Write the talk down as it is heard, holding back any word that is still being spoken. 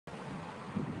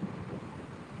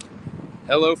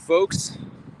Hello, folks.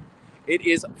 It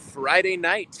is Friday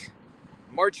night,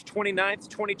 March 29th,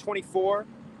 2024,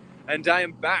 and I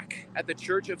am back at the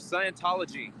Church of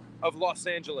Scientology of Los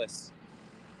Angeles,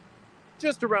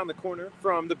 just around the corner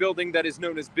from the building that is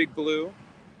known as Big Blue,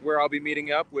 where I'll be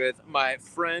meeting up with my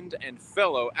friend and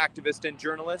fellow activist and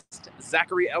journalist,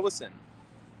 Zachary Ellison.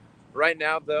 Right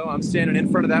now, though, I'm standing in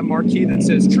front of that marquee that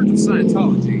says Church of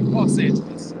Scientology, Los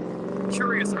Angeles.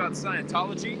 Curious about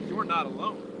Scientology? You're not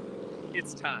alone.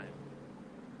 It's time.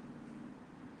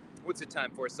 What's it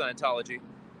time for, Scientology?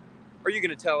 Are you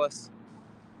going to tell us?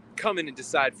 Come in and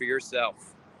decide for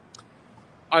yourself.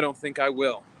 I don't think I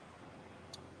will.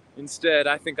 Instead,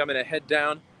 I think I'm going to head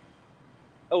down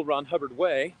L. Ron Hubbard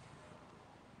Way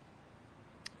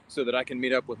so that I can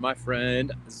meet up with my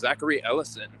friend Zachary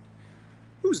Ellison,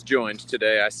 who's joined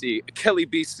today. I see Kelly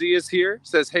BC is here,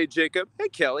 says, hey, Jacob. Hey,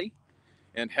 Kelly.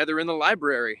 And Heather in the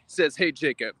library says, hey,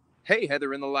 Jacob. Hey,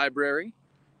 Heather in the library.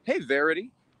 Hey, Verity.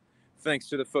 Thanks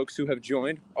to the folks who have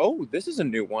joined. Oh, this is a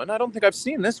new one. I don't think I've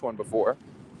seen this one before.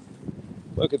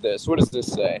 Look at this. What does this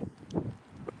say?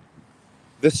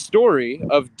 The story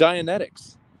of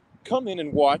Dianetics. Come in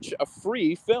and watch a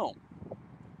free film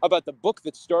about the book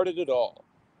that started it all.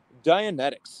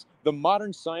 Dianetics, the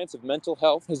modern science of mental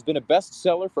health, has been a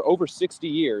bestseller for over 60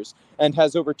 years and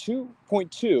has over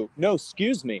 22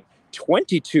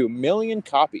 million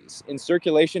copies in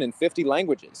circulation in 50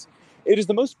 languages. It is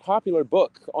the most popular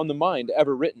book on the mind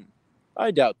ever written. I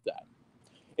doubt that.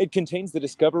 It contains the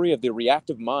discovery of the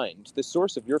reactive mind, the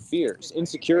source of your fears,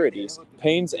 insecurities,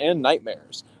 pains, and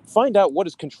nightmares. Find out what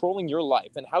is controlling your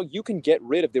life and how you can get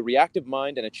rid of the reactive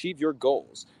mind and achieve your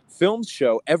goals. Films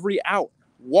show every hour.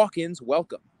 Walk-ins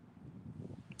welcome.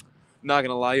 Not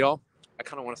gonna lie, y'all. I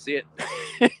kind of want to see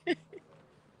it.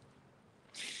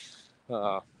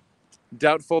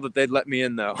 Doubtful that they'd let me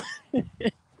in, though.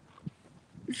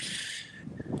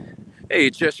 Hey,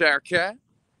 Cheshire Cat.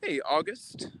 Hey,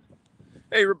 August.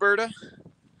 Hey, Roberta.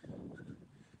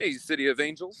 Hey, City of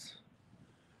Angels.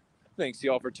 Thanks,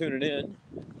 y'all, for tuning in.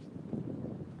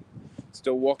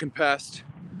 Still walking past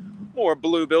more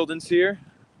blue buildings here,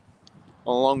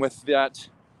 along with that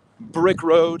brick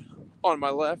road on my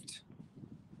left.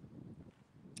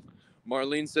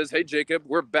 Marlene says, hey, Jacob,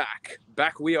 we're back.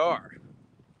 Back we are.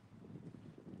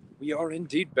 We are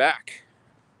indeed back.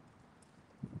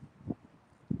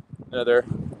 Another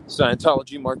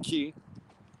Scientology marquee.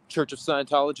 Church of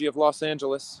Scientology of Los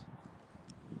Angeles.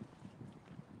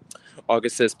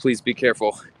 August says, please be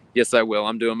careful. Yes, I will.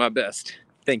 I'm doing my best.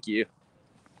 Thank you.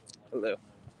 Hello.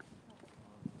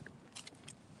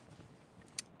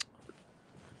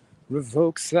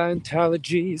 Revoke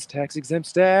Scientology's tax-exempt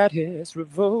status.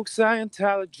 Revoke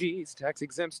Scientology's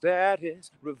tax-exempt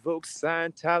status. Revoke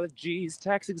Scientology's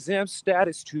tax-exempt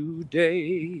status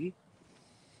today.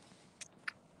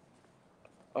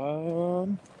 All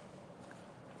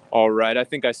right, I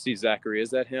think I see Zachary.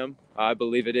 Is that him? I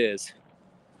believe it is.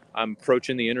 I'm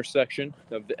approaching the intersection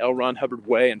of the L. Ron Hubbard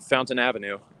Way and Fountain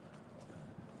Avenue.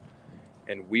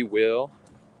 And we will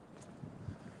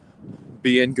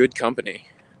be in good company.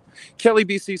 Kelly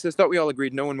BC says, thought we all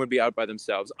agreed no one would be out by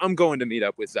themselves. I'm going to meet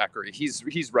up with Zachary.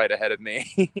 He's right ahead of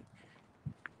me.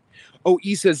 Oh,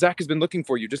 E says, Zach has been looking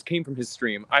for you. Just came from his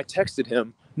stream. I texted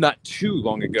him not too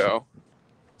long ago.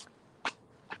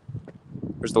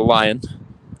 There's the lion.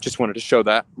 Just wanted to show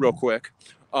that real quick.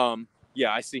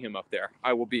 Yeah, I see him up there.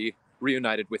 I will be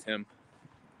reunited with him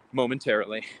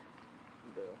momentarily.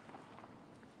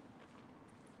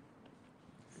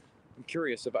 I'm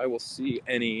curious if I will see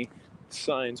any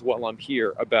signs while I'm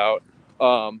here about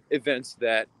events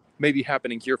that may be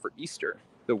happening here for Easter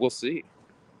that we'll see.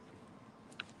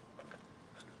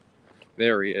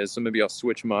 There he is. So maybe I'll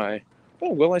switch my...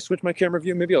 Oh, will I switch my camera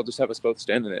view? Maybe I'll just have us both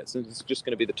stand in it since it's just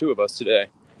going to be the two of us today.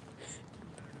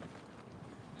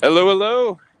 Hello,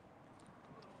 hello.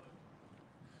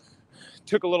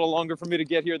 Took a little longer for me to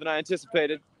get here than I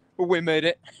anticipated, but we made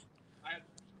it.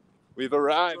 We've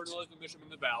arrived. Journalism mission in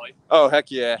the Valley. Oh,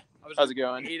 heck yeah. How's it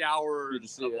going? 8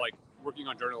 hours of working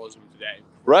on journalism today.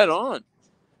 Right on.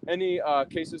 Any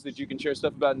cases that you can share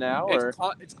stuff about now? Or?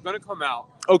 It's going to come out.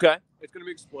 Okay. It's going to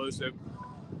be explosive.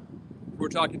 We're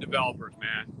talking developers,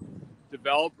 man.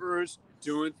 Developers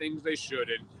doing things they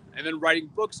shouldn't, and then writing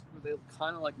books they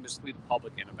kind of mislead the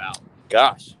public about.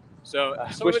 Gosh. So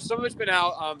some of it's been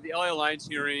out. The LA Alliance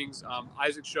hearings,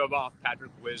 Isaac Shoboff,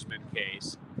 Patrick Wisman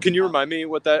case. Can you remind me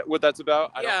what that's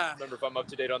about? I Yeah. don't remember if I'm up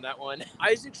to date on that one.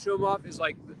 Isaac Shoboff is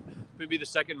maybe the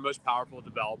second most powerful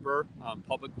developer,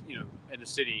 public, in the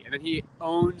city, and then he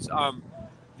owns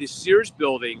the Sears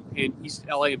building in East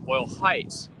LA in Boyle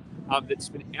Heights. that's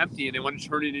been empty, and they want to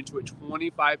turn it into a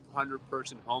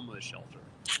 2,500-person homeless shelter.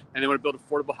 And they want to build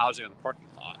affordable housing on the parking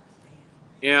lot.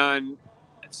 And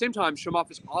at the same time, Shimoff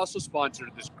has also sponsored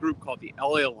this group called the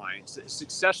LA Alliance that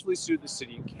successfully sued the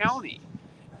city and county.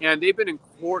 And they've been in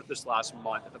court this last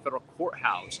month at the federal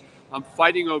courthouse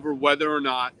fighting over whether or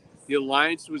not the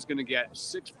Alliance was going to get a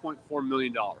 $6.4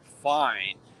 million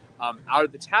fine out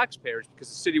of the taxpayers because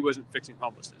the city wasn't fixing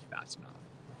homelessness fast enough.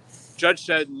 Judge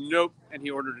said nope, and he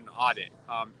ordered an audit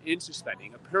into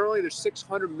spending. Apparently, there's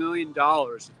 $600 million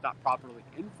that's not properly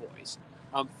invoiced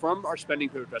from our spending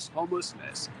to address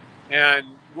homelessness, and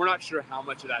we're not sure how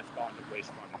much of that's gone to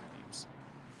wastewater abuse.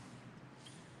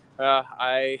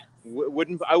 I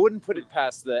wouldn't put it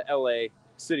past the LA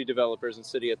city developers and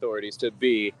city authorities to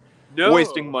be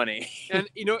wasting money. And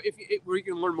where you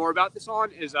can learn more about this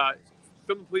on is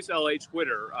Film Police LA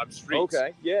Twitter streets.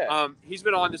 Okay, yeah. He's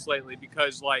been on this lately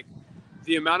because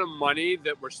the amount of money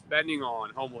that we're spending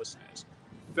on homelessness,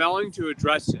 failing to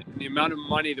address it, and the amount of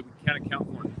money that we can't account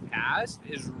for in the past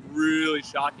is really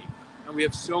shocking. And we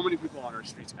have so many people on our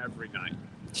streets every night.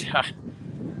 Yeah.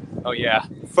 Oh yeah.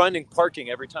 Finding parking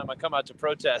every time I come out to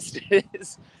protest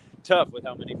is tough with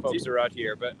how many folks are out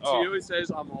here. But TOA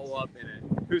says I'm all up in it.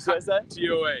 Who says that?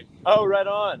 TOA. Oh, right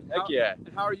on. Heck yeah.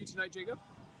 And how are you tonight, Jacob?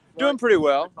 Doing pretty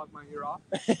well. Talk my ear off.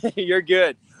 You're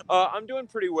good. I'm doing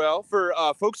pretty well. For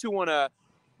folks who want to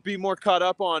be more caught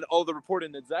up on all the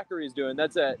reporting that Zachary is doing,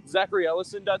 that's at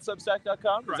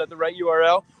zacharyellison.substack.com. Is that the right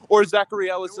URL? Or Zachary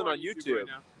Ellison on YouTube? Right,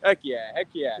 heck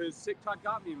yeah. Because TikTok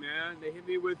got me, man. They hit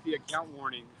me with the account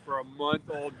warning for a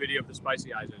month-old video of the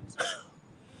spicy eyes in.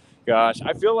 Gosh,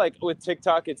 I feel like with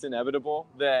TikTok, it's inevitable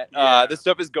that this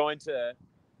stuff is going to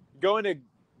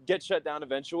get shut down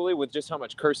eventually with just how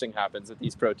much cursing happens at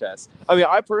these protests. I mean,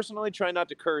 I personally try not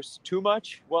to curse too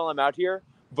much while I'm out here,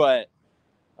 but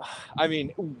I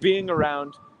mean, being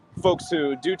around folks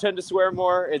who do tend to swear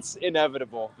more, it's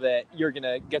inevitable that you're going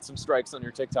to get some strikes on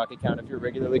your TikTok account if you're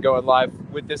regularly going live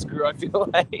with this crew, I feel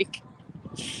like.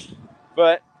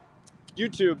 But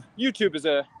YouTube is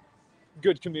a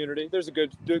good community. There's a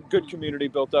good community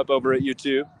built up over at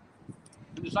YouTube.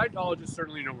 The Scientologists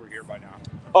certainly know we're here by now.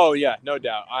 Oh yeah, no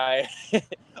doubt. I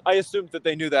assumed that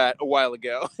they knew that a while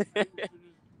ago. We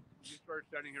started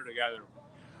standing here together.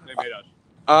 They made us.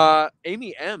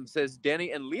 Amy M says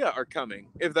Danny and Leah are coming.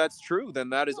 If that's true, then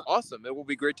that is awesome. It will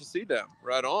be great to see them.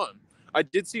 Right on. I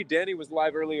did see Danny was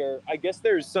live earlier. I guess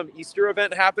there's some Easter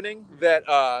event happening that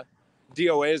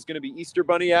DOA is going to be Easter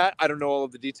Bunny at. I don't know all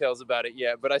of the details about it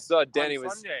yet, but I saw Danny on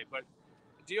was Sunday. But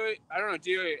DOA, I don't know.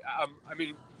 DOA. I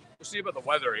mean, we'll see about the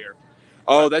weather here.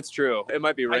 Oh, that's true. It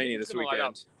might be rainy this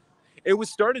weekend. It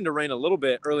was starting to rain a little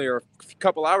bit earlier, a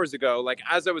couple hours ago, like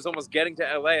as I was almost getting to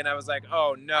LA, and I was like,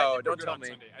 oh no, don't tell me.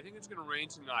 Sunday. I think it's going to rain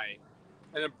tonight,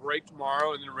 and then break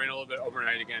tomorrow, and then rain a little bit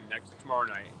overnight again tomorrow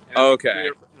night. And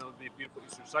okay. It'll be a beautiful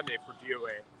Easter Sunday for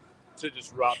DOA to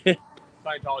disrupt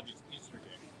Scientology's Easter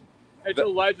day. It's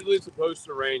allegedly supposed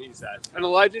to rain, he says. And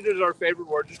alleged is our favorite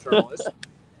word as journalists.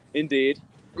 Indeed.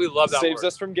 We love that Saves word.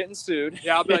 us from getting sued.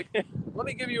 Yeah, I'll be like, let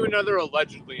me give you another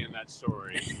allegedly in that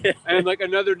story. And like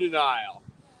another denial.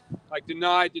 Like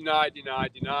denied,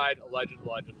 alleged.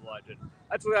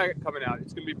 That's what I got coming out.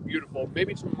 It's going to be beautiful.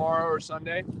 Maybe tomorrow or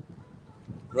Sunday.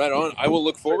 Right on. I will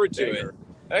look forward to it.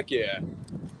 Heck yeah.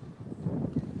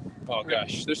 Oh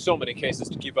gosh, there's so many cases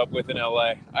to keep up with in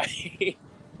LA.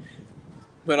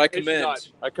 But I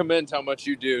commend how much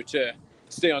you do to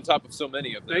stay on top of so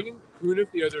many of them. Megan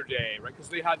Kuniff the other day, right? Because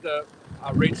they had the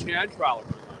Ray Chan trial,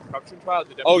 corruption trial.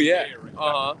 The oh yeah.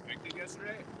 Right? Convicted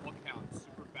yesterday. All counts,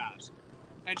 super fast.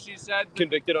 And she said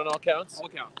convicted on all counts. All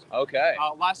counts. Okay.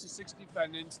 Lasted 6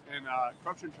 defendants in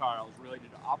corruption trials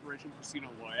related to Operation Casino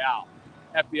Royale.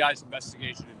 FBI's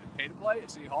investigation into pay to play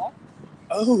at City Hall.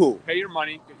 Oh. Pay your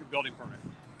money, get your building permit.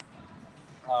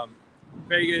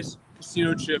 Vegas,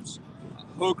 casino chips,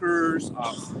 hookers,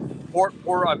 poor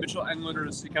Mitchell Englander,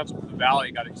 the city council of the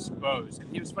Valley, got exposed. And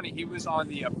he was funny. He was on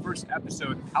the first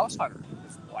episode of House Hunter.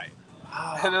 Wife.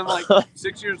 And then, like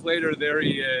 6 years later, there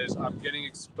he is, getting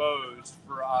exposed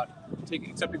for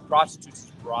accepting prostitutes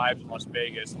as bribes in Las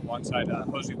Vegas alongside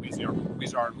Jose Weezer. And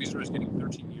Weezer is getting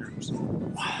 13 years.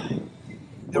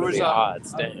 There was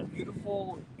a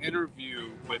beautiful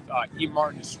interview with E.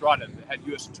 Martin Estrada, the head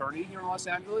U.S. attorney here in Los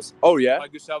Angeles. Oh, yeah?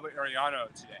 Gustavo Arellano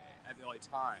today at the LA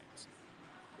Times.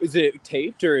 Is it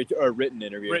taped or a written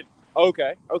interview? Written.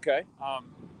 Okay. Is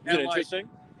it interesting?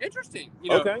 Interesting.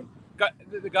 You know, okay.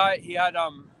 The guy, he had,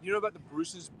 you know about the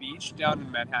Bruce's Beach down in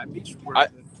Manhattan Beach? I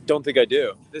don't think I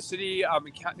do. The city,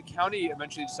 the county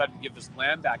eventually decided to give this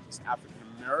land back to this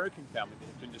African-American family that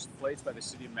had been displaced by the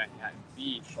city of Manhattan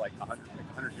Beach like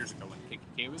 100 years ago when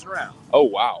KKK was around. Oh,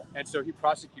 wow. And so he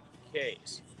prosecuted the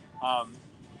case.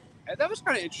 And that was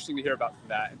kind of interesting to hear about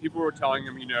that. And people were telling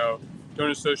him,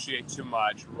 don't associate too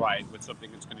much, right, with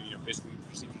something that's going to, basically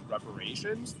receive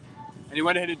reparations. And he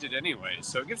went ahead and did anyway.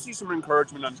 So it gives you some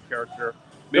encouragement on his character.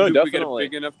 Maybe if we get a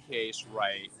big enough case,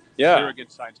 right, here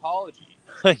against Scientology,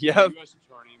 the U.S.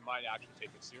 attorney might actually take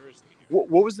it seriously. What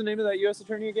was the name of that U.S.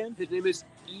 attorney again? His name is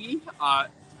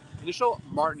initial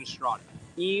Martin Estrada.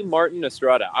 E. Martin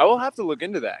Estrada. I will have to look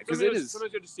into that because it is.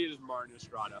 Sometimes you have to see it as Martin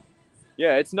Estrada.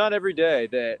 Yeah, it's not every day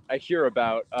that I hear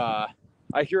about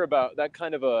that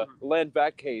kind of a land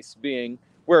back case being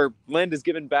where land is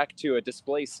given back to a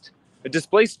displaced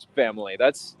family.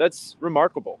 That's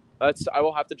remarkable. I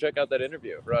will have to check out that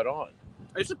interview. Right on.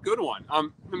 It's a good one.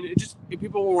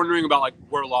 People were wondering about like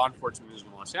where law enforcement is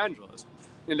in Los Angeles,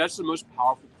 and that's the most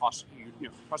powerful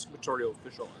prosecutorial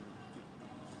official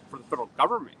for the federal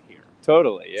government here.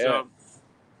 Totally, yeah. So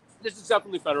this is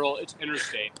definitely federal. It's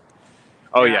interstate.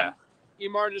 Oh, yeah. E.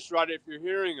 Martin Estrada, if you're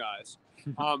hearing us,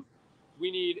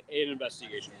 we need an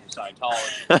investigation into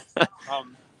Scientology.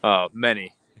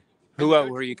 Many.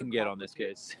 Whoever you can get on this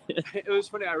case. It was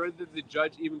funny. I read that the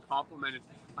judge even complimented.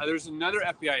 There's another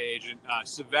FBI agent,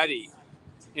 Savetti,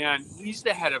 and he's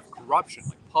the head of corruption,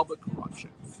 like public corruption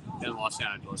in Los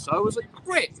Angeles. So I was like,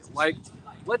 great. Like,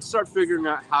 let's start figuring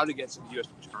out how to get some U.S.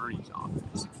 attorney's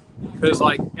office. Because,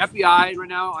 like, FBI right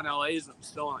now on LA is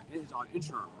still on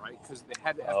interim, right? Because the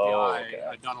head of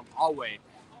FBI, Donald Alway,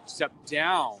 stepped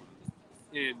down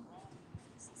in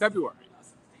February.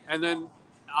 And then,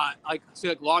 like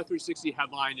Law 360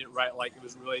 headlined it, right? Like, it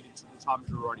was related to the Tom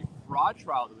Girardi fraud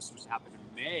trial that was supposed to happen in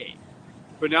May.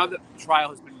 But now that the trial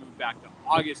has been moved back to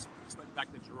August, despite the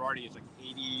fact that Girardi is, like,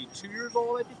 82 years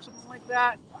old, I think, something like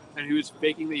that. And he was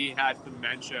faking that he had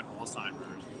dementia and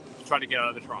Alzheimer's to try to get out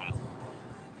of the trial.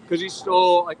 Because he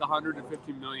stole like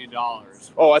 $150 million.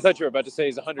 Oh, I thought you were about to say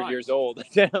he's 100 years old.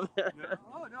 Damn. No.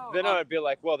 Then I would be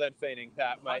like, well, then feigning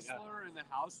that might. Hustler and the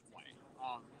Housewife.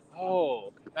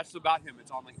 That's about him.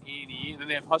 It's on like A&E, and then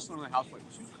they have Hustler and the Housewife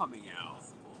 2 coming out.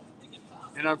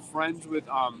 And I'm friends with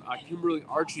Kimberly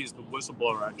Archie, is the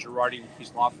whistleblower at Girardi and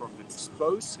Peace Law Firm that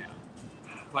exposed him.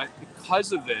 But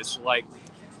because of this, like,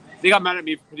 they got mad at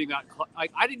me for putting that.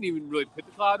 Like, I didn't even really put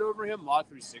the cloud over him. Law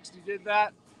 360 did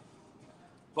that.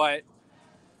 But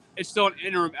it's still an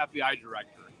interim FBI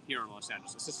director here in Los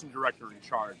Angeles, assistant director in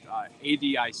charge.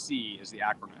 ADIC is the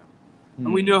acronym.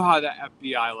 And we know how the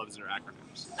FBI loves their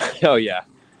acronyms. Oh, yeah.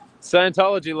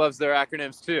 Scientology loves their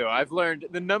acronyms, too. I've learned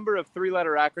the number of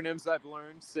 3-letter acronyms I've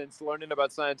learned since learning about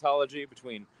Scientology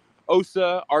between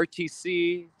OSA,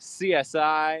 RTC,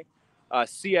 CSI,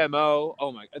 CMO.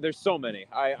 Oh, my God. There's so many.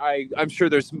 I'm sure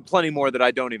there's plenty more that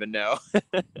I don't even know.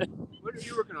 What are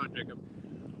you working on, Jacob?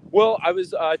 Well, I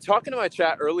was talking to my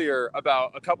chat earlier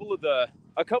about a couple of the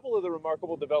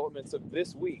remarkable developments of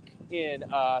this week in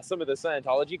some of the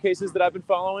Scientology cases that I've been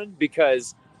following,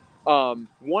 because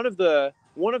one of the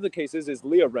cases is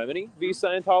Leah Remini v.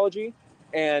 Scientology,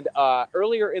 and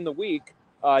earlier in the week,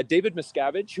 David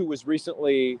Miscavige, who was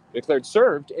recently declared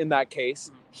served in that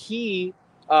case, he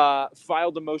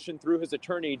filed a motion through his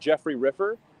attorney Jeffrey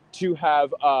Riffer to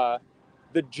have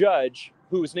the judge,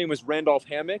 whose name was Randolph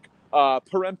Hammock,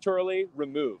 peremptorily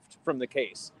removed from the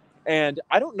case. And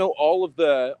I don't know all of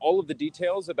the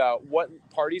details about what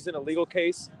parties in a legal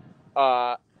case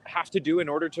have to do in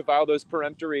order to file those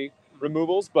peremptory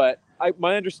removals, but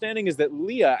my understanding is that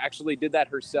Leah actually did that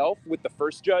herself with the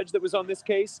first judge that was on this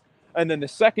case, and then the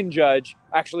second judge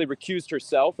actually recused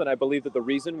herself, and I believe that the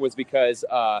reason was because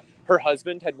her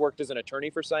husband had worked as an attorney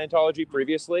for Scientology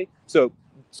previously, so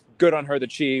it's good on her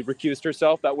that she recused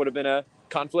herself. That would have been a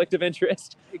conflict of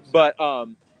interest. But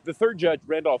the third judge,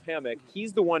 Randolph Hammock,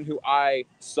 he's the one who I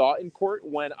saw in court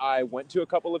when I went to a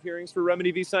couple of hearings for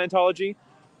Remini v. Scientology.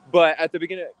 But at the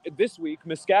beginning of this week,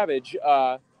 Miscavige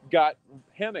got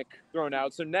Hammock thrown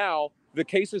out. So now the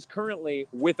case is currently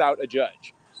without a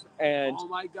judge. And oh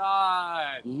my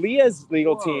God. Leah's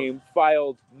legal team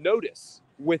filed notice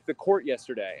with the court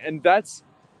yesterday. And that's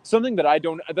something that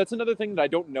that's another thing that I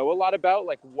don't know a lot about,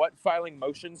 like what filing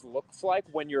motions looks like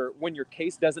when your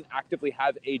case doesn't actively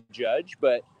have a judge.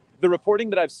 But the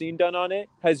reporting that I've seen done on it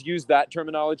has used that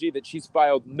terminology, that she's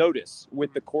filed notice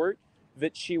with the court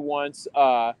that she wants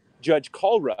Judge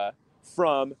Kalra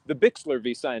from the Bixler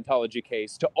v. Scientology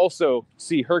case to also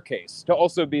see her case, to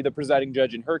also be the presiding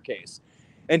judge in her case.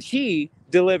 And he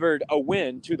delivered a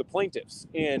win to the plaintiffs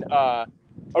in a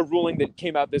ruling that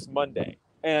came out this Monday.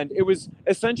 And it was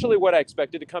essentially what I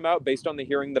expected to come out based on the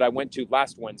hearing that I went to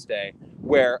last Wednesday,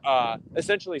 where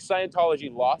essentially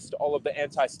Scientology lost all of the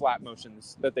anti-slap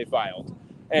motions that they filed.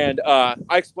 And I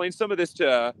explained some of this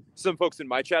to some folks in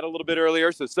my chat a little bit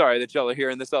earlier, so sorry that y'all are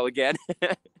hearing this all again.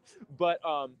 But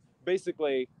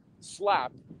basically,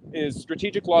 SLAP is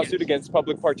strategic lawsuit against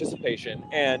public participation.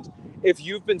 And if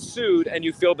you've been sued and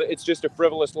you feel that it's just a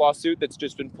frivolous lawsuit that's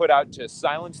just been put out to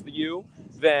silence you,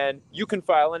 then you can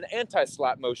file an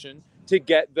anti-SLAP motion to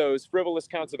get those frivolous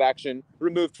counts of action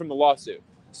removed from the lawsuit.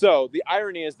 So the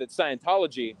irony is that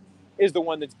Scientology is the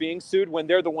one that's being sued when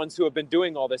they're the ones who have been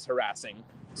doing all this harassing.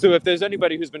 So if there's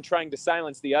anybody who's been trying to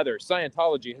silence the other,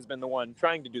 Scientology has been the one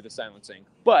trying to do the silencing.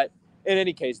 But in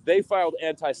any case, they filed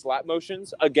anti-SLAP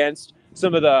motions against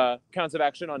some of the counts of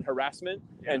action on harassment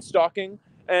and stalking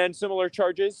and similar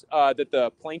charges that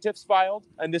the plaintiffs filed.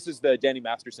 And this is the Danny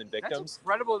Masterson victims. That's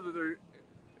incredible that they're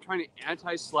trying to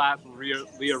anti-slap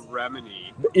Leah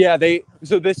Remini. Yeah,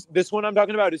 so this one I'm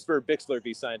talking about is for Bixler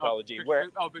v. Scientology,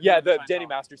 the Danny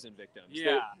Masterson victims.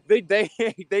 Yeah, they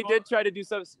did try to do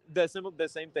the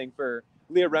same thing for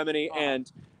Leah Remini,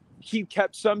 and he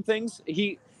kept some things.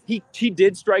 He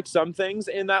did strike some things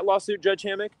in that lawsuit, Judge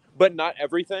Hammock, but not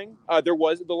everything. The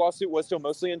lawsuit was still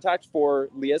mostly intact for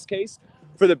Leah's case.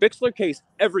 For the Bixler case,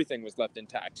 everything was left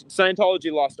intact.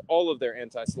 Scientology lost all of their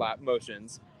anti-SLAP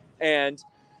motions, and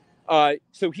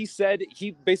so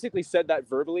he basically said that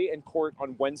verbally in court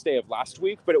on Wednesday of last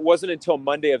week, but it wasn't until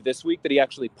Monday of this week that he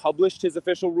actually published his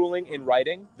official ruling in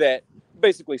writing that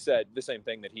basically said the same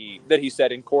thing that he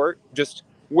said in court, just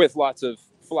with lots of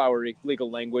flowery legal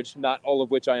language, not all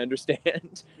of which I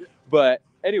understand. But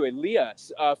anyway, Leah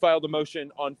filed a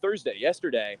motion on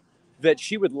yesterday, that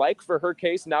she would like for her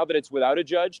case, now that it's without a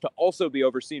judge, to also be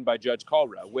overseen by Judge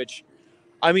Kalra, which,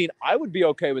 I mean, I would be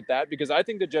okay with that because I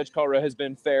think that Judge Kalra has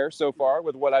been fair so far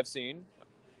with what I've seen.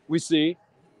 We see.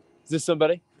 Is this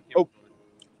somebody? Oh,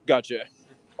 gotcha.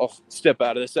 I'll step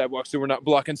out of the sidewalk so we're not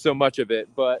blocking so much of it.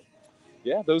 But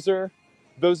yeah, those are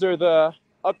the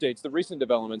updates, the recent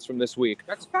developments from this week.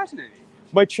 That's fascinating.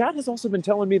 My chat has also been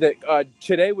telling me that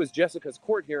today was Jessica's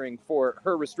court hearing for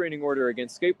her restraining order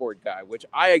against Skateboard Guy, which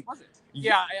Was it?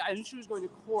 Yeah, I knew she was going to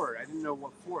court. I didn't know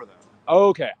what for, though. Oh,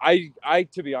 okay. I,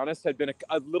 to be honest, had been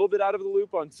a little bit out of the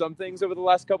loop on some things over the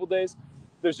last couple days.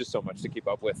 There's just so much to keep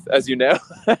up with, as you know,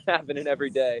 happening every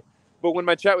day. But when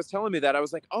my chat was telling me that, I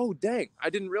was like, oh, dang, I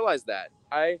didn't realize that.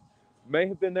 I may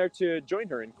have been there to join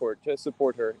her in court, to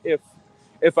support her,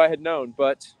 if I had known.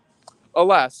 But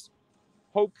alas,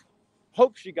 hope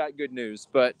she got good news,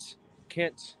 but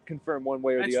can't confirm one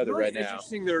way or the other right now. It's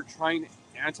interesting they're trying to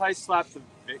anti-slap the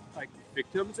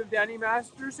victims of Danny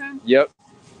Masterson. Yep.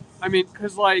 I mean,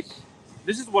 because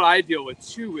this is what I deal with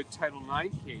too with Title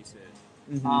IX cases.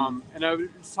 Mm-hmm. And I was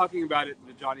talking about it in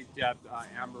the Johnny Depp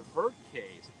Amber Heard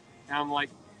case, and I'm like,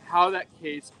 how that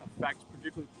case affects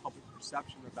particularly public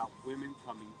perception about women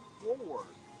coming forward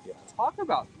to talk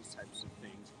about these types of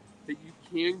things, that you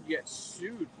can get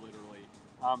sued literally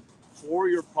for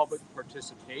your public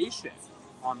participation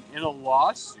in a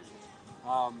lawsuit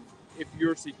if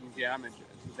you're seeking damages.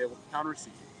 They will countersue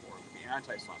you for the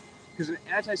anti-slap. Because an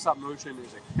anti-slap motion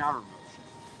is a counter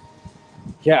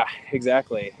motion. Yeah,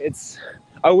 exactly.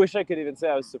 I wish I could even say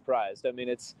I was surprised. I mean,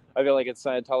 I feel like it's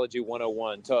Scientology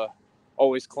 101 to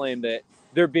always claim that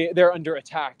they're under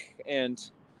attack, and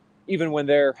even when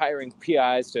they're hiring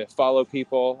PIs to follow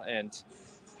people and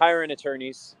hiring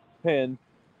attorneys and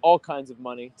all kinds of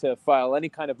money to file any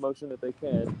kind of motion that they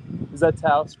can. Is that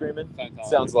Tao screaming?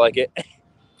 Sounds like it.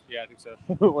 Yeah, I think so.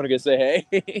 Want to go say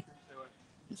hey?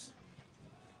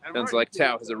 Sounds like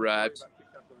Tao has arrived.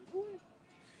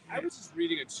 I was just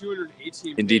reading a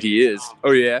 218. Indeed, he is.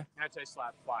 Oh yeah.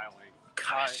 Anti-slap filing.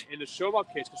 In the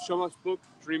Shomov case, because Shomov's book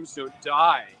 "Dreams Don't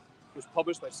Die" was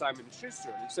published by Simon &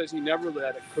 Schuster, and it says he never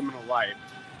led a criminal life,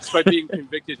 despite being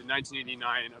convicted in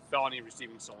 1989 of felony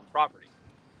receiving stolen property.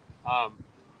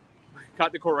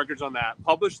 Got the court records on that,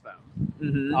 published them,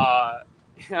 and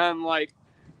I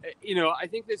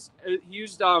think this he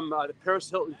used the Paris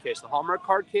Hilton case, the Hallmark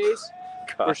card case.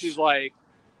 Where she's like,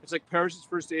 it's like Paris's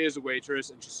first day as a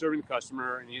waitress, and she's serving the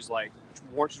customer, and he's like,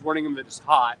 she's warning him that it's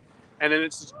hot, and then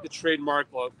it's the trademark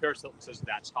logo. Paris Hilton says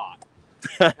that's hot.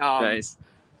 Nice.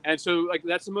 And so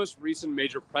that's the most recent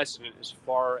major precedent as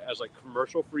far as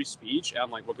commercial free speech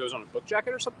and what goes on a book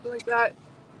jacket or something like that.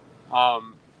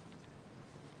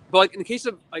 But in the case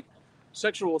of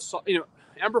sexual assault,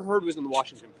 Amber Heard was in the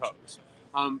Washington Post.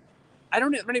 I'm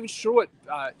not even sure what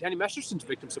Danny Masterson's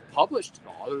victims have published at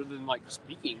all, other than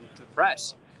speaking to the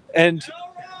press. And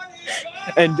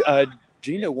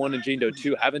Jane Doe 1 and Jane Doe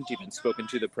 2 haven't even spoken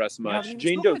to the press much.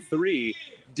 Jane Doe 3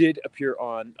 did appear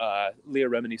on Leah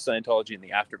Remini's Scientology in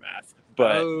the Aftermath.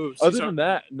 But other than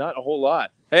that, not a whole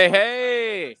lot.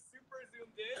 Hey! Super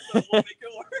zoomed in, but we'll make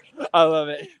it work. I love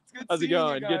it. Good How's it seeing you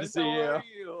going? Good to guys. see How you. are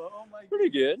you? Oh my Pretty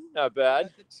good. Not bad.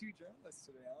 The two journalists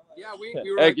today. Yeah, we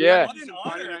were Heck like, yeah. What an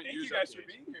honor. Thank you guys for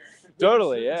being here.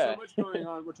 Totally, There's yeah. so much going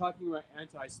on. We're talking about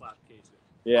anti-slap cases.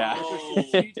 Yeah. Oh. There's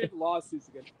strategic lawsuits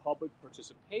against public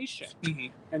participation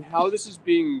and how this is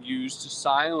being used to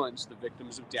silence the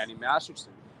victims of Danny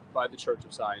Masterson by the Church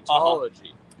of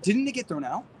Scientology. Didn't it get thrown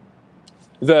out?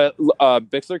 The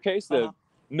Bixler case? Uh-huh.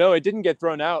 No, it didn't get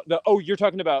thrown out. You're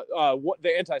talking about what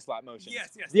the anti-slap motion?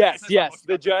 Yes. Yes.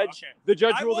 The judge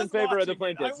Okay. ruled was in favor of the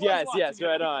watching it. plaintiffs. I was Yes, watching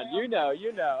right it. on. You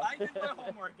know. I did my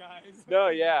homework, guys. No,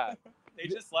 yeah. They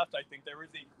just left. I think there was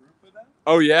a group of them.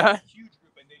 Oh yeah. A huge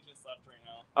group, and they just left right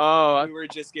now. Oh, We were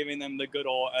just giving them the good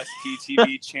old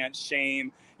SPTV chant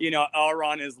shame. You know,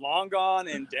 Elron is long gone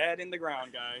and dead in the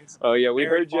ground, guys. oh yeah. We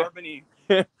Buried heard you. far beneath.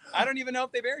 I don't even know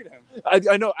if they buried him.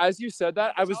 I know. As you said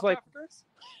that, I was Child like, traffickers?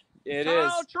 it is.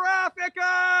 Child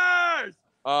traffickers!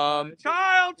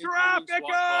 Child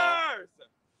traffickers!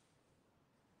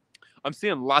 I'm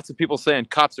seeing lots of people saying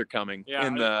cops are coming. Yeah,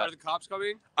 are the cops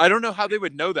coming? I don't know how they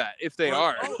would know that if they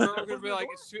are. Oh, they're going to be like,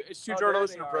 it's two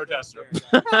journalists and a protester.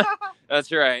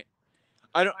 That's right.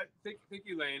 Thank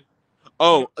you, Lane.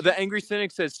 Oh, the Angry Cynic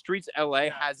says Streets LA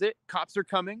has it. Cops are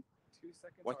coming. 2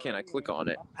 seconds Why can't I already. click on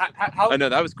it? How, I know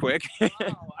that was quick. Wow,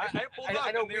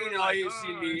 I know we and Ellie have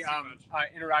seen me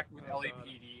interacting with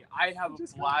LAPD. I have a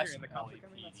Just come blast here and with the cops are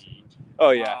coming, that's LAPD.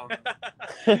 Oh yeah.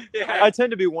 Yeah. I tend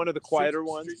to be one of the quieter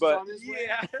ones, Streets but on his way.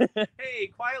 Yeah. Hey,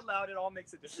 quiet loud, it all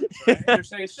makes a difference, right? They're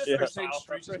saying, It's just they're our saying style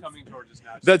Streets is preference. coming towards us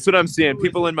now. that's what I'm seeing. Who is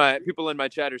People it? in my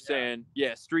chat are saying,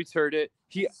 yeah, Streets heard it.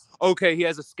 He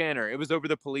has a scanner. It was over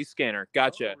the police scanner.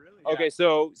 Gotcha. Oh, really? Okay,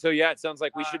 so yeah, it sounds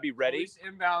like we should be ready. Police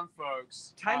inbound,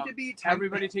 folks. Time to be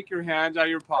Everybody, take your hands out of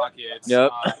your pockets.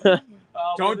 Yep.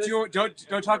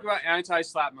 Don't talk about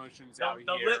anti-slap motions out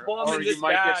the here, lip balm or in you this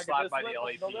might bag. get slapped This by lip-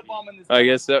 the the lip LAPD. balm in this I bag.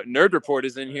 guess so. Nerd Report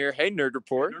is in here. Hey, Nerd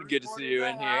Report. Good to see you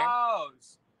in here.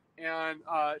 And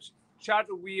shout out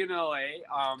to We in LA.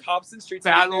 Cops and streets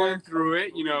Battling through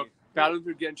it, battling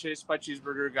through getting chased by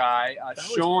Cheeseburger Guy,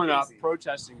 was showing up, crazy.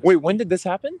 protesting. Wait, when did this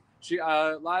happen?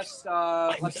 Last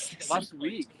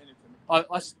week.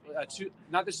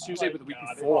 Not this Tuesday, but the week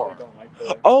before.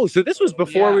 Oh, so this was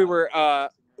before we were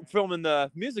filming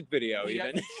the music video, He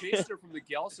even. chased her from the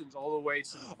Gelsons all the way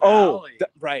to the Oh, valley.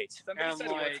 right. Somebody And, said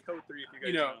like, what's code 3 if you guys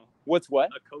you know, know. What's what?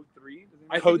 A code 3?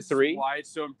 I Code think this is 3? why it's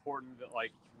so important that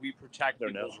we protect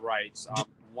Don't know. people's rights.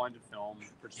 One, to film,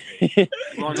 participate.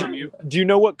 You want to mute? Do you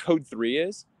know what Code 3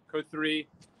 is? Code 3.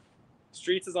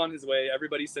 Streets is on his way.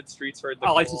 Everybody said Streets heard the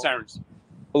Lights and call. sirens.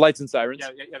 Lights and sirens?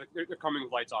 Yeah. They're coming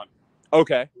with lights on.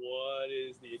 Okay. What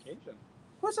is the occasion?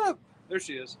 What's up? There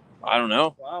she is. I don't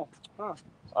know. Wow.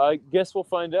 I guess we'll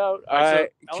find out. All right,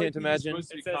 I so can't LAPD is imagine. supposed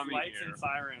to be It says coming lights here. and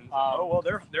sirens. Oh, well,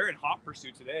 they're in hot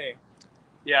pursuit today.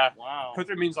 Yeah. Wow. Code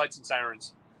 3 means lights and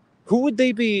sirens. Who would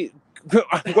they be?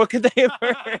 What could they have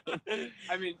heard?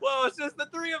 I mean, Well, it's just the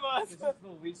three of us. this is the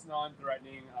least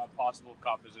non-threatening possible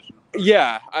composition.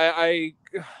 Yeah, I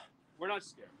We're not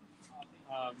scared.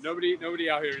 Nobody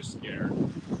out here is scared.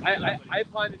 I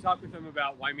plan to talk with them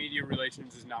about why media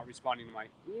relations is not responding to my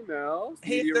emails.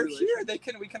 Hey, if Media they're relations-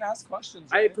 here, we can ask questions.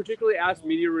 I Right? particularly asked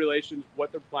media relations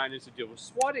what their plan is to deal with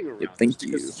swatting around. Yeah, thank this,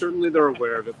 because you. certainly they're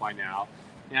aware of it by now,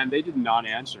 and they did not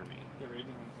answer me.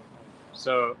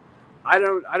 So I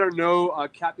don't know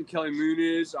Captain Kelly Moon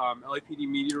is LAPD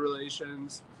media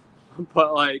relations,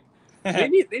 but they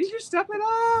need to step it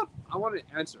up. I want an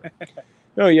answer.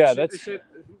 Oh yeah, They that's. said,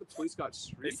 I think the police got They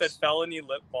streets. said felony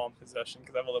lip balm possession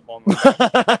because I have a lip balm.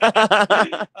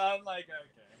 I'm like,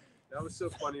 okay. That was so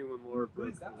funny when Laura Who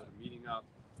is Brooks that? was meeting up,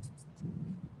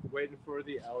 waiting for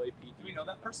the LAPD. Do we know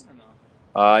that person or not?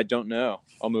 I don't know.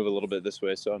 I'll move a little bit this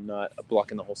way so I'm not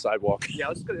blocking the whole sidewalk. Yeah,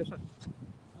 let's go this one.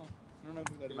 I don't know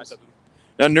who that is.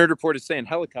 Now, Nerd Report is saying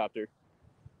helicopter.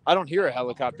 I don't hear a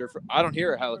helicopter. I don't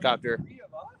hear a helicopter. Three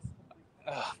of us?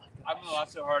 Ugh, I'm gonna laugh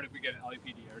so hard if we get an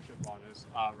LAPD airship on us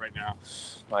right now.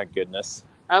 my goodness.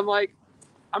 I'm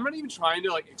not even trying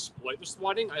to exploit the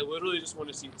swatting. I literally just want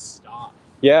to see it stop.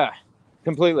 Yeah,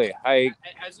 completely.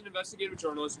 As an investigative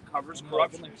journalist who covers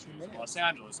corruption issues in Los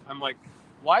Angeles, I'm like,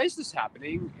 why is this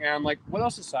happening? And what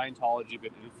else has Scientology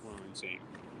been influencing?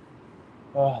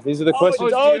 These are the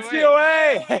questions. it's Oh, it's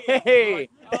DOA. DOA. Hey.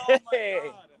 Oh my Hey.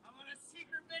 god. I'm on a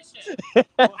secret mission.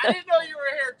 I didn't know you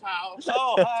were here, Kyle.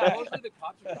 Oh, hi. Mostly the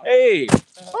cops are coming. Hey.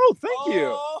 Oh, thank you.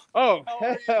 Oh, Oh, how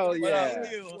are you? hell What yeah. are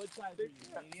you? What size are you?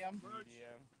 Medium?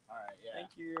 Medium. All right, yeah. Thank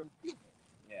you.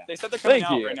 Yeah. They said they're coming Thank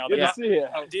out you. right now. Good They're to see you.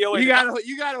 DOA.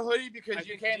 You got a hoodie because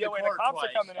you came to DOA. court The cops twice.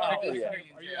 are coming out. Oh, Yeah.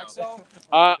 Are you XL?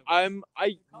 I'm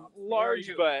large,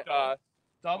 you? but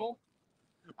Double?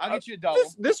 I'll get you a double.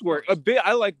 this works. A big.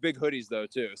 I like big hoodies though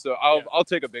too, so I'll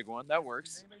take a big one. That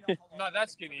works. Not that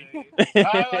skinny. Which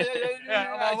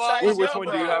one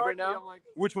do you have right now?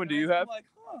 Which one do you have? I'm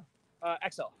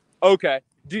like, XL. Okay.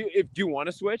 Do you want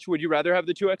to switch? Would you rather have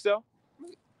the 2XL?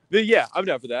 Yeah, I'm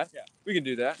down for that. Yeah. We can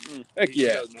do that. Heck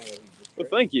yeah. Well,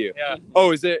 thank you. Yeah.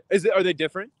 Oh, is it? Are they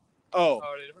different? Oh,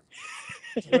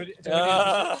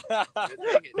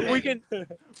 we can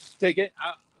take it.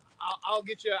 I'll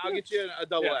get you a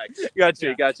double X. Gotcha.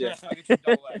 I'll get you a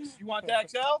double X. You want the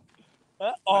XL?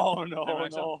 Oh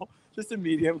no. Just a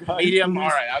medium, guys. Medium? All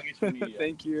right, I'll get you a medium.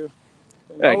 Thank you.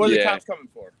 Heck What are the yeah. cops coming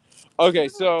for? Okay,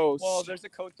 so Well, there's a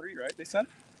code 3, right? They said.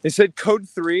 they said code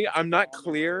 3. I'm not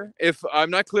clear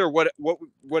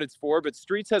what it's for, but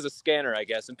Streets has a scanner, I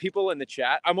guess, and people in the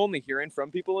chat. I'm only hearing from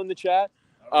people in the chat,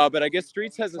 but I guess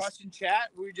Streets has a. Trust in chat?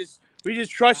 We just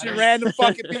trusting random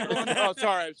fucking people. Oh,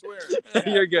 sorry, I swear.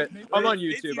 You're good. I'm on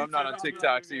YouTube. I'm not on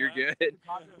TikTok, so you're good.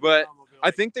 But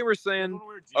I think they were saying,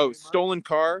 oh, stolen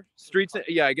car. Streets.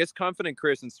 Yeah, I guess Confident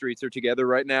Chris and Streets are together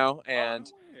right now,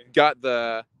 and got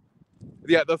the.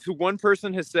 Yeah, the one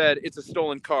person has said it's a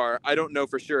stolen car. I don't know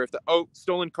for sure if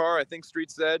stolen car. I think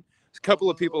Streets said. A couple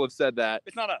of people have said that.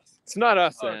 It's not us. It's not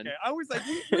us, Okay. then. I was like,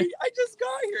 wait, I just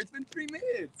got here. It's been 3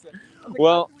 minutes. I was like,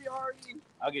 Well- how did we already...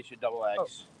 I'll get you a double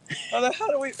X. How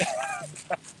do we...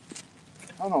 I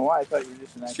don't know why I thought you were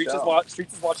just an XL.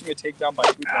 Streets is watching a takedown by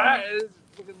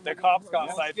the cops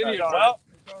got sidetracked. Well,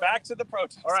 back to the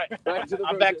protest. All right,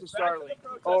 I'm back to Starling.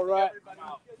 All right.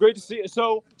 Great to see you.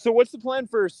 So what's the plan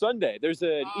for Sunday? There's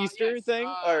an Easter Yes, thing,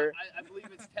 or I believe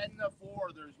it's 10 to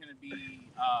 4. There's going to be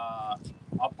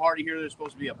a party here. There's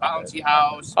supposed to be a bouncy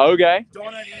house, okay?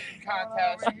 donut eating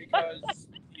contest because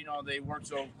they work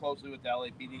so closely with the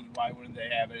LAPD. Why wouldn't they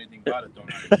have anything but a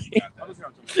donut eating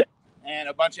contest? And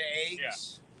a bunch of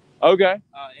eggs. Okay.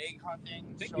 Egg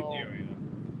hunting.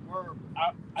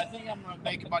 I think I'm gonna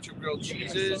make a bunch of grilled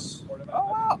cheeses. Oh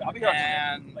wow! I'll be here.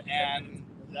 And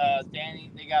Danny,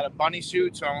 they got a bunny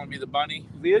suit, so I'm gonna be the bunny.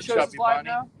 Leah The shows us chubby live bunny.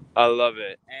 now. I love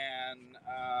it. And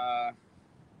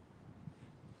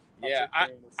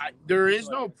there is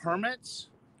no permits.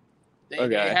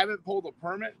 They haven't pulled a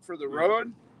permit for the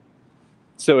road.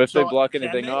 So if they So, block can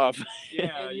anything they? off, In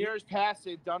years past,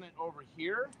 they've done it over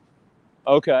here,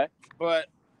 okay. but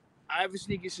I have a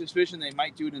sneaky suspicion they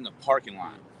might do it in the parking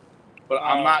lot. But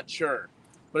I'm not sure.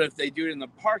 But if they do it in the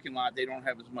parking lot, they don't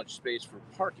have as much space for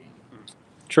parking.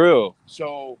 True.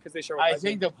 So Because they show. I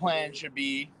think the plan should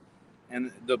be,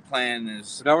 and the plan is.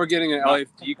 So now we're getting an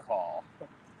LAFD call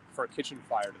for a kitchen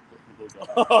fire to put in the blue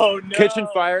building. Oh no! Kitchen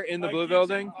fire in the blue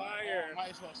building.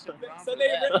 Might as well sit around So for they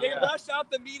that. rushed out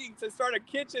the meeting to start a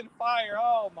kitchen fire.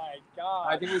 Oh my god!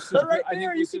 I think we should. They're right I think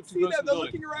there. we You should can see them. close the They're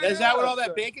building. looking right. Is that at what us. all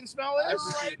that bacon smell They're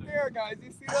is? right there, guys.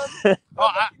 You see them? Oh,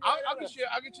 I'll get you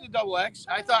the double X.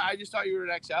 I just thought you were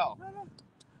an XL.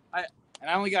 And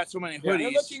I only got so many They're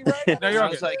hoodies. looking right at No, us. you're I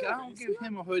okay. was like, I don't give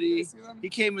him a hoodie. You see them? He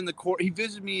came in the court. He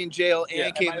visited me in jail and Yeah.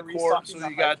 came Am I to court. restocking So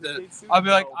you the got high the. suit? I'll be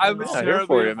like, I'm No. Yeah, here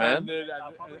for you, man. offended at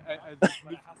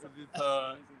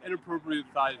inappropriate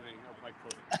sizing of my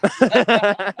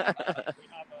clothing.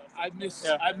 I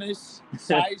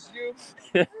missized you.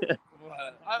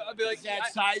 I'll be like,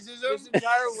 That sizes this him.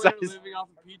 entire winter Size. living off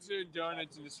of pizza and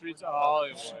donuts in the streets of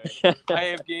Hollywood, I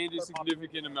have gained a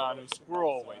significant amount of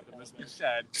squirrel weight, that must be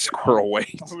said, Squirrel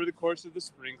weight. over the course of the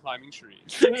spring climbing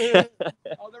trees. Oh, they're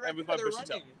right And with there. my They're bushy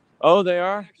tail. running. Oh, they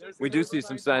are. We do see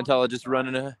some Scientologists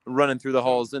running through the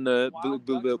halls in the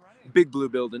big blue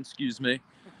building. Excuse me.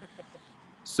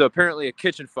 So apparently, a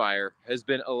kitchen fire has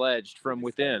been alleged from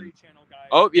within.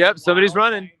 Oh, yep, somebody's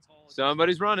running.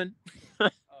 Somebody's running. Oh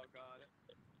god.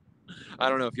 I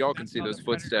don't know if y'all can see those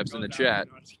footsteps in the chat.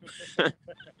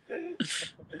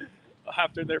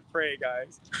 After their prey,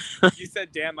 guys. You said,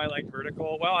 damn, I like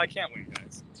vertical. Well, I can't win,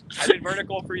 guys. I did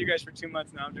vertical for you guys for 2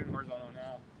 months. Now I'm doing horizontal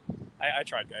now. I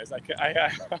tried, guys. I'm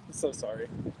so sorry.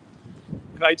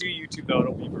 If I do YouTube, though,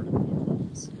 it'll be vertical.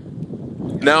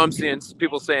 Now I'm seeing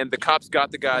people saying the cops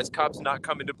got the guys. Cops not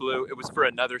coming to blue. It was for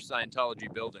another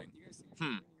Scientology building.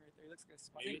 I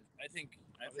think.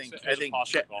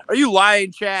 Chat. Are you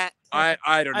lying, chat? I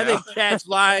don't know. I think chat's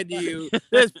lying to you.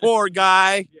 This poor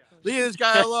guy. Leave this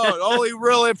guy alone. Only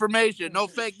real information. No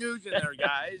fake news in there,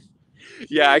 guys.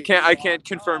 Yeah, I can't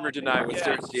confirm or deny with Yes,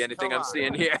 certainty anything come I'm on.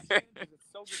 seeing here.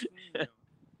 So good seeing you.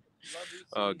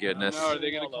 Oh, goodness. I don't know, are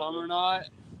they going to come or not?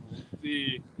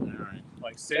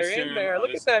 Like, stay They're in tuned there. on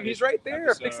Look this at them. He's right there,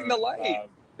 episode fixing the light.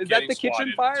 of Is that getting the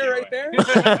kitchen swatted. fire right there?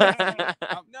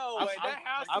 I'm, No I'm- way. That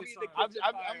has to I'm, be the I'm, kitchen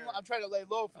I'm, fire. I'm trying to lay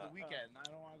low for the weekend. I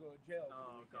don't want to go to jail.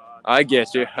 Oh God. I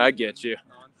get you. I get you.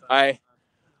 Nonsense.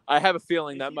 I have a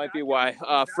feeling that might be why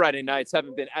Friday nights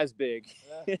haven't been as big.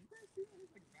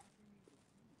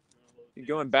 You're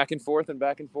going back and forth and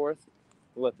back and forth.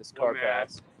 We'll let this car One man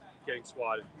pass. getting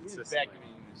swatted. He's consistently.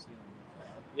 vacuuming in the ceiling.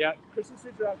 Yeah, Christmas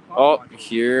trees are out. Oh,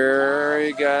 here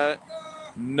you got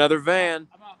another van.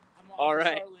 I'm out All for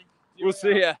right. Starlink. We'll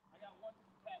see ya.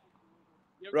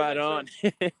 You have a Right good on.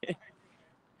 night,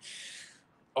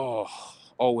 Oh,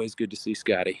 always good to see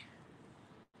Scotty.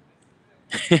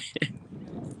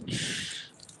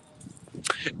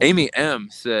 Amy M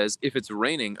says, if it's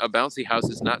raining, a bouncy house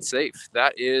is not safe.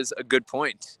 That is a good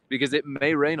point because it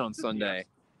may rain on Sunday.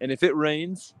 And if it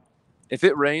rains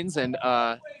and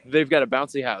they've got a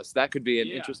bouncy house, that could be an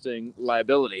Yeah. interesting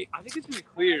liability. I think it's been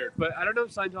cleared, but I don't know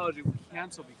if Scientology will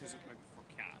cancel because it might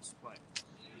be forecast. But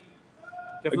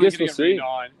definitely guess gonna we'll get see. rained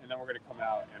on, and then we're gonna come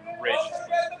out and rage.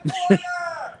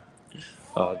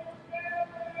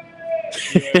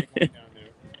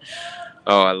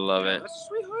 Oh, I love it. That's a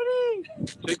sweet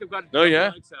hoodie. Jacob got Oh,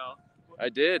 yeah. XL. I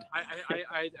did. I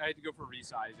had to go for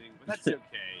resizing, but that's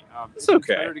okay. It's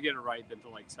okay. better to get it right than to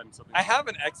like send something. I have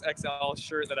an XXL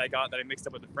shirt that I got that I mixed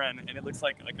up with a friend, and it looks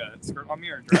like a skirt on me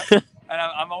or a dress. And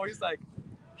I'm always like,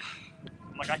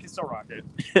 I can still rock it.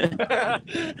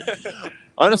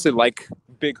 Honestly, like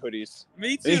big hoodies.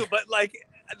 Me too, but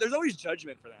there's always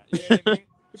judgment for that. You know what I mean?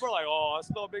 People are like, "Oh, it's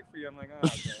still big for you." I'm like, "Oh,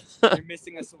 okay. You're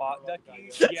missing a spot,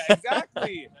 Ducky." Yeah,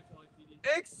 exactly.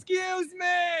 Excuse me.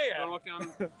 Want to walk down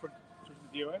for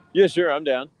the DOA? Yeah, sure, I'm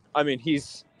down. I mean,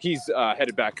 he's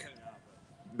headed back,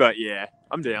 but yeah,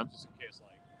 I'm down. Just in case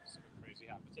something crazy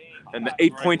happens. And the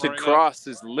 8-pointed cross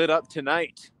is lit up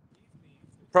tonight.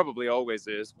 Probably always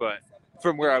is, but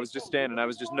from where I was just standing, I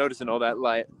was just noticing all that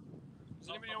light. Does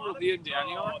anybody know where Leah and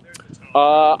Daniel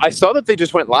are? I saw that they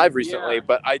just went live recently, Yeah.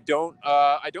 but I don't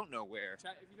know where.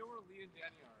 Chat, if you know where Leah and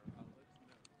Daniel are, let us know.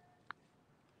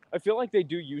 I feel like they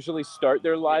do usually start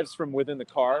their lives from within the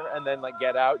car and then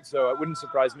get out, so it wouldn't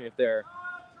surprise me if they're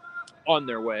on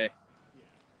their way.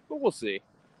 But we'll see.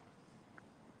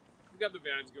 We got the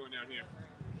vans going down here.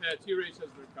 Yeah, T-Ray says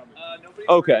they're coming. Nobody's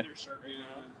Okay. wearing their shirt right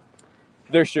now.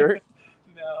 Their shirt?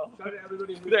 No. Shout out to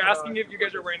everybody who's, They're asking if you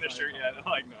guys are wearing the shirt yet.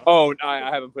 I'm like, no. Oh,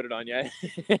 I haven't put it on yet.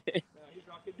 He's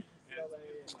rocking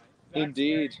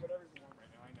Indeed.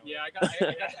 Yeah, I got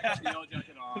the yellow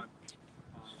jacket on.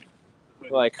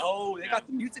 Oh, they got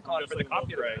the music on for the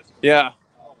copyright. Yeah.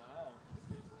 Oh, wow.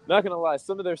 Not gonna lie,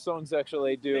 some of their songs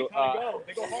actually do.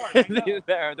 They go hard. I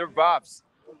know. they're bops.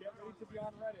 Get ready to be on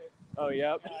Reddit. Oh,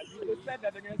 yep. You just said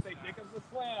that. They're going to say Jacob's a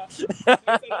slam. They said,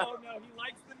 oh, no, he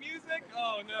likes the music?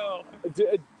 Oh, no.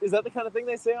 Is that the kind of thing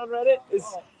they say on Reddit?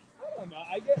 Oh, I don't know.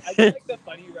 I get the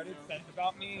funny Reddit sent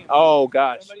about me. Oh,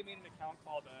 gosh. Somebody made an account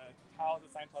called Kyle's a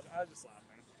Scientology. I was just laughing.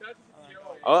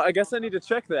 Oh, I guess I need to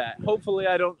check that. Hopefully,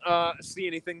 I don't see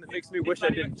anything that makes me wish I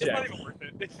didn't It's check. not even worth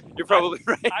it. You're probably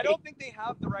right. I don't think they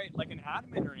have the right, an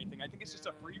admin or anything. I think it's just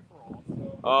a free-for-all.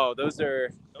 Oh, those are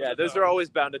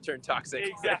always bound to turn toxic.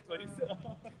 Exactly.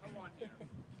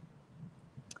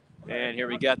 And here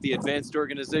we got the Advanced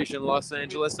Organization Los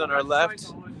Angeles on our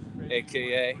left,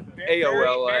 aka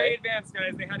AOLA. Very advanced,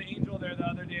 guys. They had an angel there the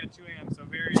other day at 2 a.m. So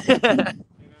very, that's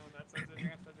as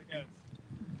advanced as it gets.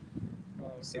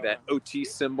 See that OT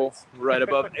symbol right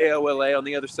above AOLA on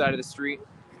the other side of the street.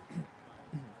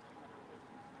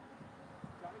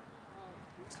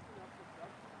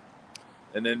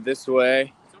 And then this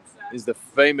way is the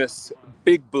famous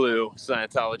Big Blue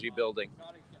Scientology building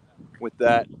with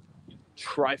that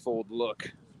trifold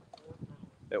look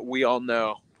that we all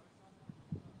know.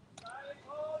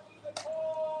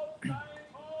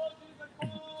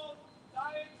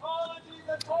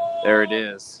 There it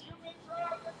is.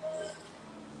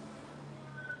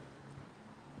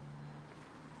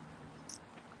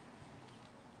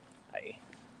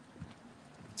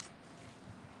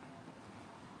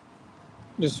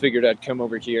 Just figured I'd come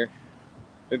over here,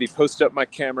 maybe post up my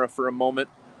camera for a moment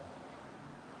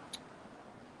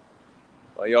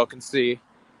while y'all can see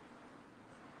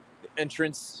the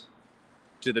entrance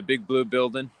to the Big Blue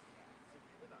building.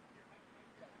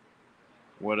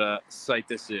 What a sight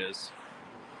this is.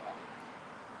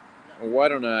 Why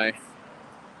don't I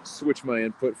switch my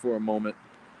input for a moment?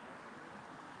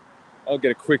 I'll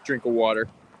get a quick drink of water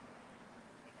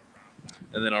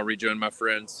and then I'll rejoin my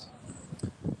friends.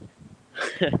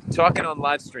 Talking on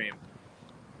live stream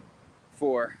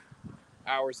for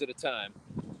hours at a time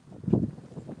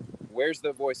wears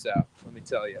the voice out, let me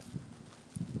tell you.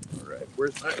 All right,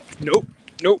 where's my...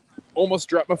 Nope, almost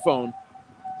dropped my phone.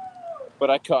 but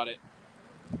I caught it.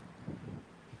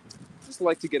 Just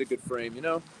like to get a good frame, you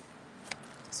know?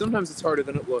 Sometimes it's harder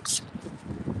than it looks.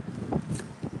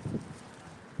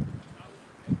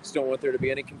 Just don't want there to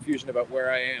be any confusion about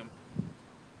where I am.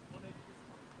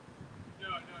 No.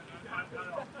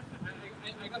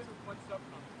 I got some fun stuff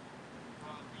coming.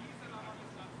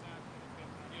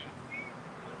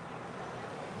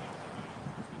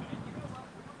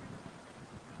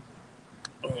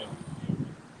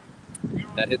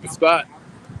 That hit the spot.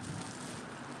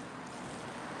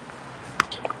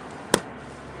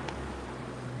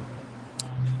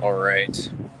 All right.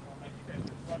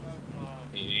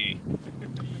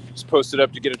 Just posted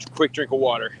up to get a quick drink of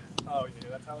water. Oh yeah,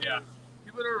 that's how it is.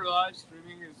 People don't realize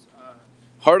streaming is.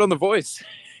 Hard on the voice.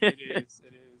 It is.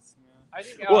 It is. Yeah. I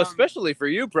think. Well, especially for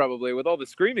you, probably, with all the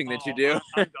screaming that you do.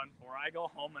 I'm done for. I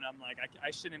go home and I'm like, I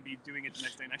shouldn't be doing it the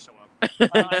next day, and I show up.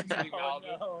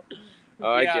 No.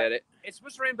 Oh, I Yeah. get it. It's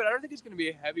supposed to rain, but I don't think it's going to be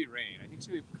a heavy rain. I think it's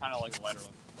going to be kind of like a lighter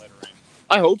rain.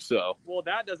 I hope so. Well,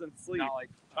 that doesn't sleep. Not like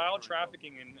Child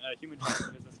trafficking and human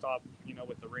trafficking doesn't stop,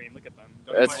 with the rain. Look at them.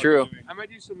 That's true. I might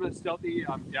do some stealthy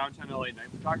downtown LA night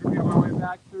photography on my way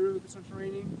back through the central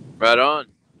raining. Right on.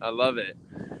 I love it.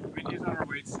 Mindy's on her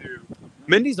way too.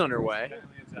 Mindy's on her way.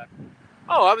 Exactly.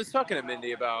 Oh, I was talking to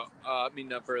Mindy about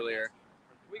meeting up earlier.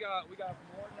 We got more numbers,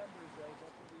 though.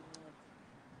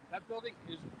 That building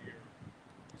is weird.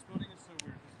 This building is so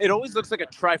weird. It always looks like a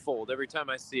trifold every time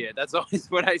I see it. That's always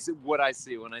what I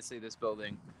see when I see this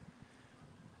building.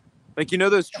 Like,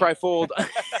 those trifold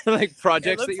like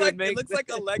projects that you would make. It looks like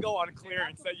a Lego on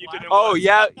clearance that you didn't. Oh want.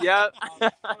 yeah.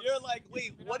 You're like,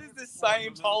 wait, what is this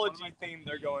Scientology theme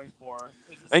they're going for?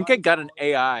 I think I got an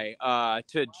AI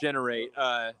to generate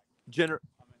God.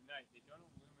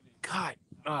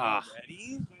 I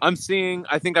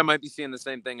think I might be seeing the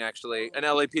same thing actually. An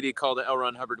LAPD called it L.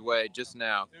 Ron Hubbard Way just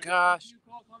now. Gosh.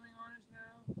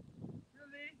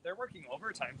 They're working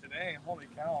overtime today. Holy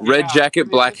cow. Red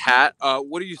jacket, black hat.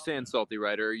 What are you saying, Salty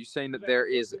Rider? Are you saying that there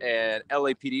is an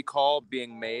LAPD call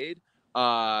being made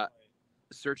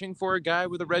searching for a guy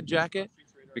with a red jacket?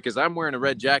 Because I'm wearing a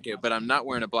red jacket, but I'm not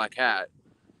wearing a black hat.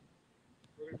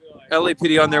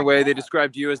 LAPD on their way. They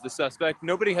described you as the suspect.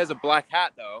 Nobody has a black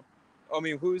hat, though. I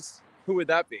mean, who would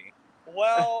that be?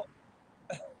 Well,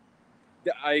 Yeah,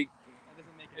 that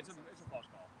doesn't make it's a false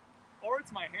call. Or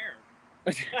it's my hair.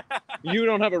 You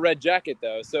don't have a red jacket,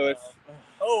 though. So if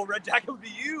red jacket would be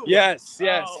you. yes.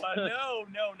 Oh,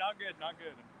 no, not good.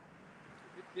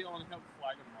 They only have the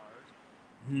flag of Mars.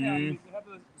 Hmm. Yeah, they have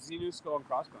the Xenu skull and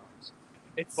crossbones.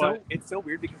 It's so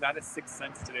weird because I had a sixth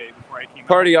sense today before I came.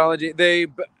 Partyology.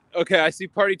 Okay, I see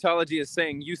Partytology is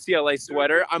saying UCLA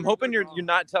sweater. I'm hoping you're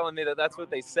not telling me that that's what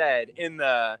they said in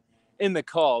the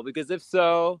call, because if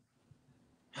so,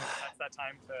 That's that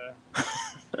time to.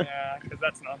 Yeah, because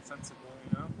that's nonsensical,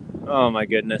 Oh my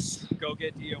goodness. Go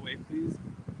get DOA, please.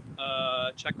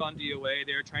 Check on DOA.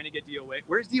 They're trying to get DOA.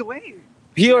 Where's DOA?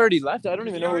 He already left. I don't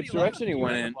even He know already which direction he left.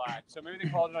 went in. Black. So maybe they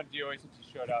called it on DOA since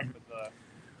he showed up with the.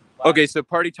 Okay, so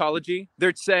Partytology.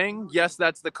 They're saying yes,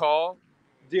 that's the call.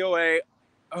 DOA.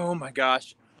 Oh my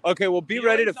gosh. Okay, well, be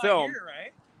ready to DOA's not film. here,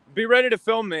 right? Be ready to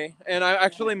film me, and I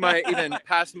actually might even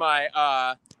pass my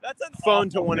That's an phone awful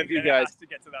to one of thing you that guys. has to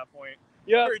get to that point.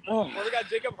 Yeah. Well, we got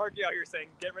Jacob Harkey out here saying,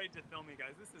 "Get ready to film me,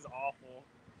 guys. This is awful."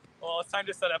 Well, it's time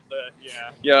to set up the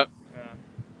Yeah.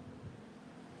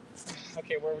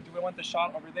 Okay, where do we want the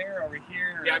shot? Over there? Over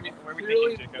here? Yeah, I mean, where are we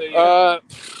really, thinking, the, Jacob?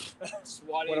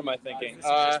 What am I thinking? This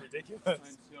is just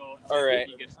ridiculous. All right.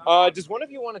 Does one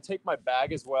of you want to take my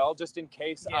bag as well, just in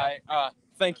case Yeah.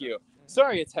 Thank you.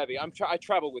 Sorry, it's heavy. I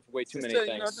travel with way too many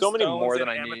things. So many more than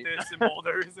I need. Amethysts and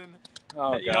boulders and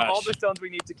Oh all gosh. the stones we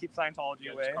need to keep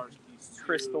Scientology away.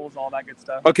 Crystals, all that good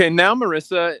stuff. Okay, now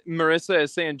Marissa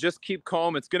is saying just keep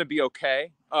calm. It's gonna be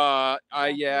okay. Marissa's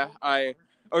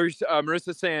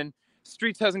saying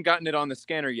Streets hasn't gotten it on the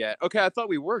scanner yet. Okay, I thought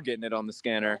we were getting it on the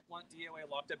scanner. Don't want DOA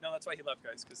locked up. No, that's why he left,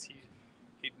 guys. Because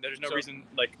there's no reason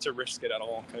to risk it at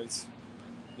all. Because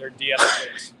they're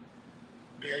DS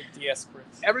They're DS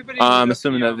crits. Everybody. I'm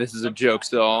assuming that this is a joke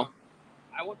still.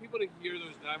 I want people to hear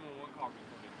those 911 call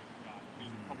recordings we got. These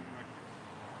are public records.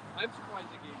 I'm surprised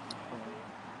they gave me that. And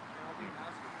I've been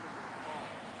asking for a call.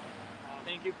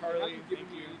 Thank you, They Carly. haven't given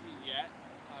Thank me you. anything yet to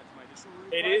my initial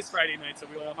It request. is Friday night, so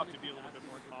we all have to be a little bit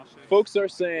more cautious. Folks are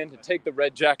saying to take the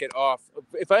red jacket off.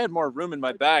 If I had more room in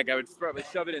my bag, I would probably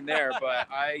shove it in there, but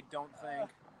I don't think.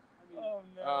 Oh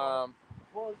no.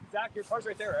 Well, Zach, your car's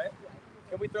right there, right?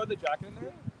 Can we throw the jacket in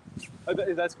there?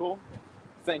 That's cool.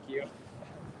 Thank you.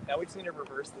 Now we just need to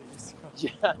reverse these.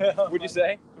 Yeah. What'd you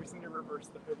say? We just need to reverse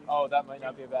the hoodie. Oh, that might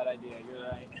not be a bad idea. You're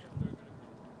right.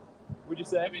 What'd you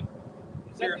say?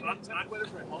 Here, I'm waiting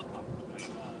for a helicopter.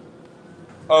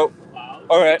 Oh,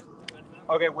 all right.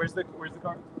 Okay, where's the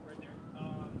car? Right there.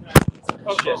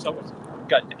 Oh shit!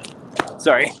 God damn it.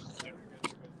 Sorry.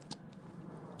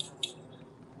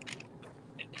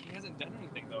 He hasn't done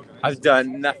anything though, guys. I've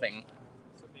done nothing.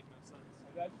 So it makes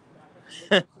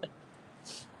no sense.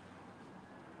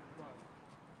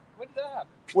 When did that happen?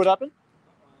 What happened?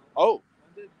 Oh,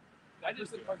 I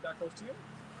just parked that close to you.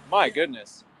 my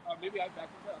goodness. Maybe I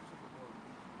backed up. I'm super bored.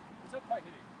 It's not quite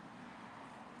hitting.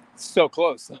 So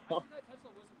close. I thought that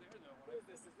Tesla wasn't there though. What is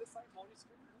this? Is this Scientology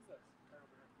screen?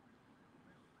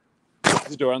 What is this?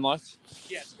 Is the door unlocked?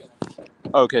 Yeah, it's good.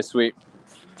 Okay, sweet.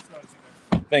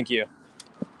 Thank you.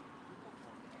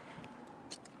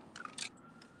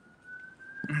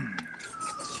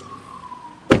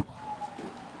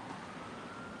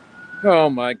 Oh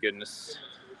my goodness.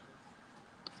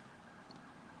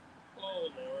 Oh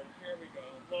Lord, here we go.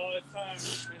 Well, it's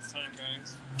time. It's time,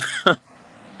 guys.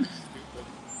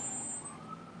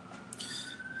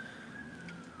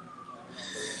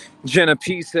 Jenna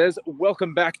P says,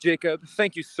 "Welcome back, Jacob."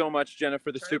 Thank you so much, Jenna,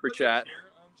 for the super chat.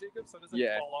 Jacob, so it doesn't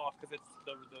Yeah. fall off because it's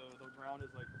the ground is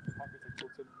like the pockets are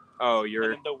tilted. Oh, And you're.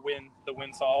 then the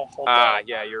wind saw hold Ah, down.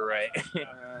 yeah, you're right.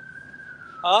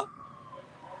 Huh?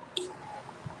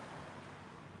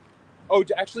 Oh,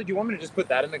 actually, do you want me to just put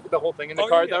that in the whole thing in the Oh,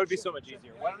 car? yeah, That would be sure, so much sure.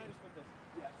 easier. Why don't I just put this?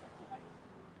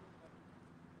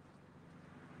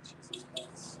 Jesus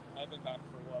Christ. I've been back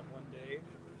for what, 1 day?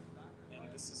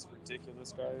 And this is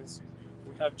ridiculous, guys.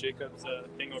 We have Jacob's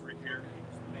thing over here.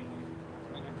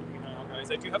 Guys,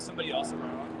 I do have somebody else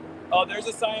around. Oh, there's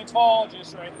a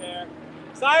Scientologist right there.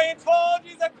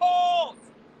 Scientology's a cult! Oh,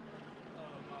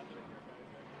 God, they're here,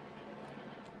 guys.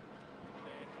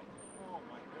 Oh,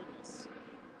 my goodness.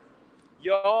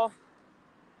 Y'all.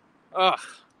 Ugh.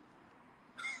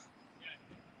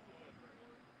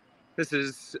 This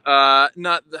is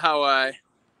not how I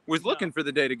was looking for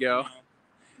the day to go. No.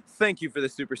 Thank you for the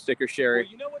super sticker, Sherry.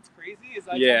 Well, you know what's crazy is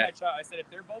I Yeah. told my child, I said, if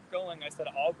they're both going, I said,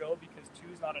 I'll go because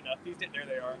two's not enough. These days, there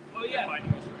they are. Oh, yeah. They're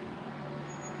finding us right now.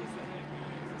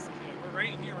 We're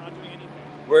right here. We're not doing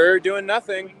anything. We're doing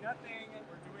nothing. We're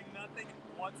doing nothing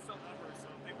whatsoever. So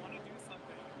if they want to do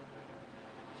something,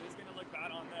 it's going to look bad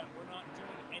on them. We're not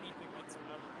doing anything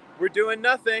whatsoever. We're doing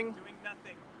nothing. Doing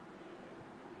nothing.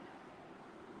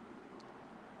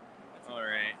 All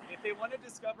right. If they want to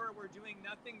discover we're doing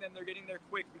nothing, then they're getting there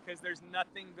quick because there's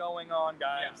nothing going on,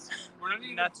 guys. We're not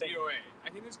even Nothing. DOA. I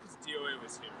think it's because DOA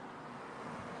was here.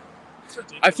 It's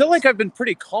ridiculous. I feel like I've been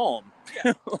pretty calm.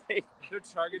 Yeah. Like, They're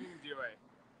targeting DOA.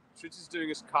 Switch is doing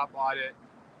his cop audit.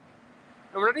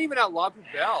 And we're not even at Lobby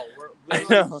Bell. We're I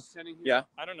literally know. sending him Yeah.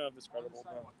 I don't know if it's credible,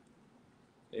 bro.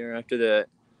 you're after the.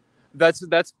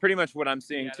 That's pretty much what I'm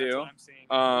seeing Yeah, that's too. what I'm seeing.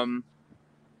 Um,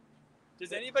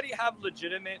 Does anybody have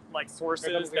legitimate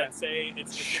sources that say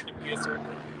it's specifically a circle?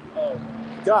 Oh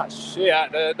gosh, yeah,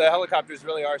 the helicopters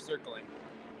really are circling.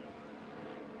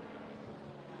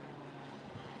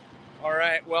 All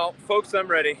right, well, folks, I'm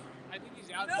ready. I think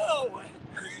he's out. No!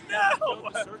 No!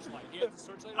 The searchlight. He has the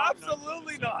searchlight on.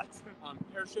 Absolutely not.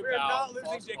 Parachute We're valve, not losing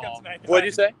false Jacob ball. tonight. What'd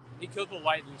you say? He killed the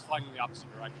light and was flying in the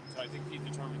opposite direction. So I think he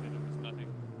determined that it was nothing.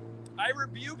 I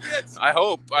rebuke it. I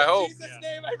hope. In Jesus'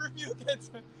 name, I rebuke it.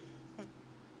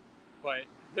 But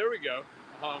there we go.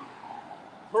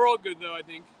 We're all good though, I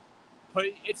think. But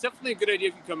it's definitely a good idea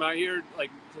if you come out here, like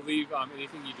to leave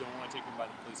anything you don't want taken by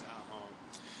the police at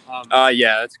home.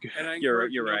 Yeah, that's good. And I You're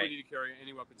encourage right. nobody to carry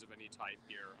any weapons of any type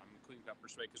here, including pepper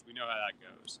spray, because we know how that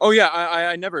goes. Oh yeah,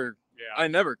 I never Yeah. I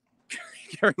never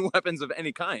carry weapons of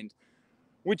any kind.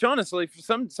 Which honestly, for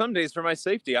some days for my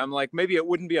safety, I'm like, maybe it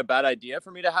wouldn't be a bad idea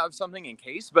for me to have something in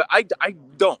case, but I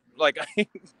don't. Like,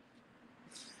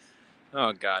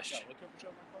 oh gosh.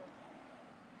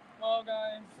 Well,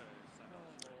 guys.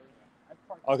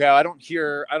 Okay, I don't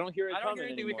hear it I don't hear coming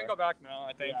anything. We anymore. can go back now,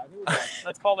 I think. Yeah, I think we're back.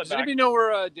 Let's call it Does back. anybody know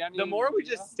where Danny? The more we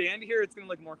just stand here, it's going to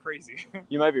look more crazy.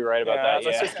 You might be right about that.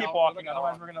 Let's Yeah. just keep walking.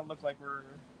 Otherwise, we're going to look like we're...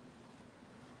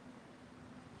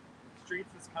 Streets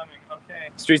is coming. Okay.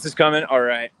 Streets is coming. All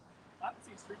right. I haven't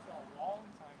seen Streets in a long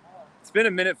time. Huh? It's been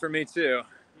a minute for me too.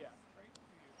 Yeah.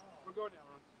 We're going down.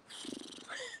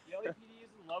 The LAPD is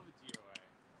in love with DOA.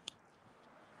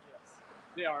 Yes.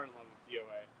 They are in love with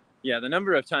DOA. Yeah, the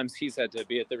number of times he's had to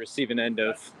be at the receiving end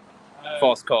of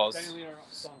false calls. Danny Lee are on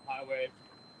the highway.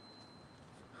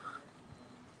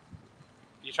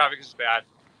 The traffic is bad.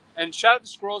 And shout out to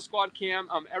Squirrel Squad Cam.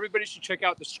 Everybody should check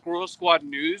out the Squirrel Squad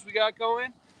news we got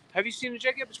going. Have you seen it,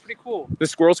 Jacob? It's pretty cool. The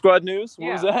Squirrel Squad news?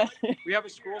 What was Yeah. that? We have a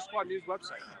Squirrel Squad news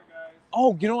website.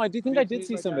 Oh, I did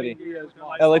see somebody.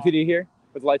 LAPD here.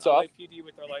 With lights off? LAPD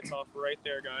with their lights off right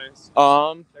there, guys.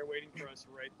 They're waiting for us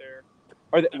right there.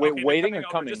 Are they Okay, waiting or over.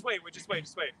 coming? Just wait.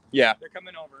 Yeah. They're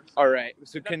coming over. All right.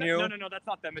 So can you? No, that's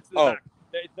not them. It's the Oh. back.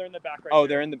 They're in the back right Oh, there.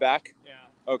 they're in the back? Yeah.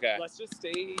 Okay. Let's just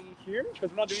stay here because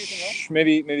we're not doing anything else. Shh,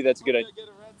 maybe that's a good idea.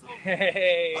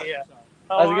 Hey.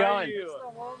 How's it How are going? you?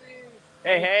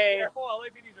 Hey. Careful,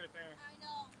 LAPD's right there.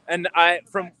 And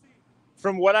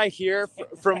from what I hear,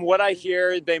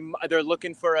 they're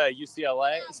looking for a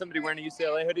UCLA, somebody wearing a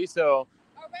UCLA hoodie. So,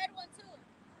 A red one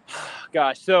too.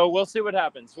 gosh, so we'll see what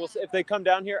happens. We'll see if they come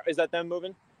down here. Is that them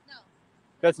moving? No.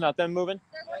 That's not them moving?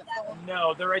 They're going that way.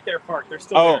 No, they're right there parked. They're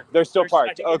still there. They're still I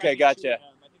parked. think they Okay, might be gotcha. shooting them.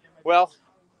 I think they might be Well, shooting them.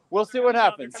 we'll see what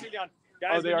happens. They're coming down.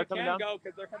 Guys, they are coming down? Go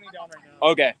because they're coming down right now.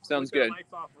 Okay, sounds With their good.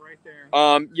 lights off right there.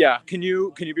 Yeah. Can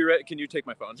you be ready? Can you take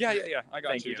my phone? Yeah. I got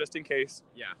Thank you. just in case.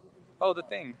 Yeah. Oh, the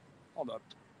thing. Hold up.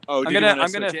 Oh, I'm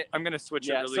gonna switch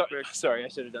it really quick. Sorry, I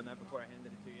should have done that before I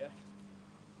handed it to you.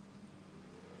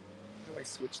 How do I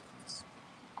switch this?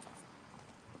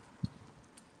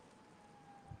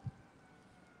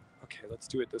 Okay, let's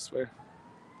do it this way.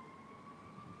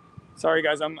 Sorry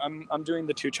guys, I'm doing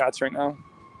the two chats right now.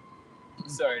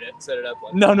 Sorry to set it up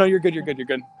like No, you're good.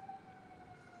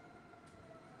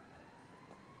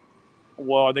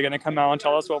 Well, are they gonna come out and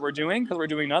tell us what we're doing? Because we're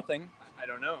doing nothing. I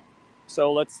don't know.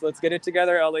 So let's get it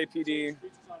together, LAPD.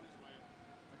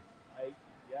 I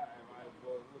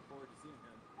will look forward to seeing him.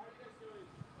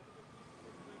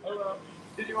 Hello.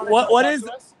 Did you want to What talk is-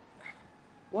 to us?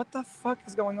 What the fuck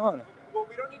is going on? Well,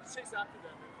 we don't need to chase after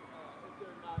them if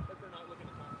they're not looking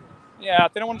to talk to us. Yeah,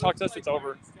 if they don't want to talk to us, it's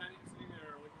over. Sitting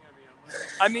there looking at me, I'm like,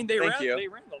 I mean, they Thank ran. you. They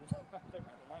ran the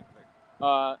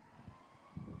line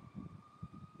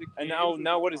quick. And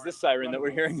now what is this siren that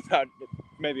we're hearing about?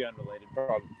 Maybe unrelated,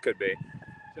 probably could be.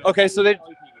 Okay, so they.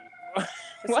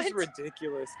 This is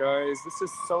ridiculous, guys. This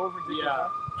is so ridiculous. Yeah.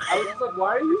 I was just like,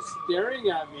 why are you staring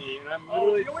at me? And I'm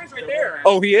literally. DOA's right there.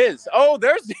 Oh, he is. Oh,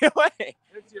 there's DOA.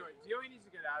 It's DOA. DOA needs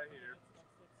to get out of here.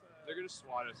 They're gonna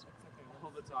SWAT us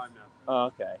all the time now. Oh,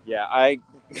 okay. Yeah,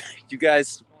 you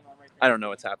guys, I don't know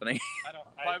what's happening.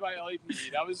 Bye bye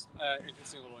LAPD. That was an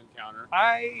interesting little encounter.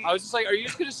 I I was just like, are you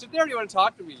just gonna sit there? Or do you want to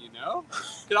talk to me? You know?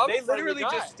 'Cause I was they a friendly literally guy.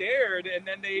 just stared and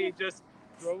then they just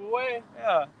drove away.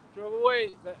 yeah. Drove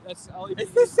away. That's LAPD.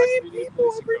 It's the same That's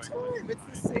people policing every going on. time.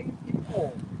 It's the same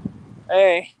people.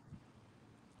 Hey.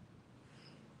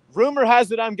 Rumor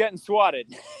has it I'm getting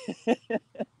swatted.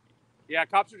 Yeah,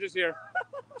 cops are just here.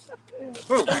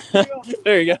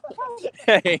 There you go.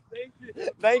 Hey. Thank you.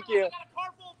 Thank you. I got a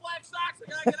car full of black socks.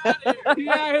 I gotta get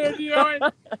out of here. Yeah,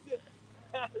 here,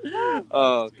 DOA.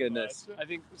 Oh, goodness. I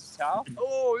think this is Tal.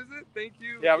 Oh, is it? Thank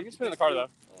you. Yeah, we can put it in the car though.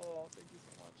 Oh, thank you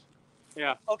so much.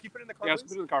 Yeah. Oh, can you put it in the car? Yeah, let's please?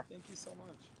 put it in the car. Thank you so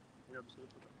much.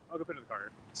 I'll go put it in the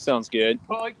car. Sounds good.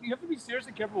 But like, you have to be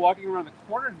seriously careful walking around the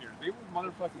corner here. They will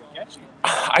motherfucking get you.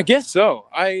 I guess so.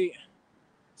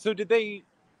 So did they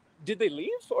leave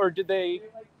or did they?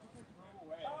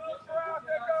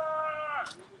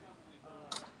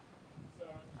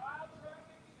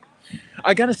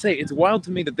 I gotta say, it's wild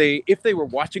to me that if they were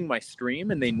watching my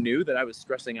stream and they knew that I was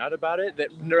stressing out about it, that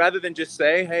rather than just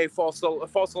say, "Hey, false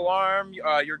alarm,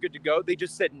 you're good to go," they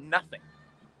just said nothing.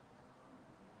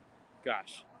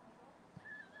 Gosh.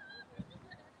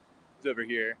 It's over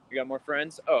here. You got more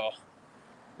friends? Oh,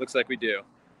 looks like we do.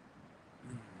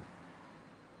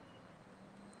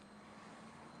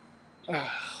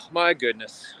 My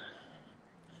goodness.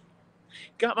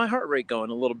 Got my heart rate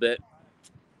going a little bit.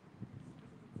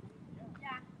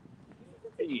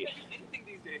 Hey. Anything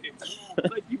these days.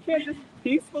 Like you can't just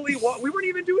peacefully walk. We weren't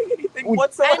even doing anything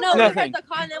whatsoever. I know, we Nothing. heard the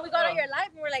call and then we got on your live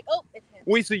and we're like, oh, it's him.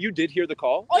 Wait, so you did hear the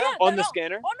call Oh, yeah, on no, the no.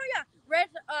 scanner? Oh, no, yeah. Red,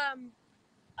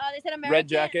 they said American. Red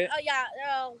jacket? Yeah,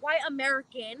 white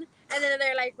American. And then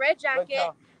they're like, red jacket.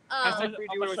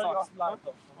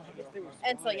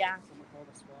 And so, yeah.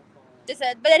 They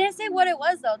said, but they didn't say what it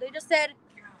was, though. They just said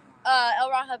L.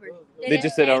 Ron Hubbard. They didn't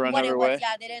just said say L. Ron what it Hubbard was. way?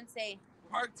 Yeah, they didn't say.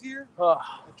 Parked here.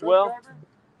 Well,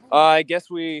 I guess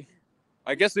we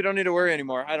don't need to worry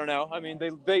anymore. I don't know. I mean,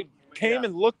 they came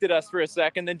and looked at us for a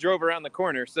second, then drove around the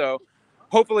corner. So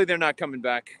hopefully they're not coming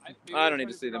back. I don't need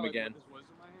to see them again.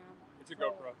 It's a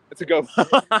GoPro. It's a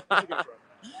GoPro.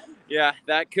 Yeah,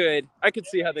 I could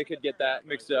see how they could get that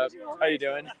mixed up. How you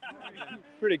doing?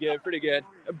 Pretty good.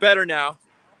 Better now.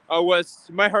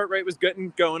 My heart rate was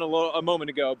getting going a moment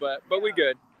ago, but we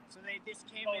good. So they just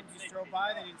came and just drove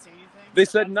by. They didn't say anything. They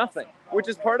said nothing, which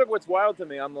is part of what's wild to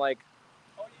me. I'm like,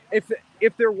 if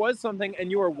there was something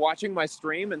and you were watching my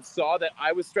stream and saw that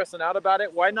I was stressing out about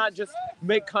it, why not just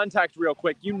make contact real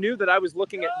quick? They knew that I was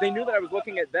looking at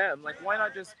them. Like, why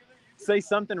not just say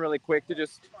something really quick to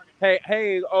just,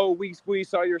 hey, oh, we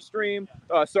saw your stream.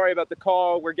 Sorry about the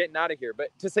call. We're getting out of here. But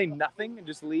to say nothing and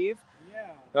just leave.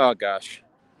 Yeah. Oh gosh.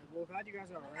 Well, glad you guys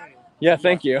are alright. Yeah,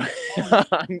 thank you.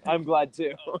 I'm glad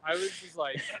too. I was just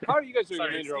like, how are you guys doing?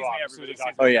 Sorry, in your excuse me, walk? everybody. So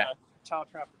Oh yeah. Child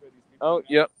trafficker. These people. Oh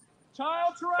yep.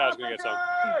 Child Kyle's gonna get some.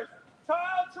 traffickers!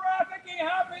 Child trafficking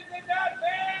happens in that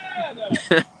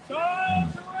van!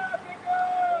 Child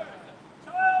traffickers!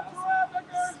 Child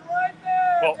traffickers right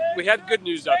there! Well, we had good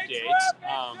news They updates, traffic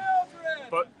children!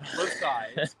 but both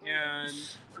sides, and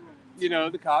you know,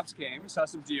 the cops came, saw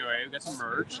some DOA, we got some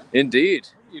merch. Indeed.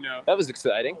 You know, That was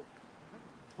exciting.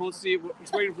 we'll see.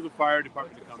 It's waiting for the fire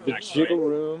department to come The back. jiggle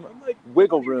room,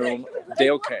 wiggle room,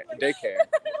 daycare.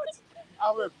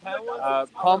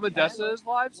 Paul Modessa is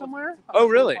live somewhere. Oh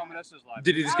really? Paul Modessa's live.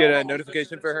 Did you just get a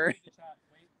notification for her?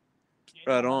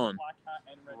 Right on.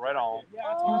 Right on.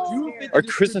 Are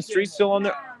Chris and Street still on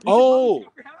there? Oh,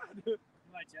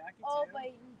 Oh,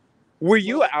 but were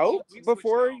you out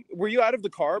before? Were you out of the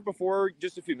car before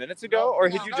just a few minutes ago, or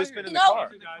had you just been in the No.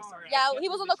 car? yeah, he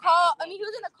was on the call. I mean, he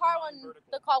was in the car when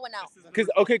the call went out.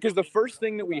 Because the first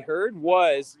thing that we heard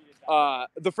was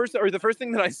the first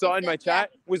thing that I saw in my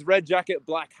chat was red jacket,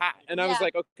 black hat, and I was Yeah.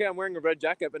 like, okay, I'm wearing a red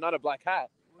jacket, but not a black hat.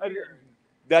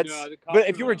 That's No, the cops but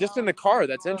if were you were like- just in the car,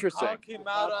 that's interesting. Came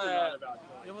out,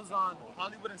 it was on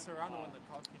Hollywood and Serrano when the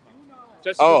call came out.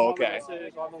 Jessica Oh, Paul okay. Modessa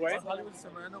is on the way. Hollywood and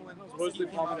Serrano when Supposedly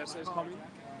Paul Modessa is coming.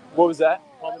 What was that?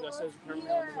 Paul Modessa is apparently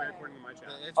on the way according to my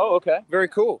chat. Oh, okay, very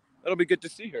cool. That'll be good to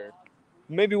see her.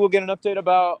 Maybe we'll get an update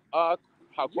about how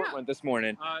court Yeah. went this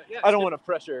morning. Yeah, I don't want to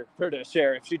pressure her to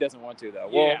share if she doesn't want to, though.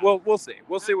 Yeah. We'll see.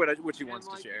 We'll see what she And, wants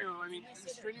to like, share. You know, I mean,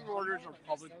 restraining orders are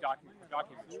public documents,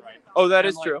 right? Oh, that And,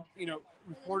 is like, true. You know,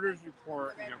 reporters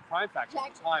report, crime facts all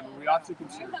the time, and we also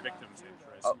consider victims'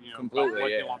 interests. Oh, you know, completely, about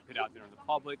what yeah. they want put out there in the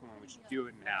public and when we should do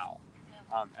it and how,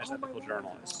 as ethical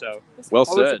journalists. So, Well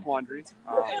always a said. quandary.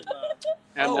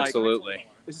 And like, Absolutely.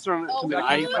 this is something Oh, that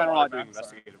I kind of want to do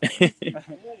investigative work.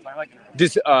 So I like it.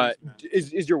 Does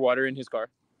is your water in his car?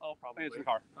 Oh, probably. It's in the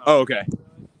car. Oh, okay.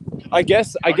 I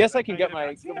guess I can get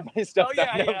my stuff Oh yeah,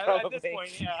 back now, yeah. At probably. this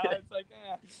point, yeah, it's like,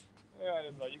 yeah, I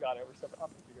didn't know you got it. We're separate. I'll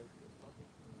take you guys.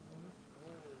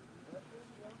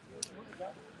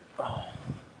 Oh.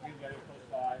 That's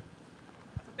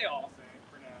what they all say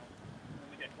for now.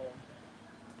 When they get cold.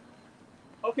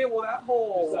 Okay, well that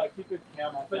whole keep it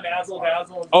camel. bedazzle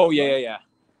dazzle. Oh yeah.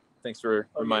 Thanks for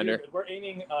Oh, reminder. you're good. We're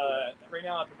aiming right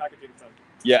now at the packaging zone.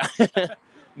 Yeah.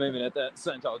 Maybe at that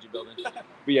Scientology building. But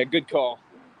yeah, good call.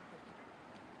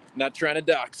 Not trying to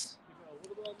dox.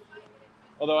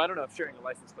 Although I don't know if sharing a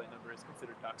license plate number is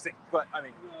considered doxing, but I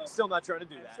mean, still not trying to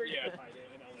do that. Yeah, I did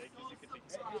in LA because you could think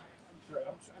so.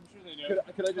 I'm sure they know.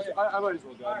 Could I just? I might as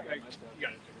well go. You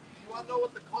got it. You want to know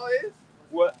what the call is?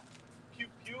 What? Pew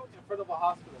pew in front of a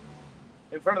hospital.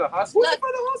 In front of the hospital? Look. In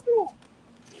front of the hospital.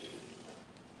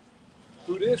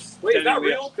 Who this? Wait, is that Standing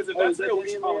real? Because if that's real, we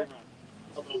should probably run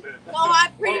a little bit. No,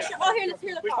 I'm pretty sure. Oh, here, let's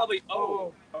hear the We call. probably.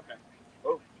 Oh, okay.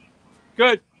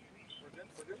 Good.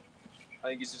 I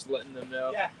think he's just letting them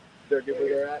know Yeah. they're good where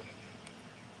they're at.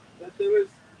 That there was.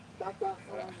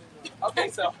 Okay,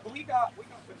 so we got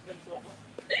potential.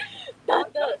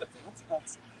 Not the-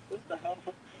 What the hell?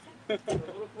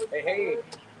 Hey.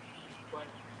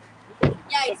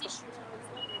 Yeah, it's just.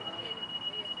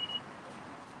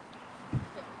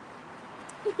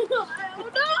 Oh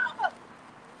no!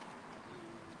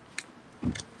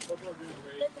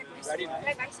 Ready?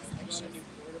 That guy's suspicious.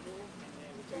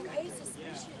 That guy is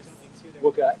suspicious.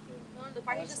 What guy? No, the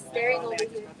guy's just staring over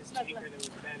here.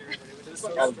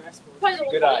 Oh, Probably the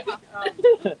good one eye. call. I think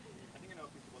I know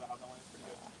people that have that one. It's pretty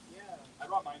good. Yeah. I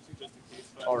brought mine too just in case.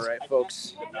 But All right, I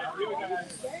folks.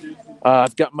 can't-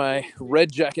 I've got my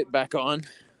red jacket back on.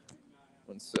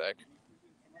 One sec.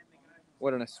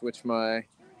 Why don't I switch my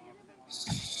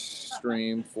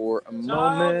stream for a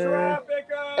moment?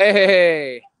 Trafficker!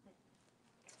 Hey,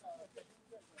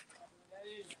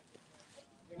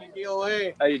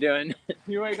 DOA. how you doing?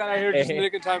 You ain't got out here just Hey. in the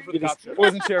nick of time for the cop show.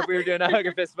 Wasn't sure if we were doing a hug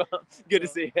or fist bump. Good to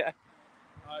see you.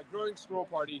 Growing scroll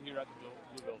party here at the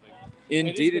Blue Building.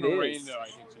 Indeed, it gonna Rain, is. though, I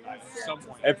think tonight at some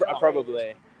point.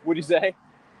 Probably. What do you say?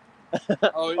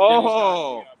 Oh.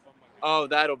 Oh. Oh,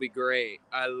 that'll be great.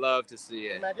 I love to see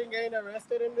it. Imagine getting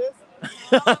arrested in this.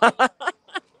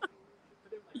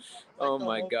 Oh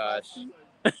my gosh.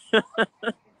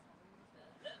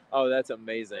 Oh, that's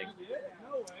amazing.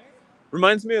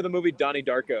 Reminds me of the movie Donnie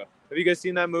Darko. Have you guys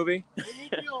seen that movie? They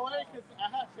need me away because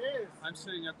I have his. I'm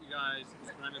setting up you guys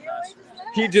as brand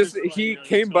ambassadors. He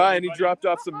came by and he dropped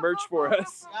off some merch for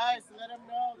us. Guys, let him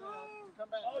know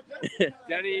to come back.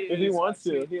 Danny, If he wants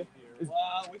to.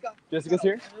 Wow, we got Jessica's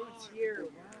here? everyone's here.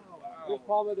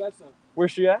 Wow.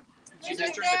 Where's she at? She's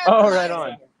right Oh, right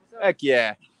on. Heck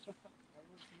yeah.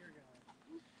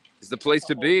 It's the place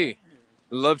to be.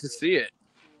 Love to see it.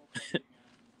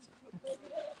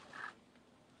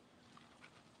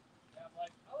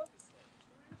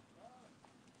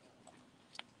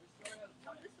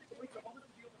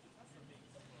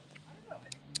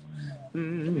 I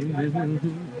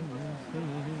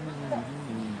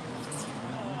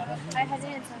hadn't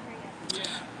answered her yet.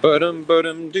 Ba-dum,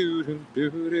 ba-dum, doo-dum,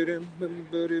 doo-doo-dum, bum,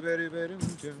 ba-doo-ba-doo-ba-dum,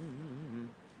 dum.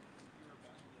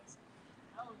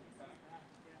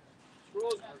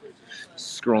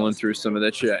 Scrolling through some of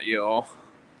the chat, y'all.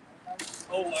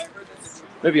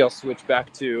 Maybe I'll switch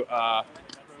back to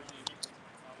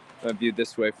view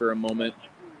this way for a moment.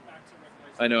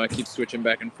 I know I keep switching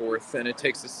back and forth, and it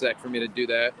takes a sec for me to do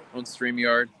that on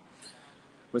StreamYard.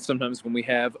 But sometimes when we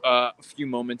have a few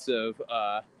moments of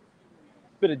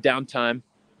bit of downtime,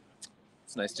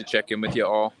 it's nice to check in with you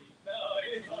all.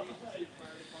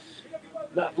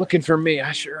 Not looking for me,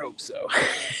 I sure hope so.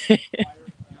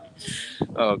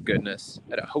 Oh, goodness.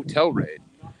 At a hotel raid.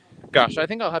 Gosh, I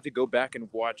think I'll have to go back and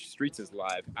watch Streets'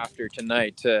 live after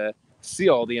tonight to see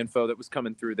all the info that was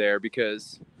coming through there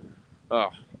because, oh,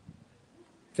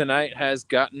 tonight has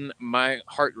gotten my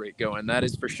heart rate going, that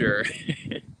is for sure.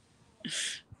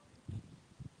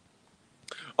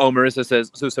 Oh, Marissa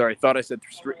says, so sorry, thought I said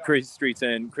Crazy Streets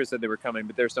and Chris said they were coming,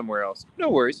 but they're somewhere else. No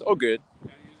worries, all good.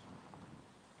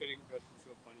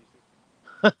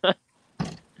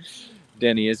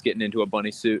 Danny is getting into a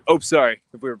bunny suit. Oh, sorry,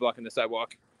 if we were blocking the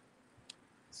sidewalk.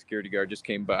 Security guard just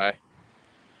came by.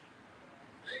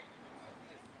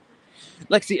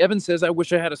 Lexi Evans says, I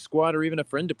wish I had a squad or even a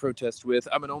friend to protest with.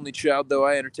 I'm an only child, though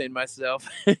I entertain myself.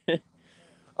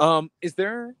 Is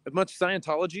there much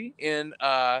Scientology in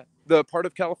the part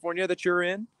of California that you're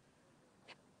in?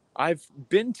 I've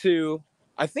been to,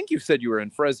 I think you said you were in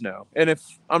Fresno. And if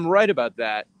I'm right about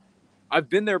that, I've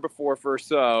been there before for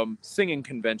some singing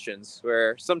conventions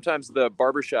where sometimes the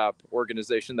barbershop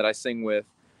organization that I sing with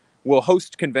will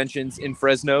host conventions in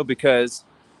Fresno because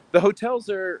the hotels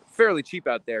are fairly cheap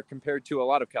out there compared to a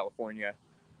lot of California.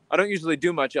 I don't usually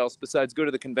do much else besides go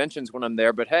to the conventions when I'm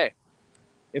there, but hey,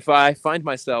 if I find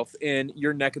myself in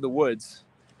your neck of the woods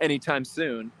anytime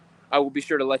soon, I will be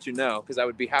sure to let you know because I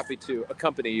would be happy to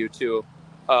accompany you to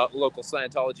a local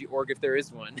Scientology org if there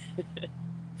is one.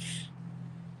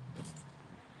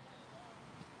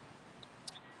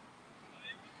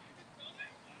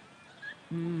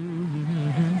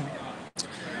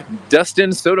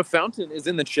 Dustin Soda Fountain is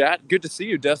in the chat. Good to see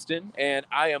you, Dustin. And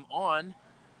I am on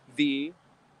the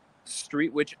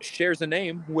street which shares a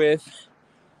name with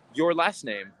your last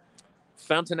name.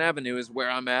 Fountain Avenue is where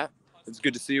I'm at. It's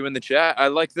good to see you in the chat. I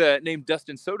like the name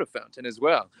Dustin Soda Fountain as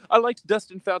well. I liked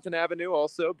Dustin Fountain Avenue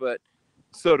also, but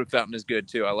Soda Fountain is good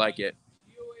too. I like it.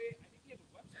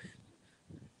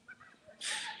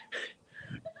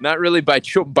 Not really by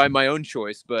my own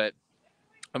choice, but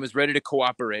I was ready to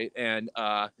cooperate and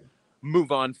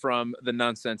move on from the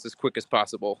nonsense as quick as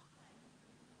possible,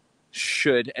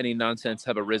 should any nonsense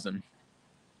have arisen.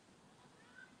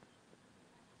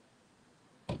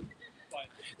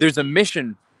 There's a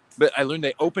mission, but I learned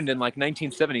they opened in like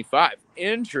 1975.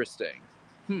 Interesting.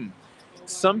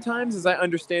 Sometimes, as I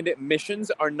understand it,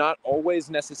 missions are not always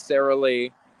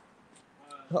necessarily...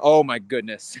 Oh my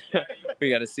goodness. We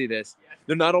got to see this.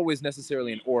 They're not always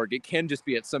necessarily an org. It can just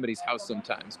be at somebody's house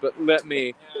sometimes. But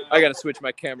I got to switch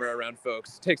my camera around,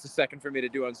 folks. It takes a second for me to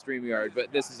do on StreamYard,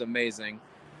 but this is amazing.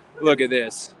 Look at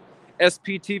this.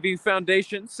 SPTV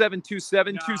Foundation,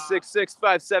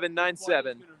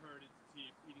 727-266-5797.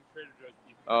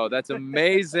 Oh, that's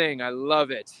amazing. I love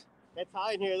it. It's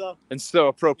hot in here, though. And so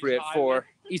appropriate for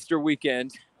Easter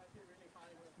weekend.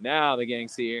 Now the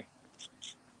gang's here.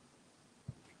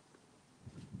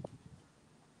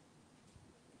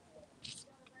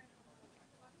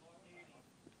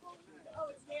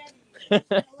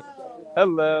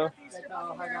 Hello.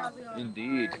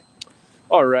 Indeed.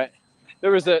 All right.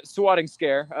 There was a swatting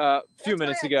scare a few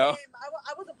minutes ago. I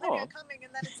wasn't planning on coming,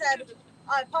 and then it said, it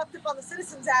popped up on the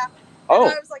Citizens app. Oh.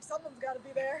 And I was like, someone's got to be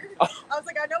there. I was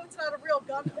like, I know it's not a real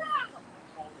gun.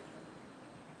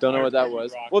 Don't know what that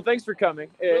was. Well, thanks for coming.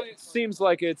 It seems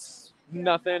like it's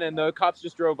nothing, and the cops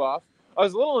just drove off. I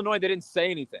was a little annoyed they didn't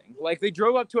say anything. Like, they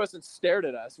drove up to us and stared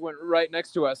at us, went right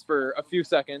next to us for a few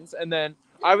seconds, and then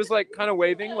I was, like, kind of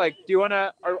waving, like, do you want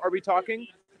to, are we talking?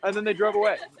 And then they drove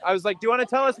away. I was like, do you want to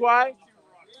tell us why?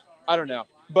 I don't know.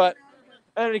 But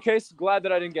in any case, glad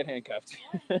that I didn't get handcuffed.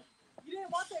 You didn't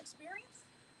want the experience?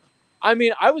 I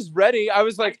mean, I was ready. I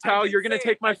was like, I Tao, did you're gonna say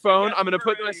take it. my I said, phone. yes, I'm gonna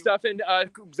we're put my ready. stuff in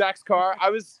Zach's car. I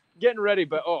was getting ready,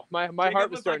 but my Jacob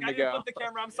heart was starting like, to I go. didn't flip the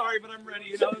camera. I'm sorry, but I'm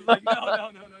ready. And I was like,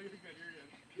 no, you're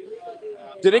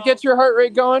good. Did it get your heart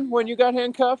rate going when you got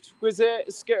handcuffed? Was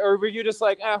it scary, or were you just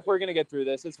like, we're gonna get through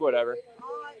this. It's whatever.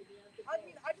 I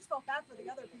mean, I just felt bad for the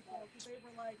other people because they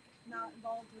were like not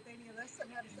involved with any of this and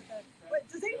had to sit there. But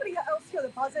does anybody else hear the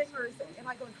buzzing, or am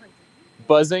I going crazy?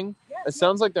 Buzzing? Yeah, It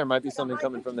sounds like there might be it's like something a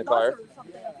coming from the high-pitched car. buzzer or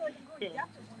something. I feel like I'm going deaf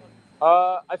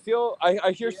or something.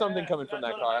 I hear something coming from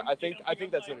that car. I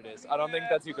think that's what it is. I don't think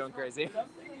that's you going crazy.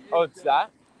 Oh, it's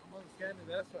that?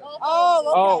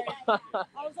 Oh, okay. Oh,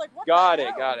 I was like, what got the it,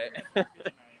 hell? got it.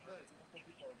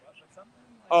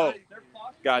 Oh,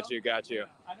 got you.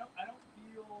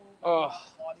 Oh,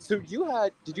 so did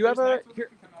you have a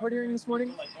court hearing this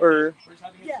morning, or?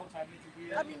 Yeah.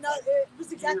 I mean, no, it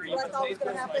was exactly what I thought was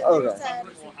going to happen. Okay. They said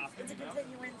it's a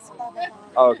continuance, blah, blah, blah.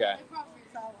 Oh, okay.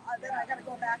 So then I got to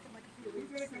go back in like a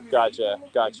few weeks. Gotcha.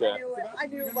 I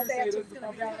knew what the answer was going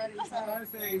to be already.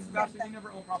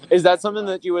 So. Is that something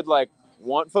that you would like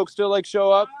want folks to like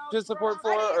show up to support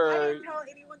for, I or? didn't tell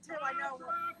anyone to. I know.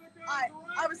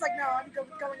 I was like, no, I'm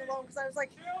going alone because I was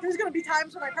like, there's going to be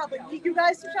times when I probably need you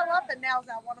guys to show up, and now's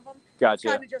not one of them. Gotcha.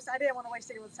 Kind of just, I didn't want to waste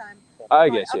anyone's time. I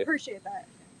get I you. appreciate that.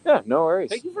 Yeah, no worries.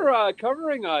 Thank you for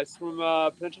covering us from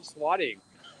potential swatting.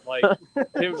 Like,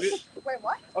 Wait,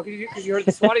 what? okay, because you heard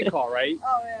the swatting call, right?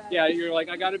 Oh, yeah. Yeah, you're like,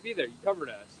 I gotta be there. You covered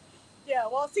us. Yeah,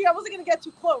 well, see, I wasn't going to get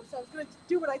too close. I was going to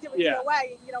do what I did with Yeah.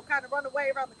 DOA and, kind of run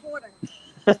away around the corner.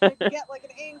 Just like, get like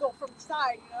an angle from the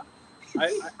side,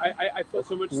 I felt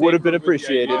so much Would have been safer with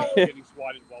the idea appreciated. of getting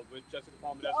swatted while with Jessica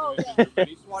Palmedeschi Oh, and yeah. Mr.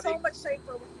 Vinny swatting. So much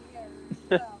safer with me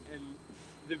here. And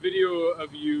the video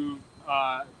of you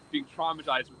being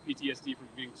traumatized with PTSD from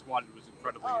being swatted was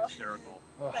incredibly hysterical.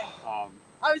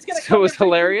 I was gonna So it was come in for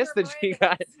hilarious your that she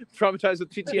got traumatized with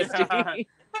PTSD.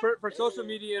 For social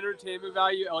media entertainment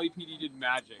value, LAPD did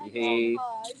magic. Hey.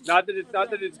 Not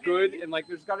that it's good, and like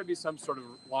there's got to be some sort of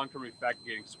long-term effect of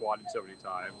getting swatted so many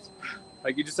times.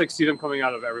 Like you just like see them coming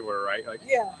out of everywhere, right? Like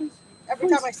Yeah. Every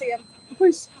time I see him.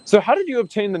 So how did you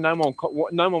obtain the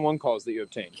 911 calls that you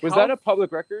obtained? Was that a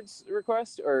public records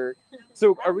request, or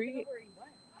so are we?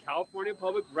 California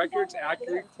Public Records Act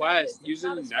request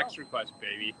using the next request,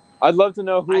 baby. I'd love to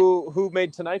know who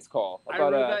made tonight's call. I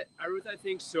wrote that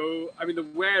thing so. I mean, the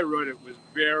way I wrote it was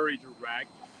very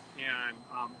direct and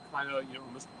kind of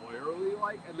almost lawyerly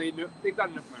like, and they've got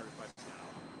enough of my requests now.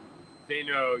 They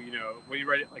know when you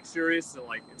write it like serious, so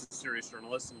like it's a serious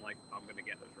journalist, and like I'm gonna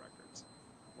get those records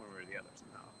one way or the other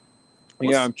somehow.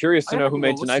 Yeah, I'm curious to know who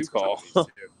made tonight's call.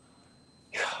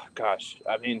 Gosh,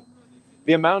 I mean,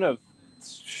 the amount of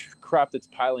crap that's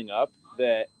piling up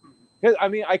that. I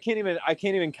mean, I can't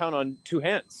even count on two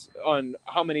hands on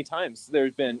how many times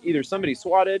there's been either somebody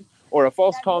swatted or a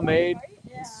false call made.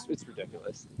 It's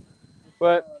ridiculous.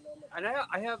 But and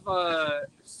I have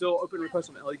still open requests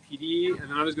on LAPD, and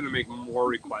then I was going to make more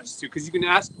requests too, because you can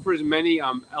ask for as many.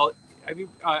 Do you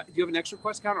have an extra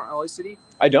request count on LA City?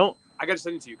 I don't. I got to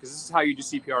send it to you because this is how you do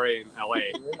CPRA in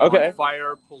LA. Okay.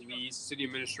 Fire, police, city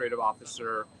administrative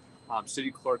officer,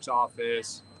 city clerk's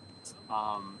office.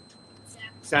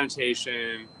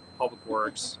 Sanitation, public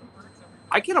works.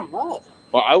 I get them all.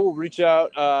 Well, I will reach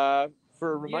out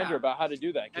for a reminder about how to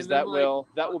do that, because that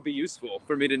will be useful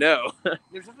for me to know.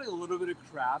 There's definitely a little bit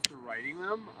of craft to writing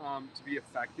them to be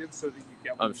effective, so that you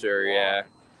get. I'm sure, yeah.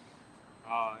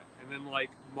 And then like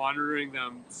monitoring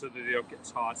them so that they don't get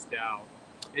tossed out.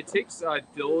 It takes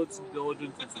diligence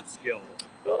and some skill.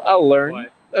 I'll learn.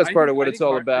 That's part of what it's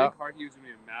all about. I think Hardy was going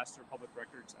to be a master public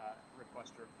records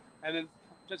requester, and then.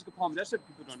 Jessica Palmedeschi,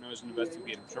 people don't know, is an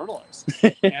investigative journalist,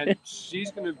 and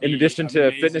she's going to be. In addition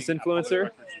to fitness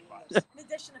influencer. In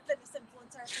addition to fitness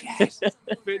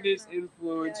influencer. Fitness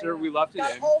influencer. Yeah. We left it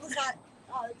got in. all the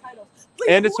titles. Please,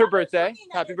 and it's her birthday.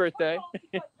 Happy birthday. Oh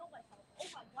my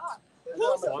god.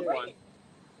 Who's one?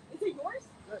 Is it yours?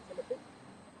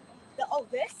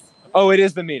 This? Oh, it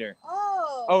is the meter.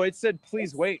 Oh. Oh, it said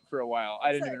please wait for a while.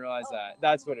 I didn't even realize that.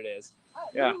 That's what it is.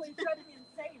 Yeah.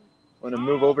 Want to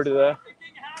move over to the.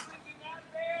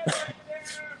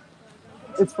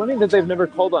 It's funny that they've never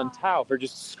called on Tao for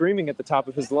just screaming at the top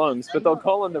of his lungs, but they'll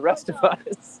call on the rest of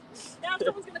us. Now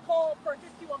someone's going to call for a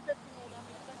 5150 hold on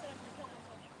me because I said I'm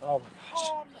going to kill myself.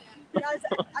 Oh my gosh.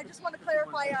 Guys, I just want to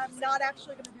clarify I'm not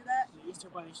actually going to do that.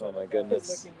 Oh my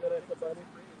goodness.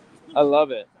 I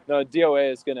love it. No,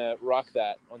 DOA is going to rock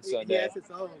that on Sunday. He has his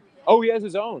own. Oh, he has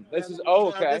his own. This is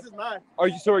okay. This is mine.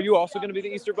 So are you also going to be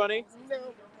the Easter Bunny? No.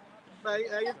 But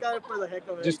I just got it for the heck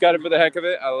of it. Just got it for the heck of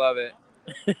it? I love it.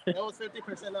 That was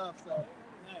 50% off, so.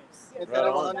 Nice. Instead of Right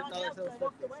on. $100, it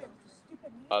was 50.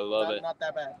 I love it. Not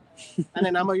that bad. And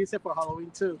then I'm gonna use it for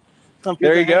Halloween too.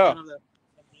 There you go.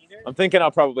 I'm thinking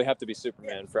I'll probably have to be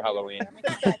Superman for Halloween.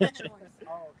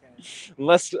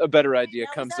 Unless a better idea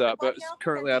comes up, but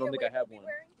currently I don't think I have one.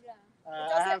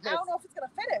 I don't know if it's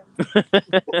gonna fit him.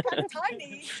 It's kind of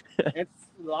tiny. It's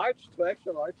large, to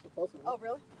extra large, supposedly. Oh,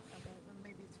 really? Okay, then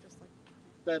maybe it's just like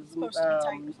That's, supposed to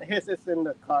be tight. his is in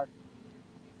the car.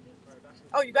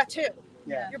 Oh, you got two.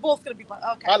 Yeah. You're both gonna be.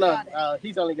 Okay. Oh no, Got it.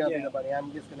 he's only gonna be the bunny.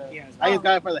 I'm just gonna. I just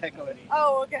got it for the heck of it.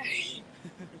 Oh, okay.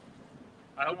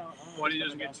 I hope Bonnie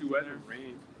doesn't get too wet in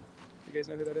rain. You guys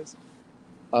know who that is?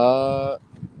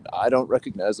 I don't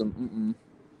recognize them.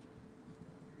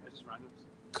 I just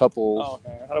randoms. Couple. Oh,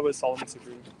 okay. I thought it was Solomon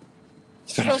Security.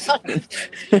 Yes, sir.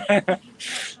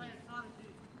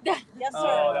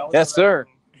 Oh, that was Yes, sir.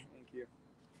 Thank you.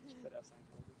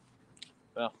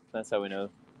 Well, that's how we know.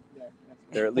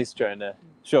 They're at least trying to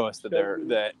show us that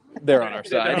they're on our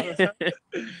side.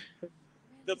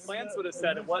 The plants would have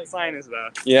said, "What sign is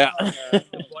that?" Yeah.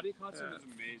 The Buddy concert is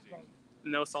amazing.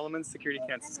 No, Solomon's Security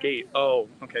can't skate. Oh,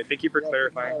 okay. Thank you for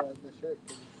clarifying.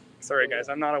 Sorry, guys.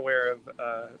 I'm not aware of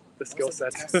the skill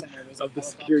sets of the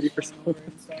security for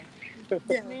Solomon.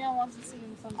 Mia wants to see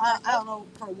him sometime. I don't know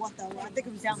for what though. I think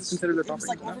it was down the street. Consider their It was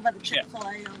property. like over by the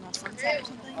Chick-fil-A on the Sunset or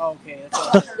something. Oh, okay.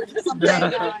 Something had a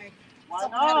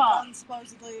gun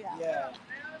supposedly. Yeah.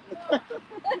 I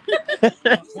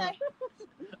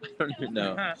don't even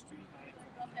know.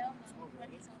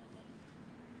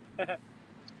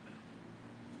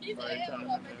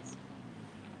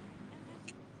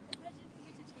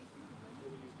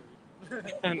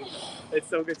 It's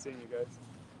so good seeing you guys.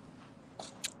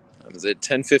 That was it,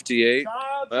 10:58.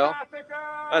 Well,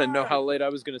 I didn't know how late I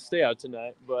was going to stay out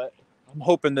tonight, but I'm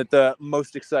hoping that the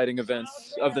most exciting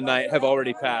events of the night have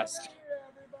already passed.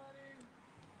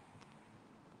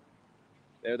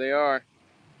 There they are.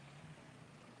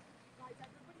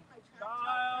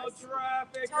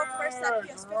 Tell Chris that he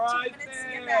has 15 minutes to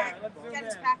get back, get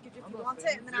his package if he wants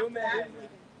it, and then after that,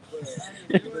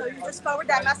 so you just forward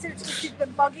that message because he's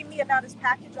been bugging me about his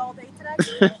package all day today.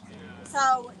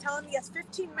 So tell him he has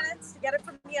 15 minutes to get it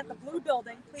from me at the blue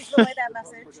building. Please relay that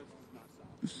message,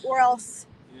 or else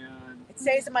it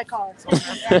stays in my car.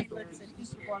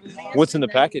 What's in the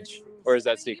package? Or is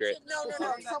that secret? No.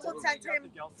 Someone sent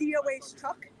him DOA's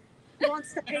truck. He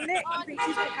wants to paint it. He thinks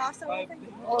he's Picasso. I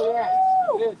think. Oh,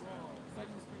 yeah.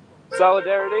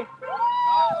 Solidarity.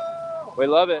 We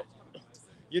love it.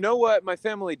 You know what my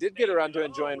family did get around to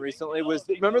enjoying recently was,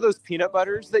 remember those peanut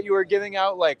butters that you were giving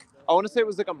out? Like, I want to say it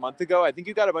was like a month ago. I think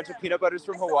you got a bunch of peanut butters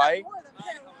from Hawaii.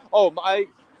 Oh,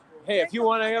 hey, if you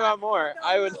want to give out more,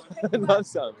 I would love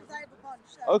some.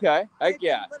 Okay.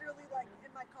 Yeah.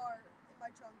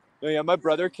 Oh, yeah, my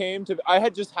brother came to. I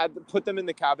had just put them in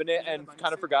the cabinet and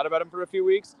kind of forgot about them for a few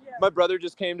weeks. Yeah. My brother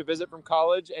just came to visit from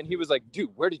college, and he was like,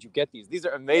 "Dude, where did you get these? These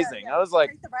are amazing." Yeah. I was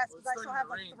like, "The rest, because I still have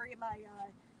like 3 in my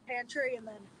pantry, and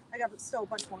then I got still a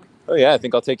bunch more." Oh yeah, I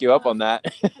think I'll take you up on that.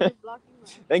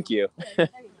 Thank you. Yeah, there you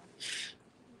go.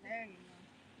 There you go.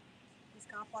 He's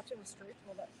cop watching the street.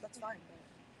 Well, that's fine.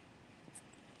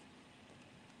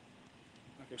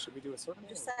 Okay, should we do a circle? I'm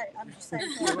just saying.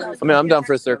 I mean, I'm down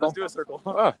for a circle. Let's do a circle.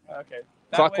 Oh. Okay.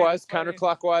 Clockwise,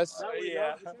 counterclockwise.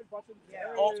 Yeah.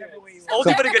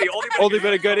 Oldie but a goodie. Oldie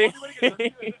but a goodie.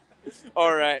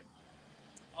 All right.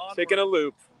 Taking a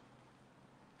loop.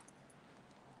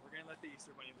 We're going to let the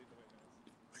Easter Bunny lead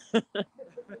the way, guys.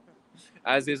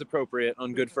 As is appropriate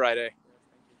on Good Friday.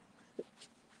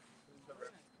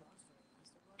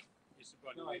 Easter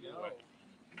Bunny lead the way.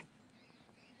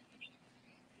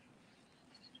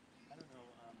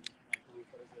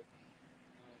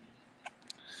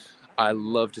 I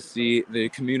love to see the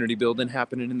community building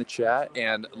happening in the chat.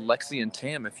 And Lexi and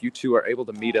Tam, if you two are able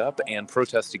to meet up and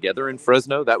protest together in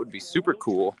Fresno, that would be super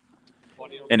cool.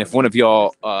 And if one of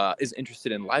y'all is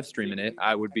interested in live streaming it,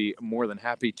 I would be more than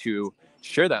happy to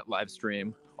share that live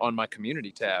stream on my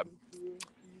community tab.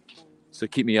 So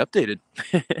keep me updated.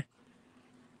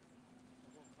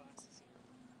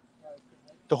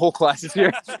 The whole class is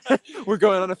here. We're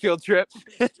going on a field trip.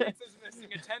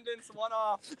 Attendance, one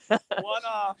off.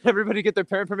 Everybody get their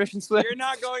parent permission slip. You're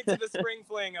not going to the spring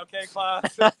fling, okay,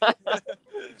 class?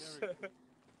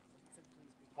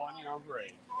 Bonnie on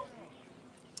break.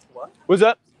 What? What's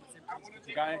up?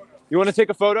 Guy. You want to take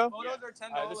a photo? Photos are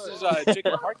 $10. This is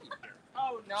Chicken Parky.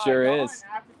 Oh, no. Sure is.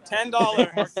 $10.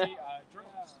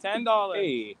 $10.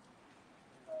 Hey.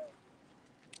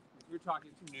 We were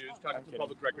talking to news, talking to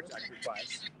public records act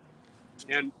class.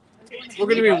 And we're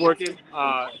going to be working.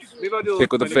 Maybe I'll do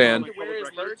Pick with a fan. Public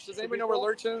Lurch? Does anybody know where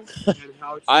Lurch is?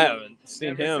 I haven't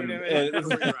seen Never him. seen him. And- I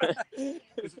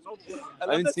love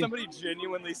haven't that seen- somebody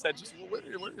genuinely said, "Just where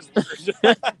is Lurch?"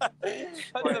 That's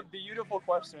a beautiful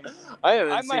question. I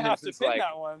haven't I seen might him have to since pin like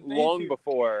that one. Thank long you.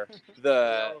 before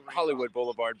the Hollywood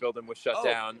Boulevard building was shut Oh,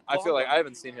 down. I feel like welcome. I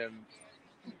haven't seen him.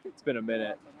 It's been a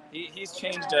minute. He's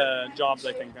changed jobs,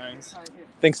 I think, guys.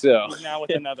 Think so. He's now with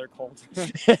another cult.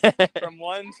 From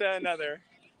one to another.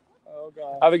 Oh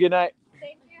god. Have a good night.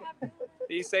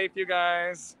 Be safe, you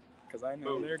guys. Because I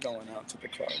know they're going out to the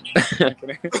club. I'm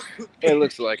kidding. It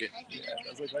looks like it. Yeah, it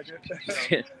does look like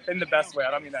it. In the best way.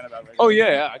 I don't mean that in a bad way. Oh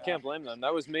yeah, I can't blame them.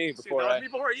 That was me Shoot, before that was I. me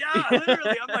before. Yeah,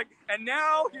 literally. I'm like, and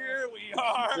now here we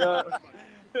are. Yeah.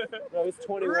 When I was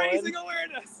 21. Raising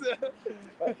awareness.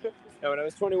 Yeah, when I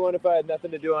was 21, if I had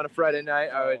nothing to do on a Friday night,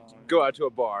 I would go out to a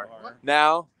bar.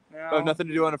 Now, if I have nothing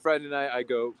to do on a Friday night, I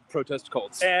go protest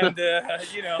cults. And,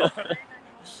 you know,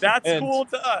 that's And- cool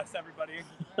to us, everybody.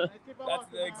 That's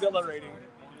exhilarating.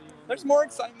 There's more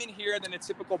excitement here than a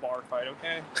typical bar fight,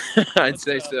 okay? I'd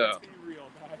say so. Let's be real,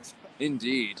 guys.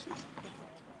 Indeed. All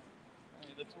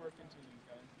right, let's work continue,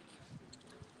 guys.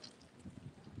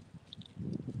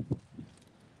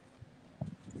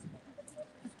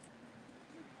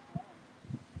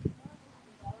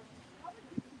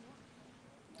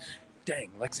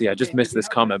 Dang, Lexi, I just missed this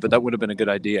comment, but that would have been a good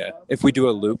idea. If we do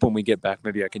a loop when we get back,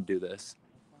 maybe I can do this.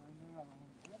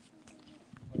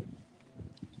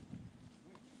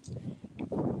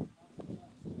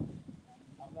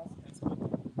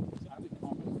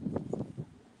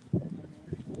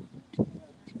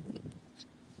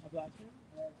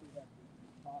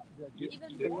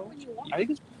 I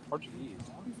think it's Portuguese.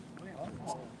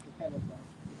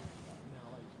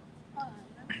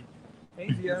 Hey,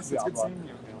 yes, it's good seeing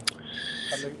you.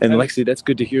 And Lexi, that's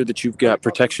good to hear that you've got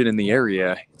protection in the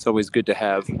area. It's always good to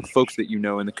have folks that you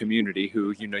know in the community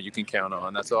who you know you can count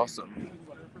on. That's awesome.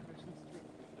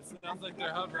 Sounds like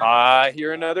they're hovering. I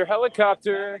hear another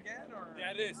helicopter.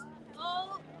 Yeah, it is.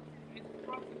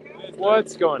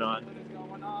 What's going on?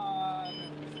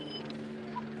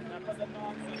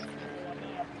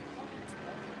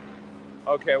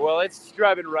 Okay, well, it's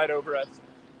driving right over us.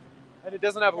 And it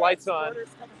doesn't have lights on.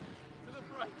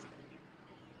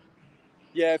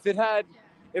 Yeah, if it had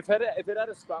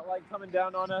a spotlight coming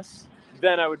down on us,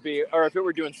 then I would be, or if it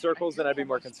were doing circles, then I'd be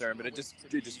more concerned. But it just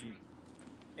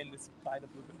In this side of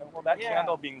the well, that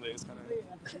candle being lit is kind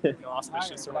of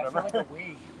auspicious or whatever.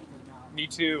 Me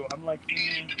too. I'm like,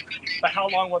 but how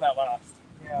long will that last?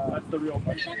 Yeah, that's the real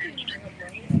question.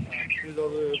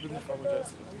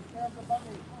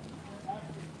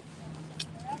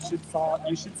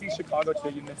 You should see Chicago too.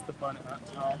 You missed the fun.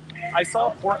 I saw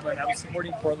Portland. I was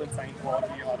supporting Portland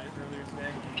Scientology audit earlier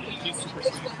today. She's super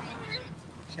sweet.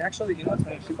 She actually, you know what's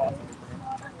funny? She bought something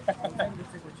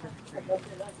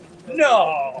for me.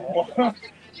 No.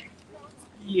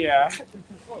 Yeah.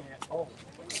 Oh.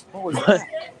 What was that?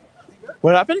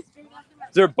 What happened?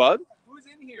 Is there a bug? Who's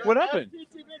in here? What happened?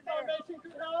 Foundation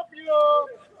could help you.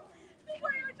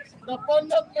 The phone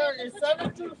number is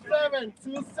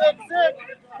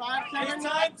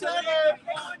 727-266-5797.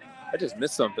 I just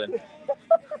missed something.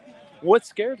 What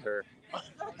scared her?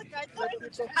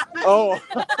 Oh. Okay,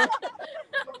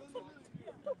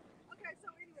 so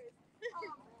anyways,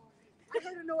 I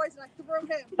heard a noise and I threw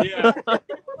him. Yeah. Like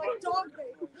dog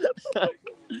bait.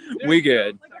 We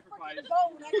good. Like a fucking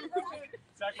bone. I threw him.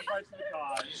 Sacrifice to the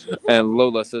cause. And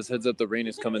Lola says, heads up, the rain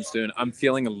is coming soon. I'm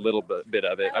feeling a little bit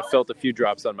of it. I felt a few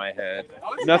drops on my head.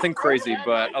 Nothing crazy,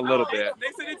 but a little bit. They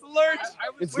said it's Lurch.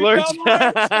 It's We Lurch. found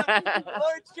Lurch.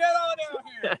 Lurch, get on out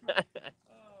here.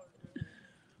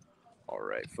 All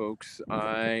right, folks,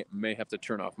 I may have to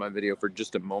turn off my video for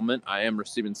just a moment. I am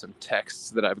receiving some texts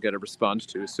that I've got to respond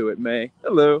to, so it may.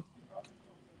 Hello.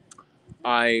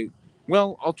 I'll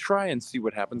try and see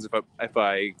what happens if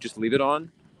I just leave it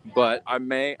on. But I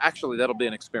may, actually, that'll be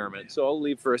an experiment. So I'll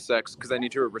leave for a sec because I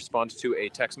need to respond to a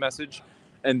text message.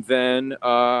 And then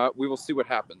we will see what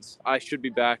happens. I should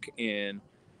be back in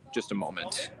just a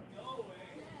moment.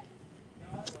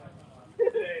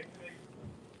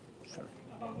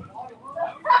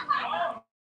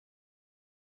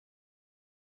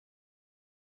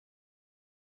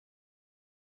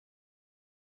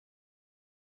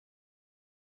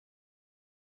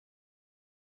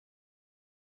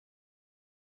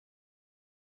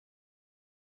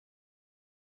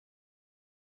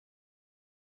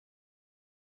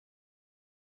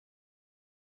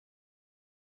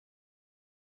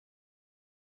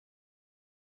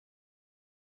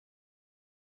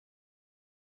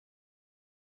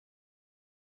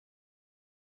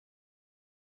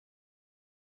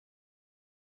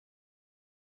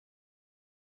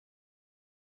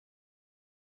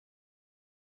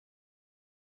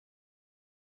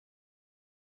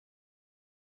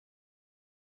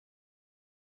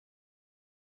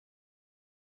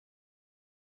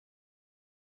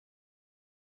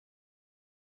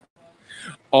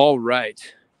 All right.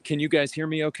 Can you guys hear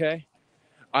me okay?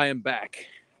 I am back.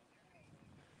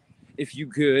 If you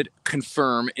could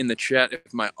confirm in the chat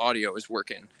if my audio is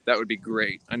working, that would be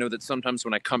great. I know that sometimes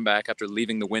when I come back after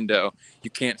leaving the window, you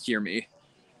can't hear me.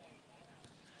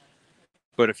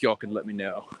 But if y'all could let me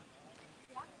know,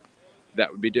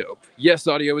 that would be dope. Yes,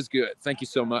 audio is good. Thank you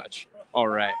so much. All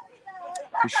right.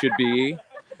 We should be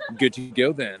good to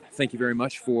go then. Thank you very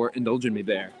much for indulging me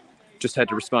there. Just had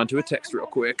to respond to a text real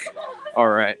quick. All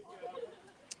right.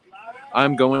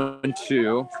 I'm going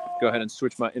to go ahead and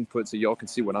switch my input so y'all can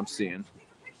see what I'm seeing.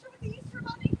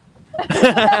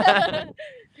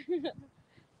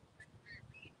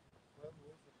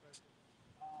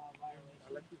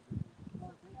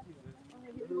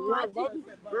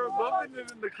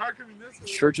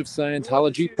 Church of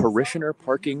Scientology parishioner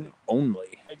parking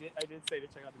only. I did say to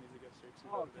check out the music yesterday too.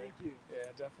 Oh, thank you. Yeah,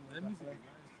 definitely.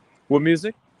 What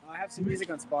music? I have some music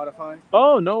on Spotify.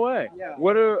 Oh, no way. Yeah.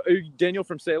 What are you, Daniel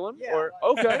from Salem? Yeah. Or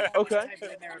okay, okay. Type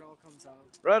it in there, it all comes out.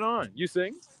 Right on. You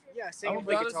sing? Yeah, I sing and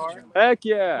play guitar. Heck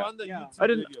yeah. Yeah. I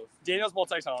didn't. Daniel's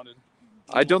multi-talented.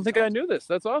 I don't think I knew this.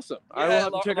 That's awesome. I will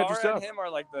have to check out your Laura stuff. and him are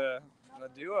like the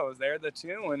duos. They're the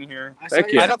two in here. Heck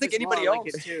yeah. I don't think anybody else.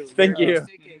 Thank you.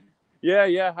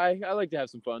 Yeah. I like to have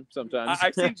some fun sometimes.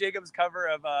 I've seen Jacob's cover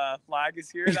of Flag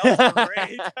is Here. That was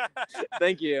great.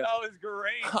 Thank you. That was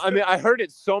great. I mean, I heard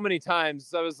it so many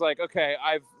times. I was like, okay,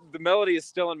 the melody is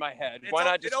still in my head. Why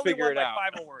not just figure it out? It only won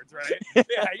like 5 awards, right?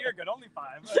 Yeah, you're good. Only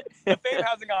 5. The fame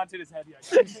hasn't gone to his head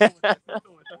yet.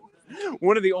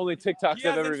 One of the only TikToks He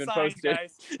I've ever hasn't even signed, posted.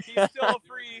 Guys. He's still a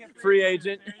Free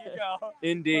agent. There you go.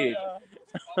 Indeed.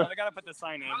 I gotta put the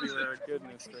sign everywhere.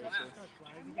 Goodness gracious.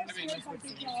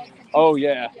 Oh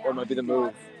yeah, that might be the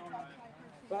move.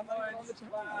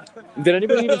 Did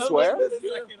anybody even swear?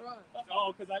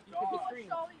 Oh, because I put the screen.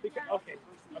 Okay.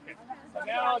 So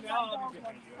now I'll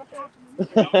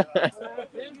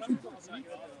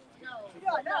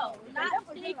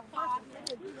be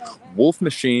Wolf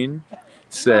Machine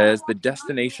says the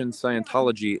destination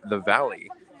Scientology, The Valley,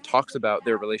 talks about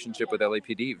their relationship with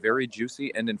LAPD. Very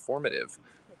juicy and informative.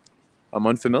 I'm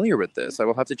unfamiliar with this. I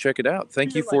will have to check it out.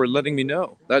 Thank you for letting me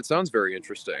know. That sounds very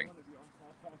interesting.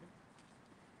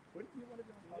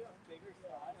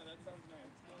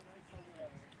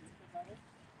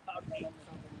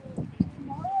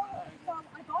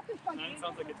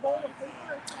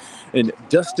 And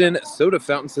Dustin Soda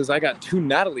Fountain says, I got 2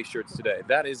 Natalie shirts today.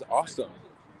 That is awesome.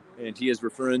 And he is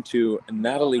referring to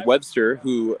Natalie Webster,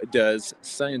 who does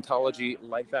Scientology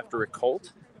Life After a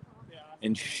Cult.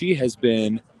 And she has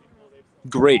been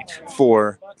great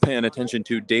for paying attention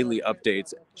to daily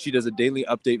updates. She does a daily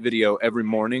update video every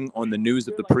morning on the news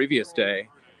of the previous day.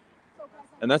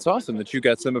 And that's awesome that you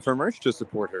got some of her merch to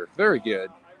support her. Very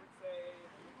good.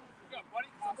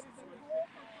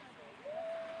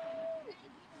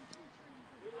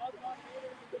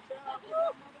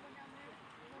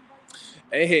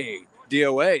 Hey,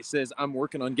 DOA says, I'm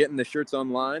working on getting the shirts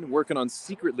online, working on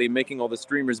secretly making all the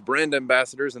streamers brand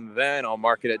ambassadors, and then I'll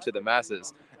market it to the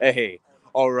masses. Hey,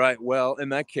 all right, well, in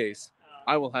that case,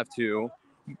 I will have to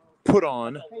put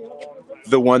on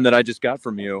the one that I just got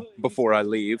from you before I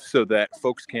leave so that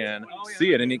folks can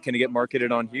see it and it can get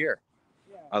marketed on here.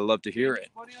 I love to hear it.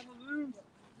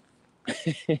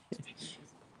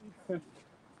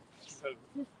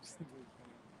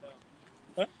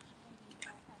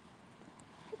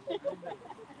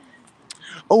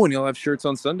 Oh, and you'll have shirts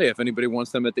on Sunday if anybody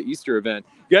wants them at the Easter event.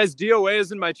 Guys, DOA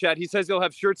is in my chat. He says he'll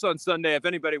have shirts on Sunday if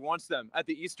anybody wants them at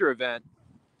the Easter event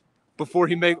before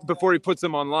he puts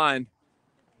them online.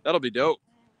 That'll be dope.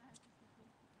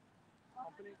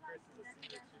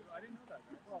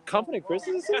 Company Chris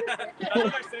is here? That's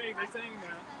what they're saying. They're saying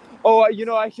that. Oh,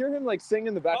 I hear him like sing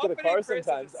in the back of the car Chris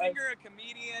sometimes. Is a singer, a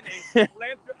comedian, a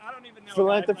philanthropist. I don't even know.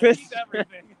 Philanthropist. He's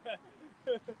everything.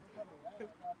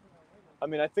 I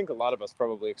mean, I think a lot of us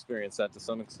probably experience that to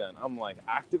some extent. I'm like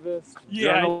activist,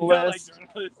 Yeah, journalist,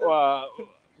 like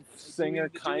singer,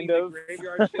 kind doing of. The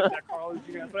graveyard shift at Carl's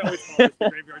Jr. That's what I always call it, the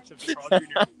graveyard shift at Carl's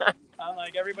Jr. I'm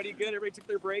like, everybody good? Everybody took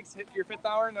their breaks? Hit your 5th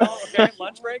hour? No? Okay,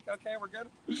 lunch break? Okay, we're good.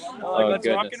 Let's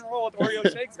rock and roll with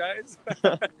Oreo shakes, guys.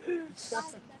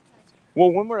 Well,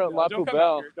 when we're at La Don't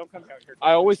Poubelle, come out here.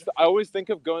 I always think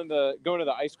of going to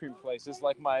the ice cream place as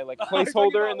like my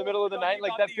placeholder in the middle of the night.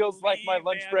 Like that feels like my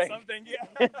lunch break.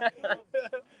 Yeah.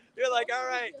 You're like, all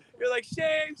right. You're like,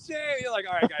 shame. You're like,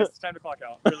 all right, guys, it's time to clock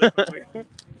out really quickly.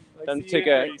 Then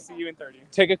see you in 30.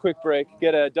 Take a quick break,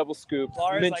 get a double scoop,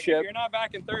 Laura's mint like, chip. if you're not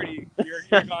back in 30, you're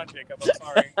gone, Jacob. I'm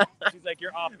sorry. She's like,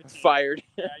 you're off the team. Fired.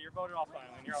 Yeah, you're voted off the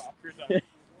island. You're off. You're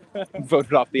done.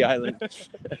 Voted off the island.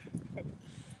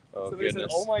 Oh, Somebody said,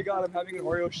 goodness. "Oh my God, I'm having an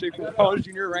Oreo shake with College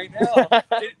Junior right now."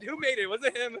 Who made it? Was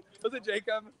it him? Was it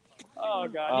Jacob? Oh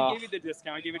God, he gave you the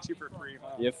discount. He gave it to you for free.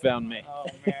 Huh? You found me. Oh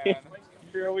man,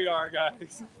 here we are,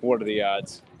 guys. What are the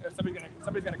odds? Somebody's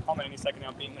gonna comment any second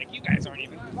now, being like, "You guys aren't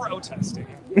even protesting.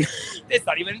 It's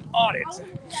not even an audit."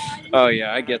 Oh,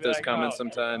 yeah, I And get I'd be those like, comments "Oh,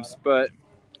 sometimes. God." But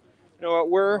you know what?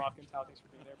 We're... Rock and Tao, thanks for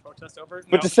being there. Protest over.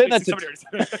 But No, to say please, that to- somebody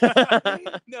already said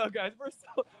it. No, guys,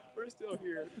 we're still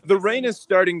here. The rain is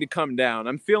starting to come down.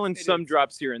 I'm feeling It some is.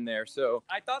 drops here and there, so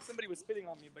I thought somebody was spitting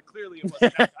on me, but clearly it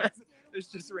wasn't that, guys. It's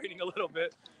just raining a little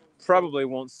bit. probably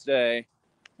won't stay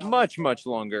much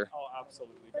longer. Oh,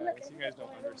 absolutely, guys. You guys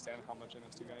don't understand how much I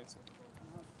miss you guys.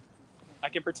 I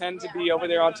can pretend to be over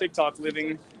there on TikTok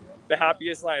living the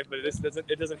happiest life, but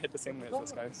it doesn't hit the same way as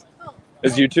this, guys.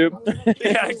 Is YouTube?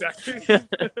 Yeah, exactly.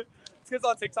 It's because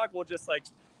on TikTok we'll just like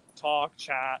talk,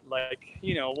 chat, like,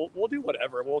 you know, we'll do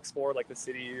whatever. We'll explore like the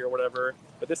city or whatever.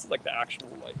 But this is like the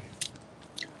actual like.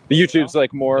 The YouTube's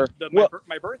like more...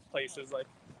 My birthplace is like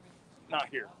not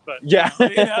here, but Yeah.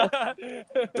 yeah.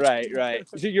 Right.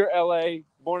 So you're LA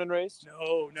born and raised?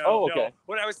 No. Oh, okay. No.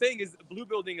 What I was saying is Blue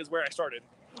Building is where I started.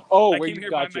 Oh, I where came you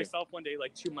here by got you. myself one day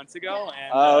like 2 months ago,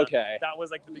 and Okay. that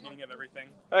was like the beginning of everything.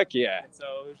 Heck yeah. And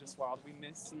so it was just wild. We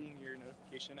missed seeing your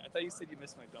notification. I thought you said you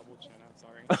missed my double chin. I'm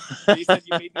sorry. You said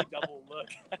you made me double look.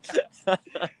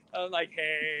 I'm like,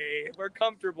 hey, we're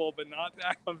comfortable, but not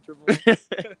that comfortable.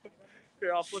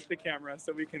 Here, I'll flip the camera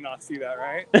so we cannot see that,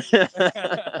 right?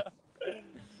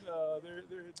 No, they're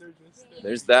just.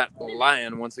 There's that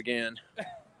lion once again.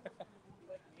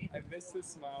 I miss his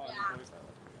smile.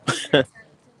 And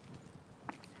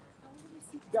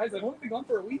guys, I've only been gone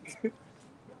for a week.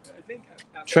 I think.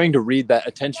 Trying to read that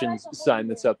attention sign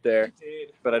that's up there,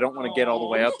 but I don't want to get all the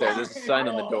way up there. There's a sign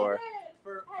on the door.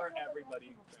 For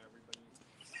everybody.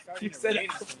 You said it.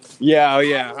 Yeah, oh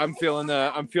yeah. I'm feeling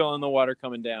the water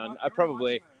coming down. I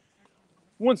probably,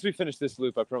 once we finish this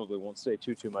loop, I probably won't stay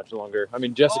too much longer. I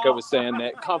mean, Jessica was saying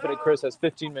that Confident Chris has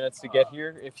 15 minutes to get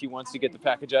here if he wants to get the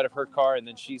package out of her car, and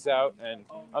then she's out. And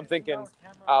I'm thinking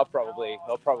I'll probably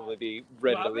be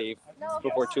ready to leave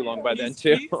before too long by then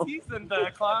too. He's in the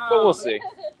cloud. But we'll see.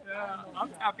 Yeah, I'm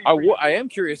happy. I am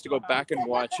curious to go back and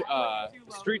watch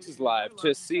Streets is Live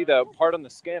to see the part on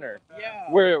the scanner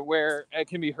where it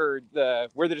can be heard,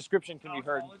 where the description can be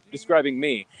heard describing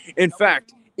me. In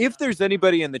fact, if there's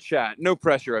anybody in the chat, no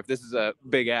pressure if this is a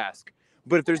big ask,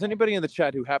 but if there's anybody in the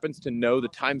chat who happens to know the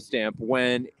timestamp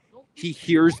when he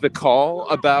hears the call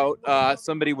about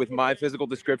somebody with my physical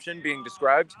description being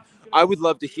described, I would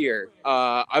love to hear.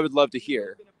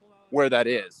 Where that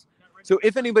is. So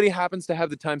if anybody happens to have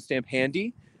the timestamp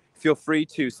handy, feel free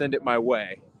to send it my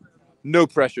way. No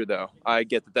pressure, though. I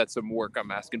get that that's some work I'm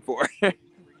asking for. Yeah,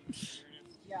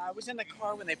 I was in the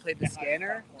car when they played the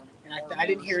scanner, and I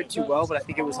didn't hear it too well, but I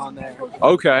think it was on there.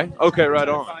 Okay, right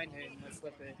on. Find it and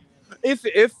slip it.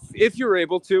 If you're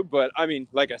able to, but I mean,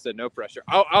 like I said, no pressure.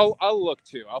 I'll look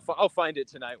too. I'll find it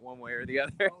tonight, one way or the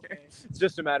other. Okay. It's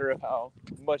just a matter of how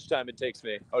much time it takes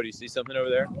me. Oh, do you see something over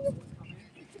there?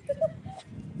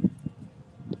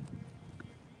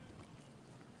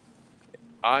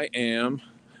 I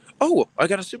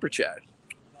got a super chat.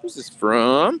 Who's this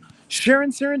from?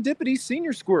 Sharon Serendipity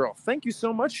Senior Squirrel. Thank you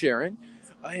so much, Sharon.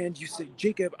 And you say,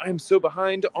 Jacob, I am so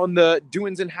behind on the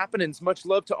doings and happenings. Much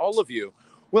love to all of you.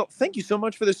 Well, thank you so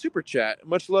much for the super chat.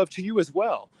 Much love to you as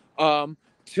well.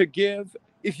 To give,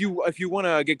 if you want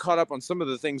to get caught up on some of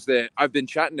the things that I've been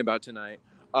chatting about tonight,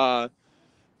 the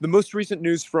most recent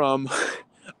news from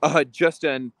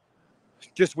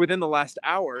just within the last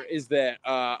hour is that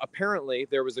apparently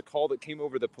there was a call that came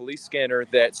over the police scanner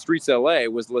that Streets LA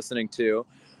was listening to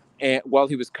while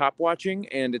he was cop watching,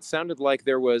 and it sounded like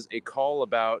there was a call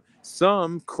about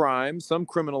some crime, some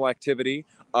criminal activity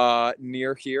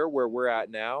near here where we're at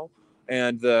now,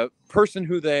 and the person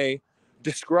who they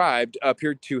described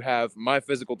appeared to have my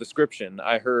physical description.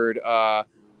 I heard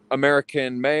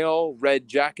American male, red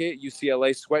jacket,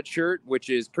 UCLA sweatshirt,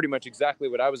 which is pretty much exactly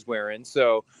what I was wearing.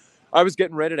 So I was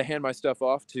getting ready to hand my stuff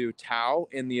off to Tao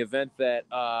in the event that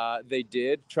they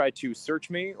did try to search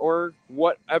me or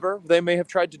whatever they may have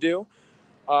tried to do.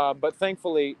 But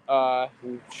thankfully,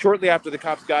 shortly after the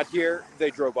cops got here, they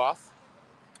drove off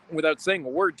without saying a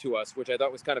word to us, which I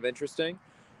thought was kind of interesting.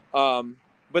 But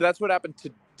that's what happened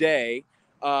today.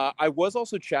 I was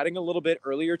also chatting a little bit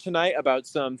earlier tonight about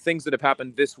some things that have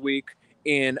happened this week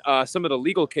in some of the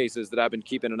legal cases that I've been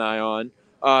keeping an eye on.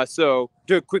 So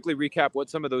to quickly recap what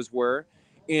some of those were,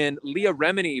 in Leah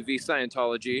Remini v.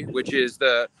 Scientology, which is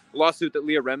the lawsuit that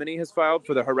Leah Remini has filed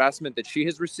for the harassment that she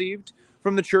has received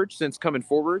from the church since coming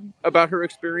forward about her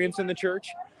experience in the church.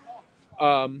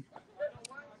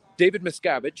 David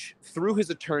Miscavige, through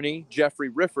his attorney, Jeffrey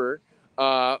Riffer,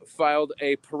 filed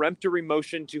a peremptory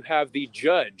motion to have the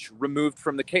judge removed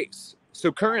from the case.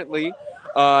 So currently,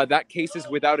 that case is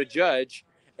without a judge,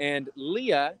 and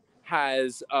Leah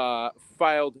has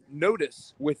filed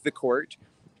notice with the court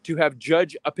to have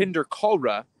Judge Upinder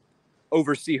Kalra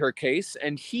oversee her case,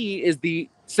 and he is the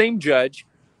same judge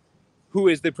who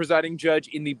is the presiding judge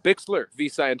in the Bixler v.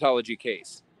 Scientology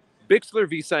case. Bixler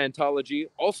v. Scientology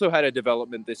also had a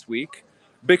development this week.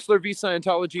 Bixler v.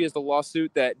 Scientology is the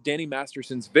lawsuit that Danny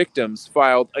Masterson's victims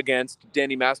filed against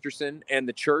Danny Masterson and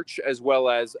the church, as well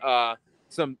as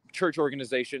some church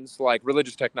organizations like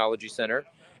Religious Technology Center.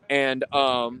 And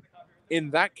in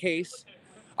that case,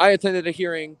 I attended a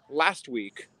hearing last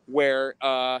week where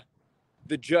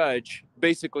the judge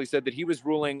basically said that he was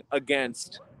ruling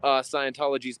against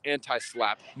Scientology's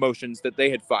anti-SLAPP motions that they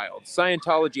had filed.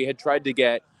 Scientology had tried to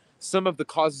get some of the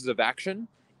causes of action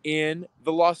in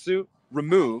the lawsuit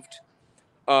removed,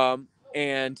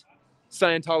 and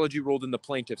Scientology ruled in the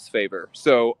plaintiff's favor.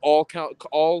 So all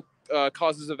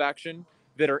causes of action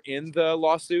that are in the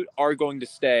lawsuit are going to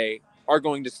stay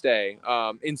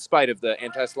in spite of the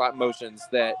anti-SLAPP motions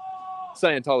that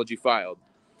Scientology filed.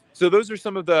 So those are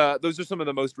some of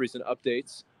the most recent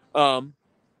updates.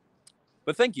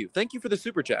 But thank you for the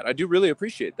super chat. I do really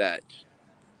appreciate that.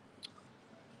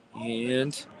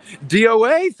 And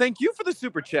DOA, thank you for the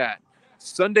super chat.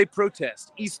 Sunday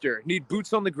protest, Easter. Need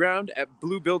boots on the ground at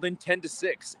Blue Building 10 to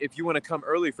 6 if you want to come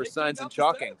early for signs and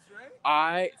chalking.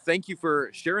 I thank you for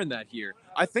sharing that here.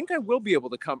 I think I will be able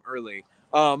to come early.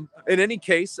 In any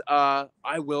case, I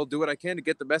will do what I can to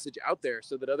get the message out there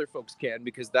so that other folks can,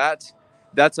 because that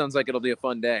sounds like it'll be a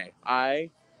fun day.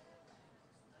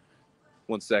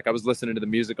 One sec. I was listening to the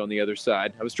music on the other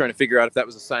side. I was trying to figure out if that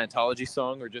was a Scientology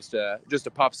song or just a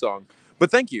pop song.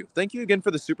 But thank you again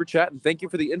for the super chat, and thank you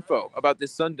for the info about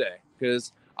this Sunday,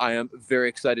 because I am very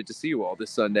excited to see you all this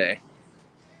Sunday.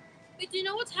 Wait, do you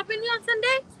know what's happening on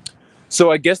Sunday?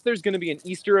 So I guess there's going to be an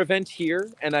Easter event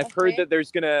here, and I've heard that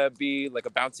there's going to be like a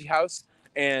bouncy house,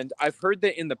 and I've heard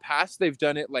that in the past they've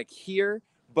done it like here,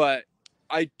 but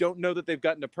I don't know that they've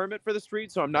gotten a permit for the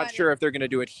street, so I'm not sure if they're going to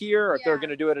do it here or if they're going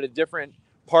to do it at a different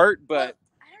part. But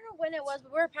well, I don't know when it was,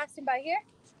 but we were passing by here,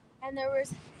 and there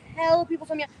was hell of people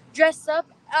from here dressed up,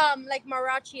 like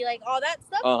mariachi, like all that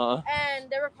stuff, and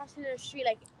they were crossing the street,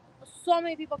 like so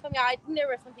many people coming out. I think there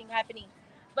was something happening,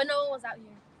 but no one was out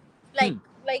here,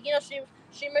 like you know,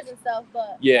 streamers and stuff.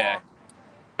 But yeah.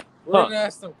 We're gonna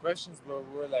ask them questions, but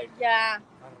we're like, I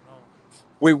don't know.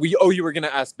 Wait, you were gonna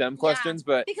ask them questions,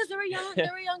 but because they were young kids,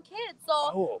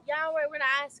 so we're gonna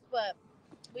ask, but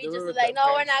we just like,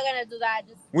 no, we're not gonna do that.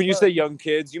 Just when you say young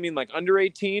kids, you mean like under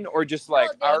 18 or just like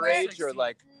our age 16. Or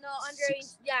like no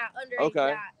underage? Yeah, underage.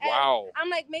 Okay. Yeah. Wow. I'm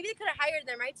like, maybe they could have hired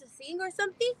them, right, to sing or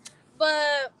something,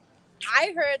 but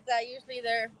I heard that usually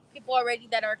there are people already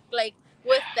that are like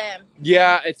with them.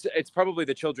 Yeah, it's probably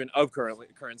the children of current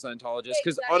Scientologists,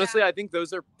 because honestly, I think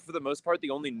those are for the most part the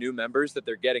only new members that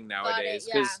they're getting nowadays.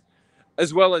 Because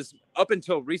as well as up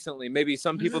until recently, maybe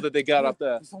some people that they got off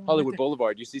the Hollywood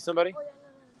Boulevard. You see somebody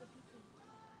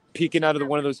peeking out of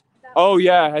one of those? Oh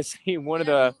yeah, I see one of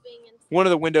the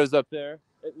windows up there.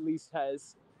 At least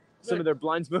has some of their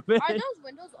blinds moving. Are those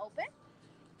windows open?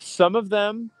 Some of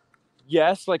them.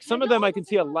 Yes, like some of them I can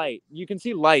see a light. You can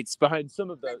see lights behind some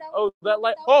of those. Oh, that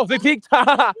light. Oh, they peeked.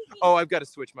 Oh, I've got to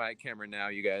switch my camera now,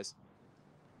 you guys.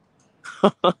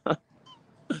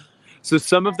 So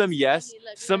some of them, yes.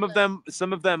 Some of them,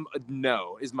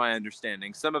 no, is my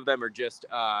understanding. Some of them are just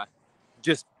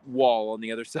wall on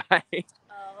the other side. Oh,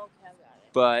 okay, got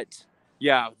it. But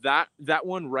yeah, that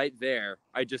one right there,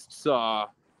 I just saw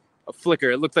a flicker.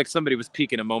 It looked like somebody was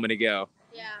peeking a moment ago.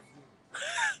 Yeah.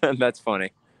 And that's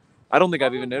funny. I don't think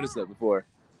I've even noticed that before.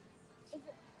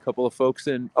 A couple of folks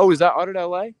in. Oh, is that Audit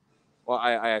LA? Well,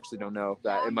 I actually don't know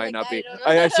that. It might not be.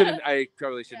 I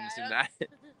probably shouldn't assume that.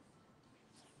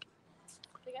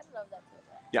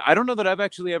 Yeah, I don't know that I've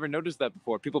actually ever noticed that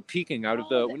before. People peeking out of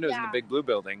the windows in the big blue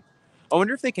building. I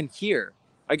wonder if they can hear.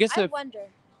 I guess I wonder.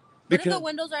 What if the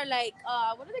windows are like,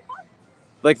 what are they called?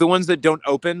 Like the ones that don't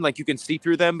open, like you can see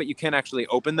through them, but you can't actually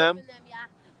open them. Open them, yeah.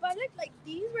 But like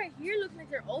these right here look like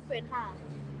they're open, huh?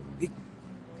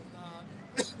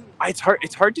 It's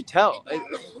hard to tell.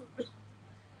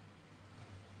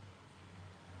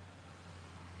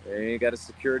 Hey, got a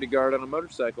security guard on a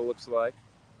motorcycle, looks like.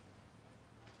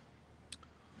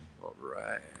 All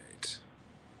right.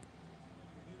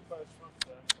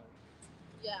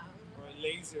 Yeah. Or a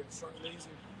laser, short laser.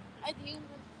 I think.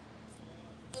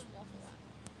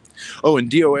 Oh, and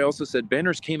DOA also said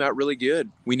banners came out really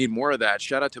good. We need more of that.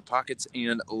 Shout out to Pockets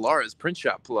and Lara's print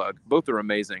shop plug. Both are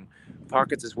amazing.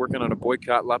 Pockets is working on a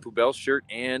Boycott La Poubelle shirt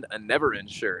and a Never End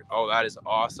shirt. Oh, that is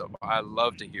awesome. I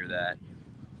love to hear that.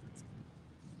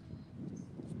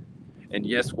 And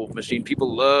yes, Wolf Machine,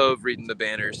 people love reading the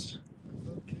banners.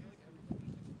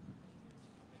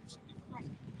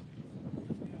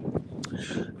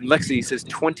 Lexi says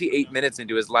 28 minutes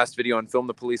into his last video on Film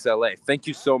the Police LA. Thank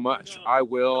you so much. I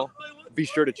will be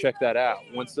sure to check that out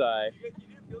once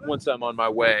I'm on my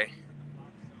way.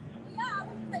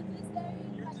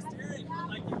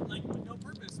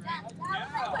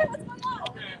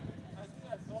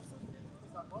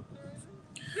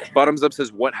 Bottoms Up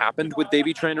says, what happened with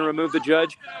Davey trying to remove the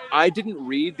judge? I didn't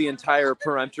read the entire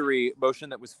peremptory motion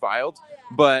that was filed,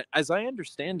 but as I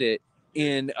understand it,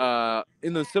 in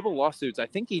those civil lawsuits, I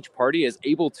think each party is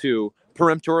able to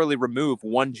peremptorily remove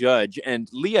one judge, and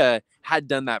Leah had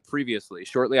done that previously,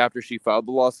 shortly after she filed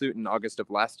the lawsuit in August of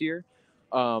last year.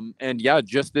 And yeah,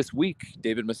 just this week,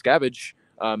 David Miscavige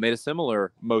made a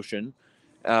similar motion.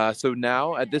 So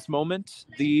now, at this moment,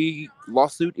 the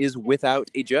lawsuit is without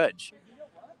a judge.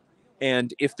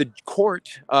 And if the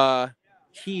court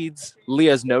heeds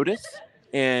Leah's notice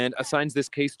and assigns this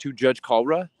case to Judge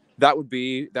Kalra, that would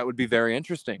be very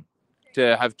interesting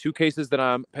to have two cases that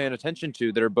I'm paying attention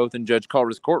to that are both in Judge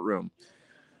Kalra's courtroom.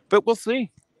 But we'll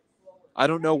see. I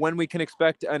don't know when we can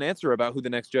expect an answer about who the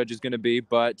next judge is going to be,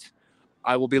 but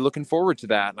I will be looking forward to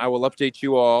that. I will update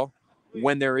you all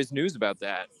when there is news about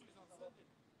that.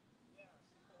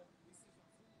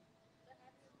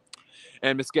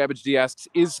 And Miss Gabbage D asks,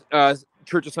 is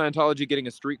Church of Scientology getting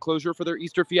a street closure for their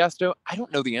Easter fiasco? I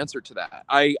don't know the answer to that.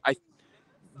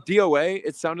 DOA,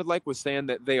 it sounded like, was saying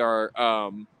that they are,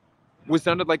 he was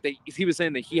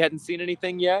saying that he hadn't seen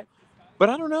anything yet, but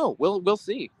I don't know. We'll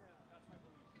see.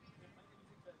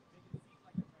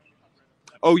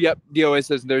 Oh, yep. DOA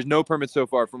says there's no permits so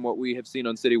far from what we have seen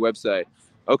on city website.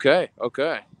 Okay.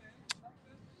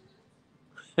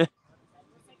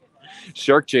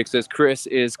 Shark Chick says Chris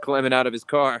is climbing out of his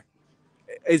car.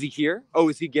 Is he here? Oh,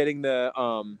 is he getting the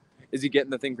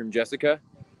thing from Jessica?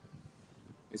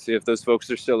 Let's see if those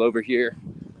folks are still over here.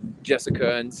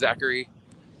 Jessica and Zachary.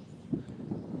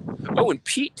 Oh, and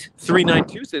Pete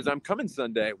 392 says I'm coming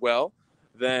Sunday. Well,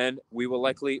 then we will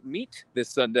likely meet this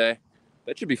Sunday.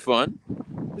 That should be fun.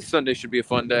 This Sunday should be a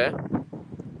fun day.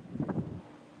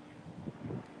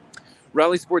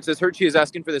 Raleigh Sports says Hershey is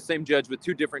asking for the same judge with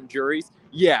two different juries.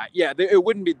 Yeah. It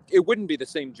wouldn't be the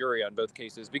same jury on both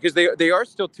cases because they are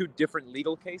still two different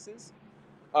legal cases.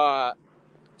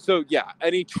 So yeah,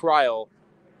 any trial,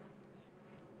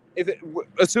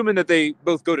 assuming that they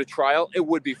both go to trial, it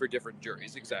would be for different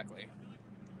juries. Exactly.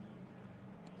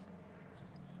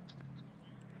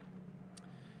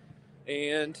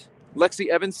 And Lexi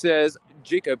Evans says,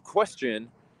 Jacob, question.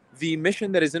 The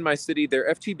mission that is in my city,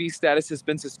 their FTB status has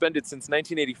been suspended since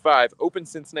 1985, open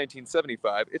since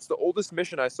 1975. It's the oldest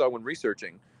mission I saw when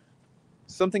researching.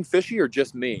 Something fishy or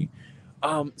just me?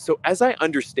 So as I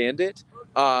understand it,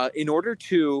 in order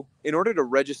to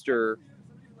register,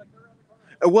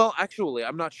 well, actually,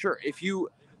 I'm not sure.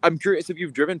 I'm curious if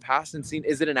you've driven past and seen,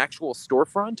 is it an actual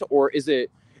storefront or is it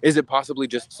possibly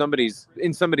just somebody's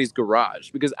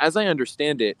garage? Because as I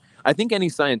understand it, I think any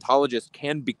Scientologist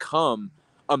can become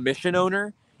a mission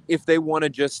owner if they want to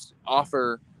just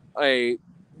offer a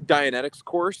Dianetics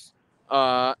course.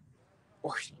 Or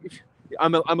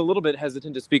I'm a little bit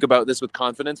hesitant to speak about this with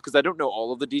confidence because I don't know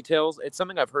all of the details. It's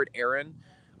something I've heard Aaron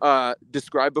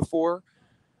describe before.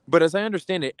 But as I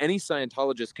understand it, any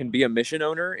Scientologist can be a mission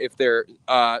owner if they're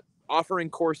offering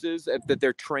courses that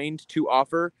they're trained to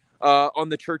offer on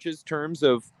the church's terms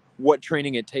of what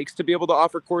training it takes to be able to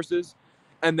offer courses,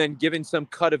 and then giving some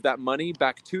cut of that money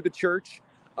back to the church.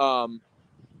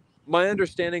 My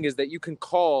understanding is that you can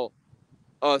call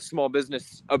a small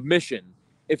business a mission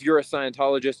if you're a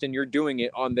Scientologist and you're doing it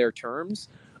on their terms.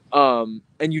 And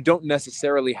you don't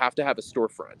necessarily have to have a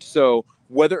storefront. So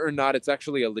whether or not it's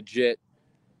actually a legit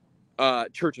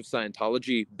Church of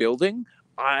Scientology building,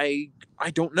 I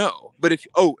don't know. But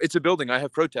it's a building I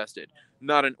have protested,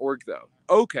 not an org though.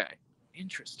 Okay,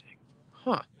 interesting.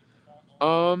 Huh.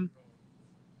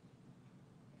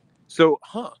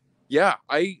 Yeah,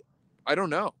 I don't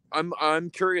know. I'm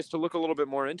curious to look a little bit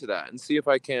more into that and see if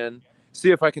I can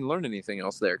learn anything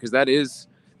else there, because that is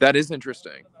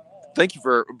interesting. Thank you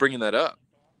for bringing that up.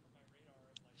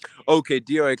 Okay,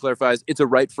 DOA clarifies it's a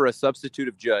right for a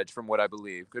substitutive judge, from what I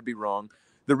believe. Could be wrong.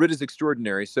 The writ is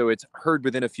extraordinary, so it's heard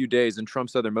within a few days and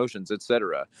trumps other motions,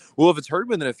 etc. Well, if it's heard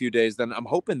within a few days, then I'm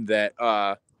hoping that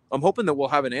we'll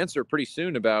have an answer pretty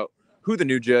soon about who the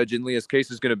new judge in Leah's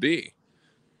case is going to be.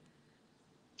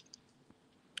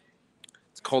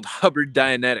 It's called Hubbard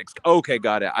Dianetics. Okay,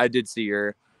 got it. I did see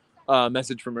your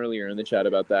message from earlier in the chat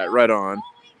about that. Right on.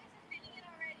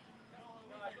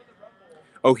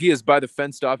 Oh, he is by the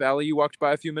fenced-off alley you walked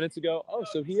by a few minutes ago. Oh,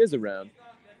 so he is around.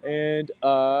 And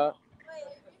so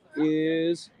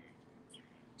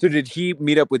did he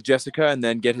meet up with Jessica and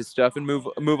then get his stuff and move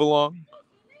along?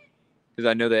 Because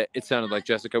I know that it sounded like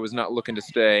Jessica was not looking to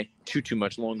stay too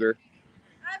much longer.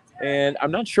 And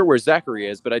I'm not sure where Zachary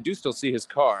is, but I do still see his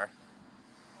car.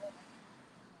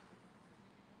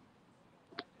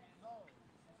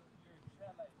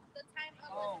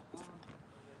 Oh,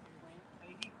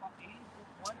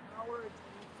 1 hour and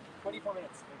 24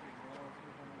 minutes.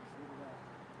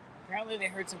 Apparently they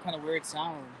heard some kind of weird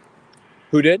sound.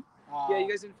 Who did? Yeah, you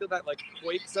guys didn't feel that like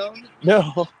quake zone?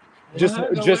 No. Just No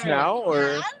now,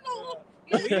 or?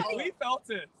 We felt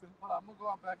it. I'm gonna go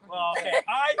out back. Well, okay,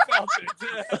 I felt it.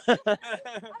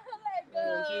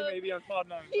 He may be on cloud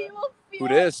nine. Who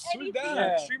this? Who's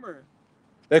that? Streamer.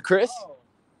 That Chris? Oh,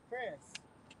 Chris.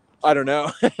 I don't know.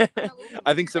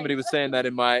 I think somebody was saying that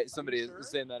in my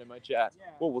chat. Yeah.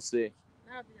 Well, we'll see.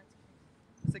 That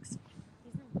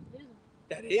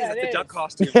is. That's the duck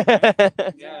costume.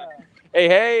 Yeah.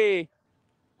 Hey.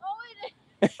 Oh,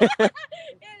 it is. It is.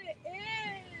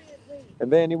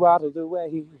 And then he waddled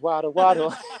away. Waddle.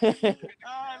 I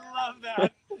love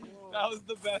that. That was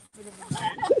the best thing of the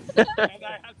day. And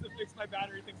I had to fix my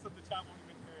battery thing so the chat won't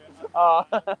even hear it. Oh.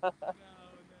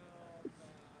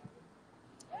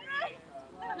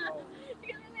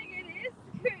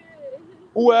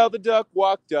 Well, the duck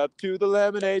walked up to the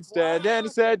lemonade stand and he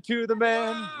said to the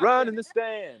man, run in the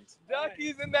stand.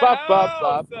 Ducky's in the Bop, house.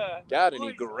 bop, bop. Got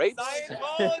any grapes?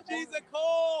 Scientology's a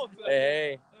cult.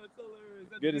 Hey. That's hilarious.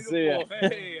 That's Good to see you.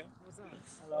 Hey.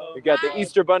 We got the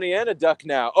Easter bunny and a duck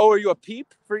now. Oh, are you a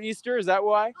peep for Easter? Is that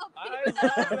why? I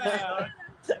love that.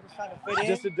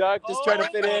 Just a duck, just trying to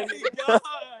fit in. God.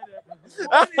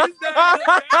 What is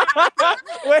that?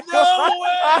 Wait, No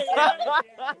way.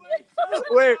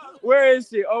 Wait, where is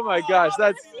she? Oh my gosh,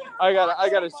 that's I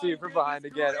gotta see her from behind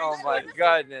again. Oh my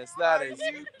goodness, that is.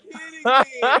 Are you kidding me?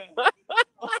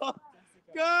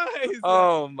 Guys.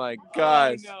 Oh my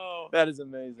gosh, know. that is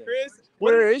amazing. Chris,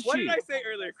 Where is what she? did I say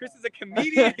earlier? Chris is a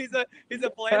comedian. He's a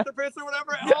philanthropist or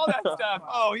whatever. All that stuff.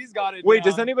 Oh, he's got it. Wait,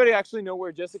 down. does anybody actually know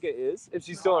where Jessica is? If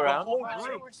she's still around?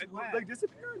 Like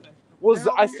disappeared. Well,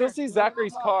 I still see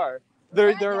Zachary's car.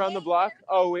 They're around the block.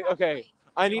 Oh wait, okay.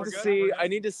 I need to see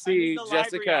the live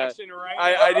Jessica. reaction right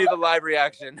I now. need the live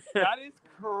reaction. That is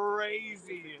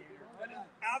crazy. That is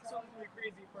absolutely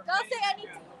crazy for Don't me. say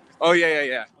anything. Oh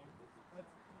yeah.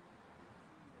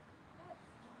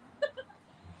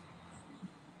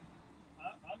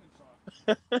 I'm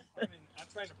in shock. I'm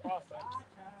trying to process.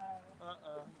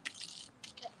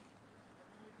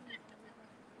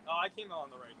 Oh, I came out on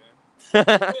the right day.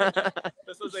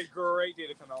 This was a great day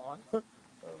to come out on. I'm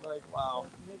like, wow.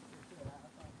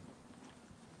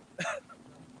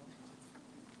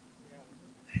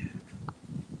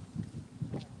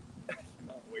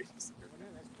 Not wait to see her.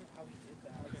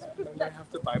 I have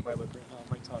to bite my lip right now.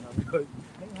 My tongue. I'm like,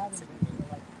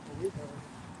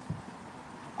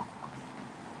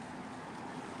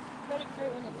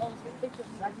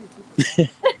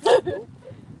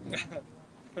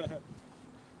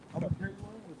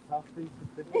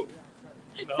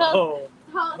 no.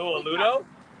 Oh, Ludo?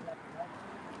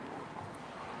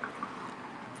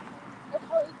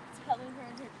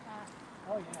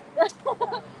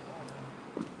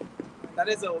 That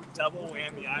is a double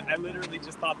whammy. I literally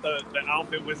just thought the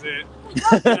outfit was it.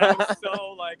 And I was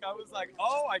so like,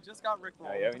 oh, I just got Rick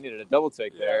rolled. Oh yeah, we needed a double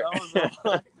take there. That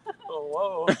was oh,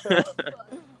 whoa.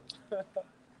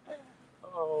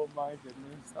 Oh my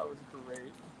goodness, that was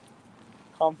great.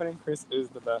 Confident Chris is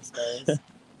the best, guys.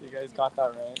 You guys got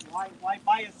that right. Why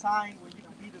buy a sign when you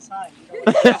can beat a sign? You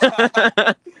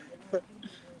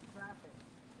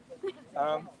know?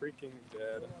 I'm freaking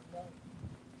dead. Oh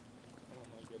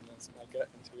my goodness, my gut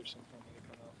intuition told me to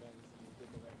come out and did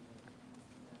the right move.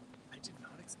 I did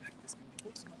not expect this many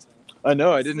people to myself. I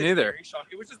know, I This is didn't a either. Very shocking.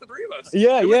 It was just the three of us.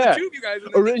 Yeah, it was yeah. the two of you guys,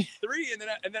 and Oh, then really? three, and then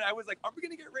I was like, "Are we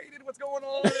gonna get raided? What's going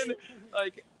on?" And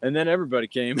like, And then everybody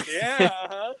came.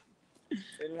 yeah. They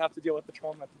didn't have to deal with the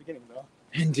trauma at the beginning, though.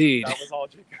 Indeed. That was all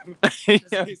Jacob.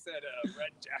 Yeah. He said,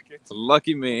 "Red jacket,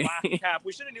 Lucky me. black cap."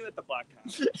 We should have knew it. The black cap.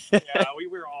 Yeah, we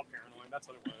were all paranoid. That's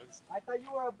what it was. I thought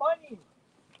you were a bunny.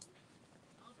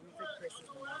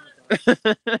 Man,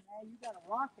 you got a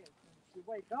rocket. You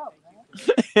wake up, man.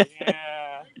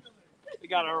 Yeah, we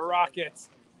got a rocket.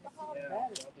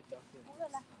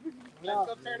 Let's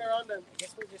go turn around then.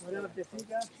 What else did you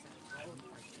got?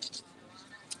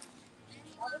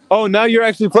 Oh, now you're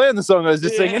actually playing the song I was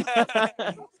just singing. I've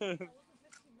been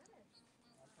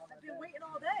waiting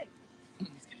all day.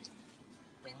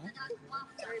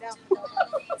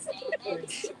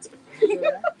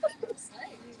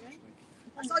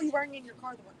 I saw you wearing it in your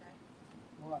car the one day.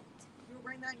 What? You were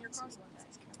wearing that in your car the one day.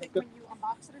 Like when you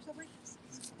unboxed it or something.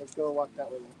 Let's go walk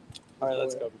that way. All right,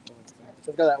 let's go.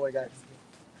 Let's go that way, guys.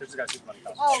 Chris has got too funny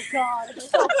costumes. Oh God.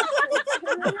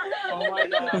 Oh my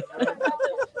God.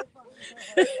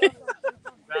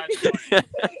 That's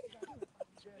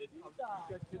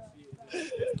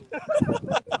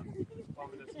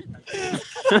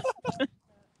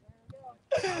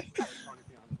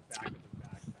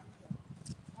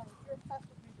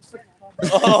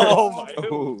Oh my God.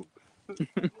 Ooh.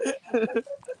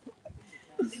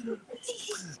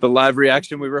 The live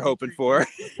reaction we were hoping for. I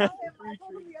told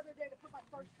him the other day to put my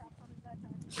first traps on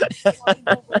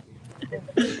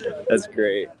his neck. That's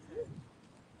great.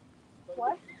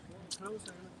 What?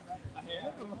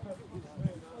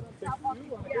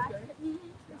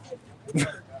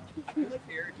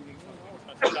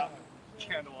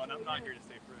 Candle on. I'm not here to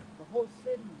stay for it. The whole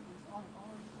city is on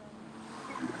our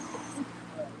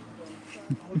side.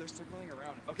 Oh, they're circling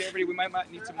around. Okay, everybody, we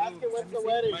might need to move. When's the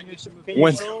wedding? Might need to move. Can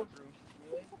When-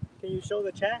 you show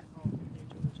the chat?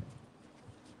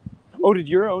 Oh, did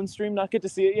your own stream not get to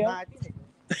see it yet?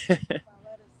 Nah,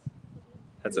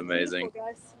 That's amazing.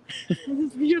 Guys. This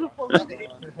is beautiful.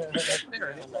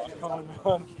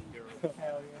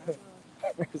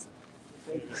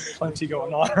 Plenty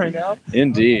going on right now.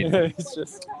 Indeed. It's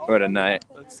just, What a night.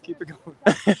 let's keep it going.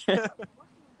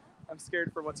 I'm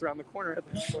scared for what's around the corner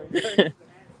at this point. I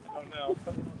don't know.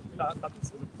 Thought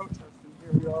this was a protest,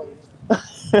 and here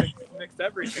we are. Mixed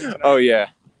everything tonight. Oh yeah.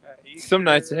 Easter. Some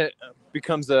nights it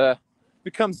becomes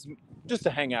just a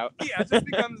hangout. Yeah, it just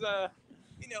becomes a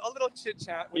little chit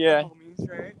chat with Yeah. the homies,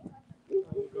 right?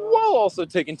 While also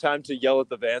taking time to yell at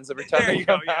the vans every time There they you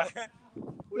go. come Yeah. out.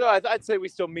 No, I'd say we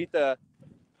still meet the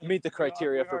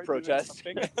criteria We for are doing protest.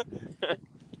 something.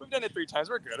 We've done it 3 times.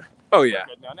 We're good. Oh yeah.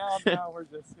 We're good now. Now we're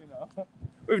just,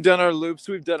 We've done our loops.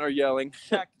 We've done our yelling.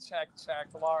 check.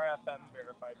 Laura FM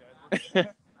verified, guys. We're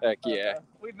good. Heck yeah.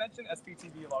 We've mentioned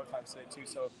SPTV a lot of times today too,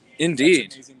 so Indeed.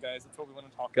 that's amazing, guys. That's what we want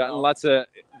to talk Gotten about. lots of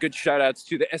good shout outs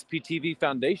to the SPTV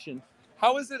Foundation.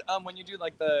 How is it when you do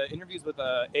like the interviews with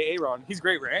AA Ron? He's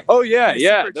great, right? Oh yeah, He's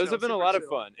yeah. super Those chill, have been a super lot of chill.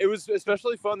 fun. It was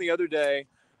especially fun the other day.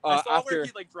 I saw After where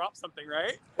he like dropped something,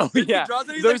 right? oh He yeah, drops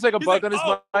it, he's there's like a he's bug on his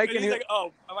oh, mic, and and he's he like,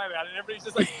 "Oh, my bad," and everybody's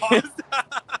just like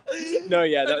paused. no,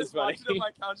 yeah, I that was just funny. watched it on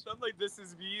my couch. I'm like, "This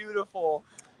is beautiful."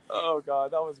 Oh God,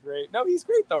 that was great. No, he's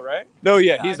great though, right? No,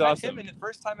 yeah, I he's met awesome. him, and the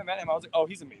first time I met him, I was like, "Oh,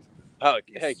 he's amazing." Oh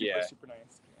He's heck super, yeah. super nice.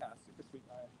 Yeah, super sweet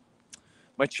guy.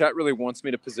 My chat really wants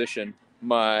me to position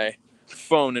my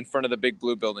phone in front of the big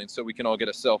blue building so we can all get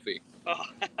a selfie. Oh.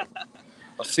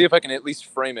 I'll see if I can at least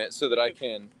frame it so that I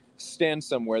can stand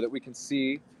somewhere that we can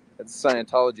see at the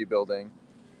Scientology building.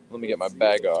 Let me get my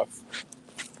bag off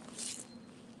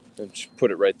and just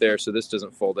put it right there so this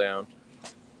doesn't fall down.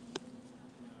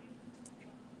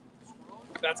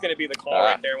 That's gonna be the call Ah.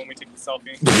 right there when we take the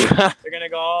selfie. They're gonna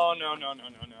go, "Oh no."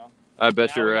 I bet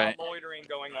Now you're we got right. loitering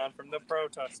going on from the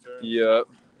protesters. Yep.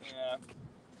 Yeah.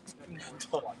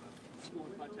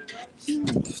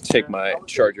 Let's take my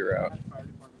charger out.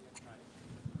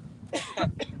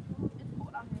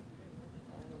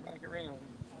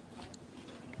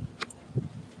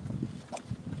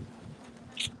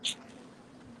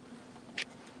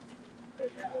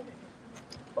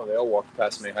 Oh, they all walked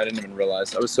past me. I didn't even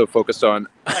realize. I was so focused on.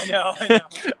 I know.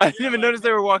 I didn't even notice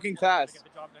they were walking past. Gotta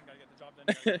get the job done,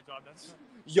 gotta get the job done.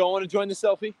 Y'all want to join the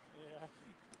selfie? Yeah.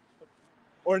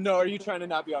 Or no? Are you trying to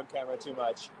not be on camera too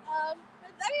much? I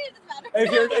mean, it doesn't matter.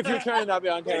 If you're trying to not be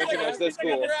on camera too much, that's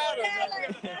cool. Okay,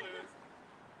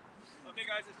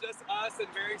 guys, it's just us and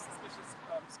very suspicious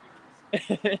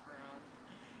scooters.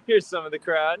 Here's some of the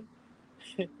crowd.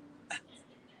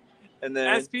 And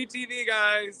then SPTV,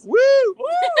 guys. woo!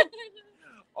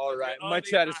 All right, Okay, my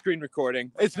chat is screen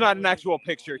recording. It's not an actual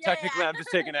picture. Yeah. Technically, I'm just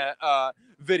taking a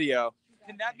video.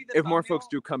 Can that be the If more thumbnail? folks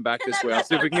do come back this way, I'll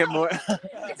see if we can get more.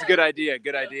 It's a good idea.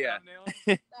 Good idea.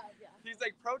 Thumbnail? He's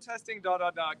like protesting ... gone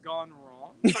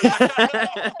wrong.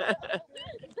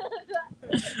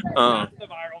 Uh, That's the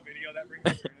viral video that brings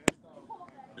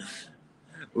awareness.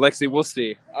 Lexi, we'll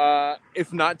see.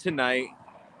 If not tonight,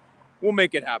 we'll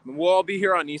make it happen. We'll all be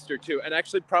here on Easter too, and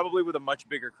actually probably with a much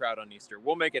bigger crowd on Easter.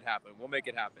 We'll make it happen. We'll make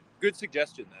it happen. Good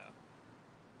suggestion, though.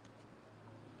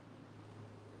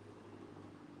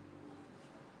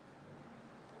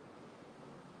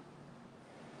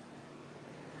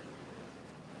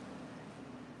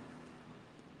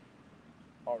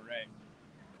 All right.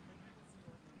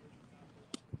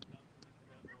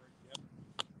 Yep.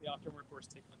 The option workforce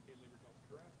take unpaid labor job.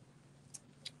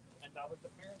 And that was the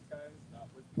parents, guys. That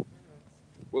was the parents.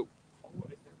 Whoa. Oh,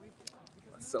 is there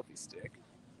a Selfie stick.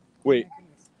 Wait,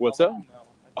 what's up?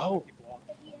 Oh.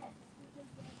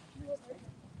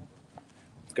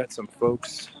 We've got some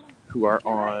folks who are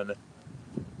on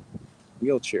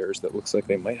wheelchairs that looks like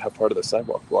they might have part of the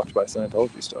sidewalk blocked by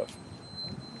Scientology stuff.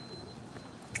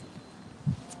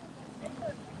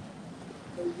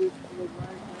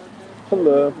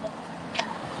 Hello.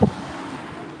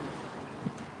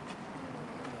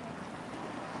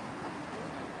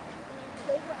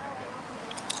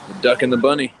 The duck and the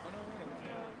bunny.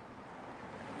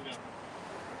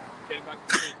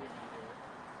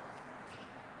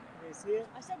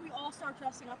 I said we all start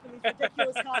dressing up in these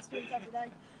ridiculous costumes every day.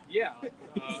 Yeah.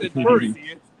 It's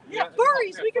furry. Yeah,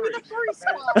 furries. We can be the furry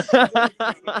squad.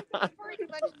 Furry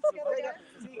convention together.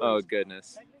 Oh,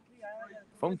 goodness.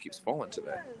 Phone keeps falling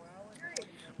today.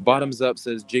 Bottoms Up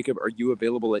says, Jacob, are you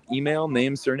available at email,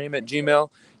 name, surname at Gmail?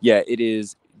 Yeah, it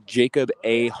is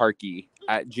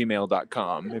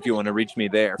jacobaharkey@gmail.com. If you want to reach me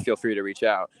there, feel free to reach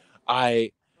out.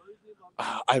 I've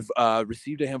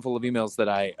received a handful of emails that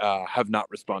I have not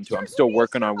responded to. I'm still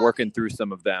working through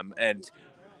some of them. And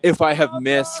if I have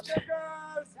missed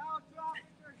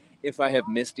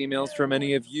emails from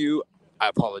any of you, I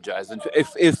apologize. And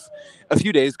if a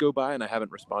few days go by and I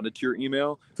haven't responded to your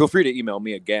email, feel free to email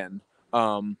me again.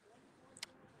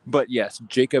 But yes,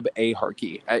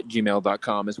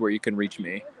 jacobaharkey@gmail.com is where you can reach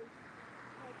me.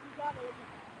 I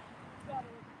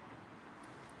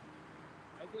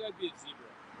think I'd be a zebra.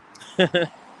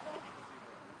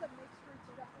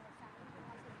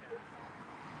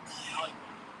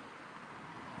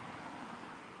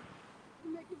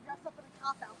 You make him dress up in a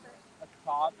cop outfit. A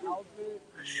cop outfit?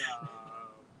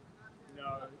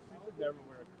 No. You should never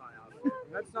wear a cop outfit.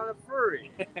 That's not a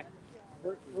furry.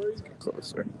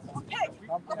 Closer. A pig.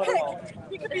 A pig.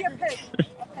 He could be a pig.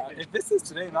 If this is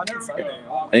today, not Sunday.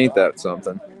 Ain't that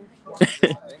something?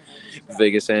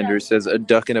 Vegas Andrews says, a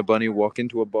duck and a bunny walk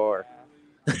into a bar.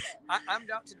 I'm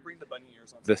down to bring the bunny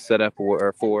ears on. The setup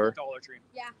for Dollar Tree.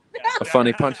 Yeah. a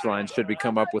funny punchline. Should we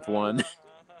come up with one?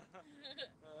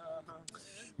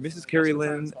 Mrs. Carrie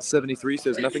Lynn 73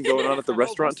 says, nothing going on at the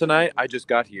restaurant tonight. I just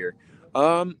got here.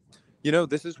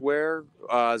 This is where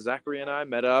Zachary and I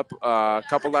met up a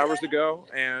couple hours ago,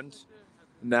 and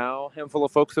now a handful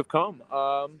of folks have come.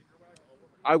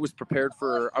 I was prepared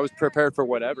for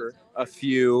whatever a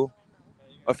few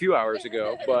hours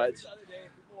ago, but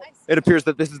it appears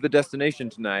that this is the destination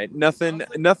tonight. Nothing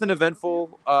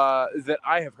eventful that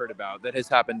I have heard about that has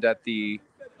happened at the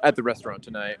restaurant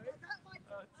tonight.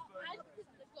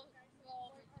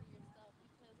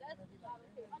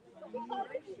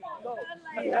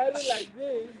 He had it like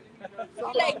this.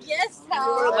 Like, yes, You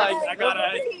were like, I gotta.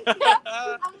 I'm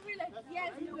gonna be like,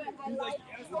 yes, do it. I like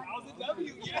Yes, how's the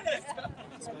W? Yes.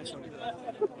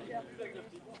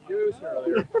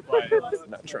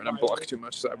 Not trying to block too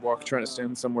much sidewalk, trying to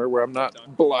stand somewhere where I'm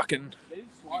not blocking.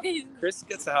 Chris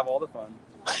gets to have all the fun.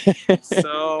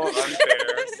 So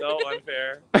unfair. So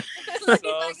unfair.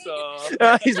 So.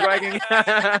 He's wagging.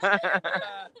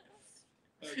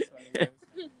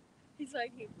 He's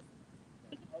like,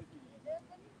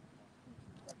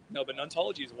 No, but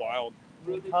Nuntology is wild.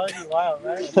 Nuntology wild,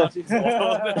 right?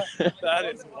 That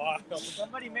is wild.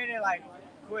 Somebody made it like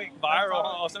quick. Viral.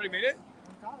 Oh, somebody made it?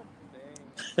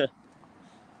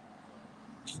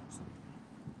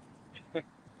 Dang.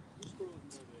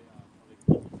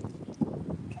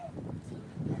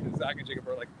 Zach and Jacob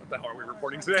are like, what the hell are we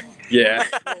reporting today? Yeah.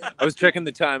 I was checking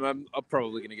the time. I'm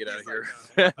probably going to get out of here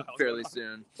fairly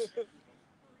soon.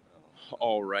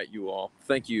 All right, you all.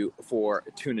 Thank you for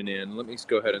tuning in. Let me just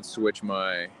go ahead and switch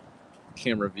my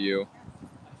camera view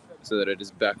so that it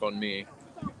is back on me.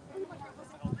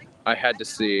 I had to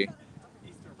see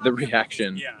the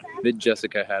reaction that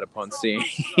Jessica had upon seeing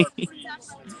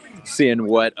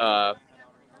what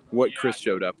Chris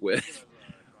showed up with.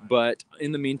 But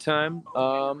in the meantime,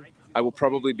 I will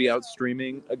probably be out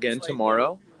streaming again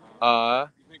tomorrow.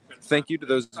 Thank you to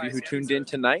those of you who tuned in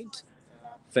tonight.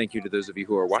 Thank you to those of you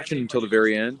who are watching until the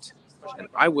very end. And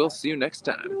I will see you next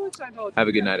time. Have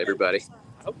a good night, everybody.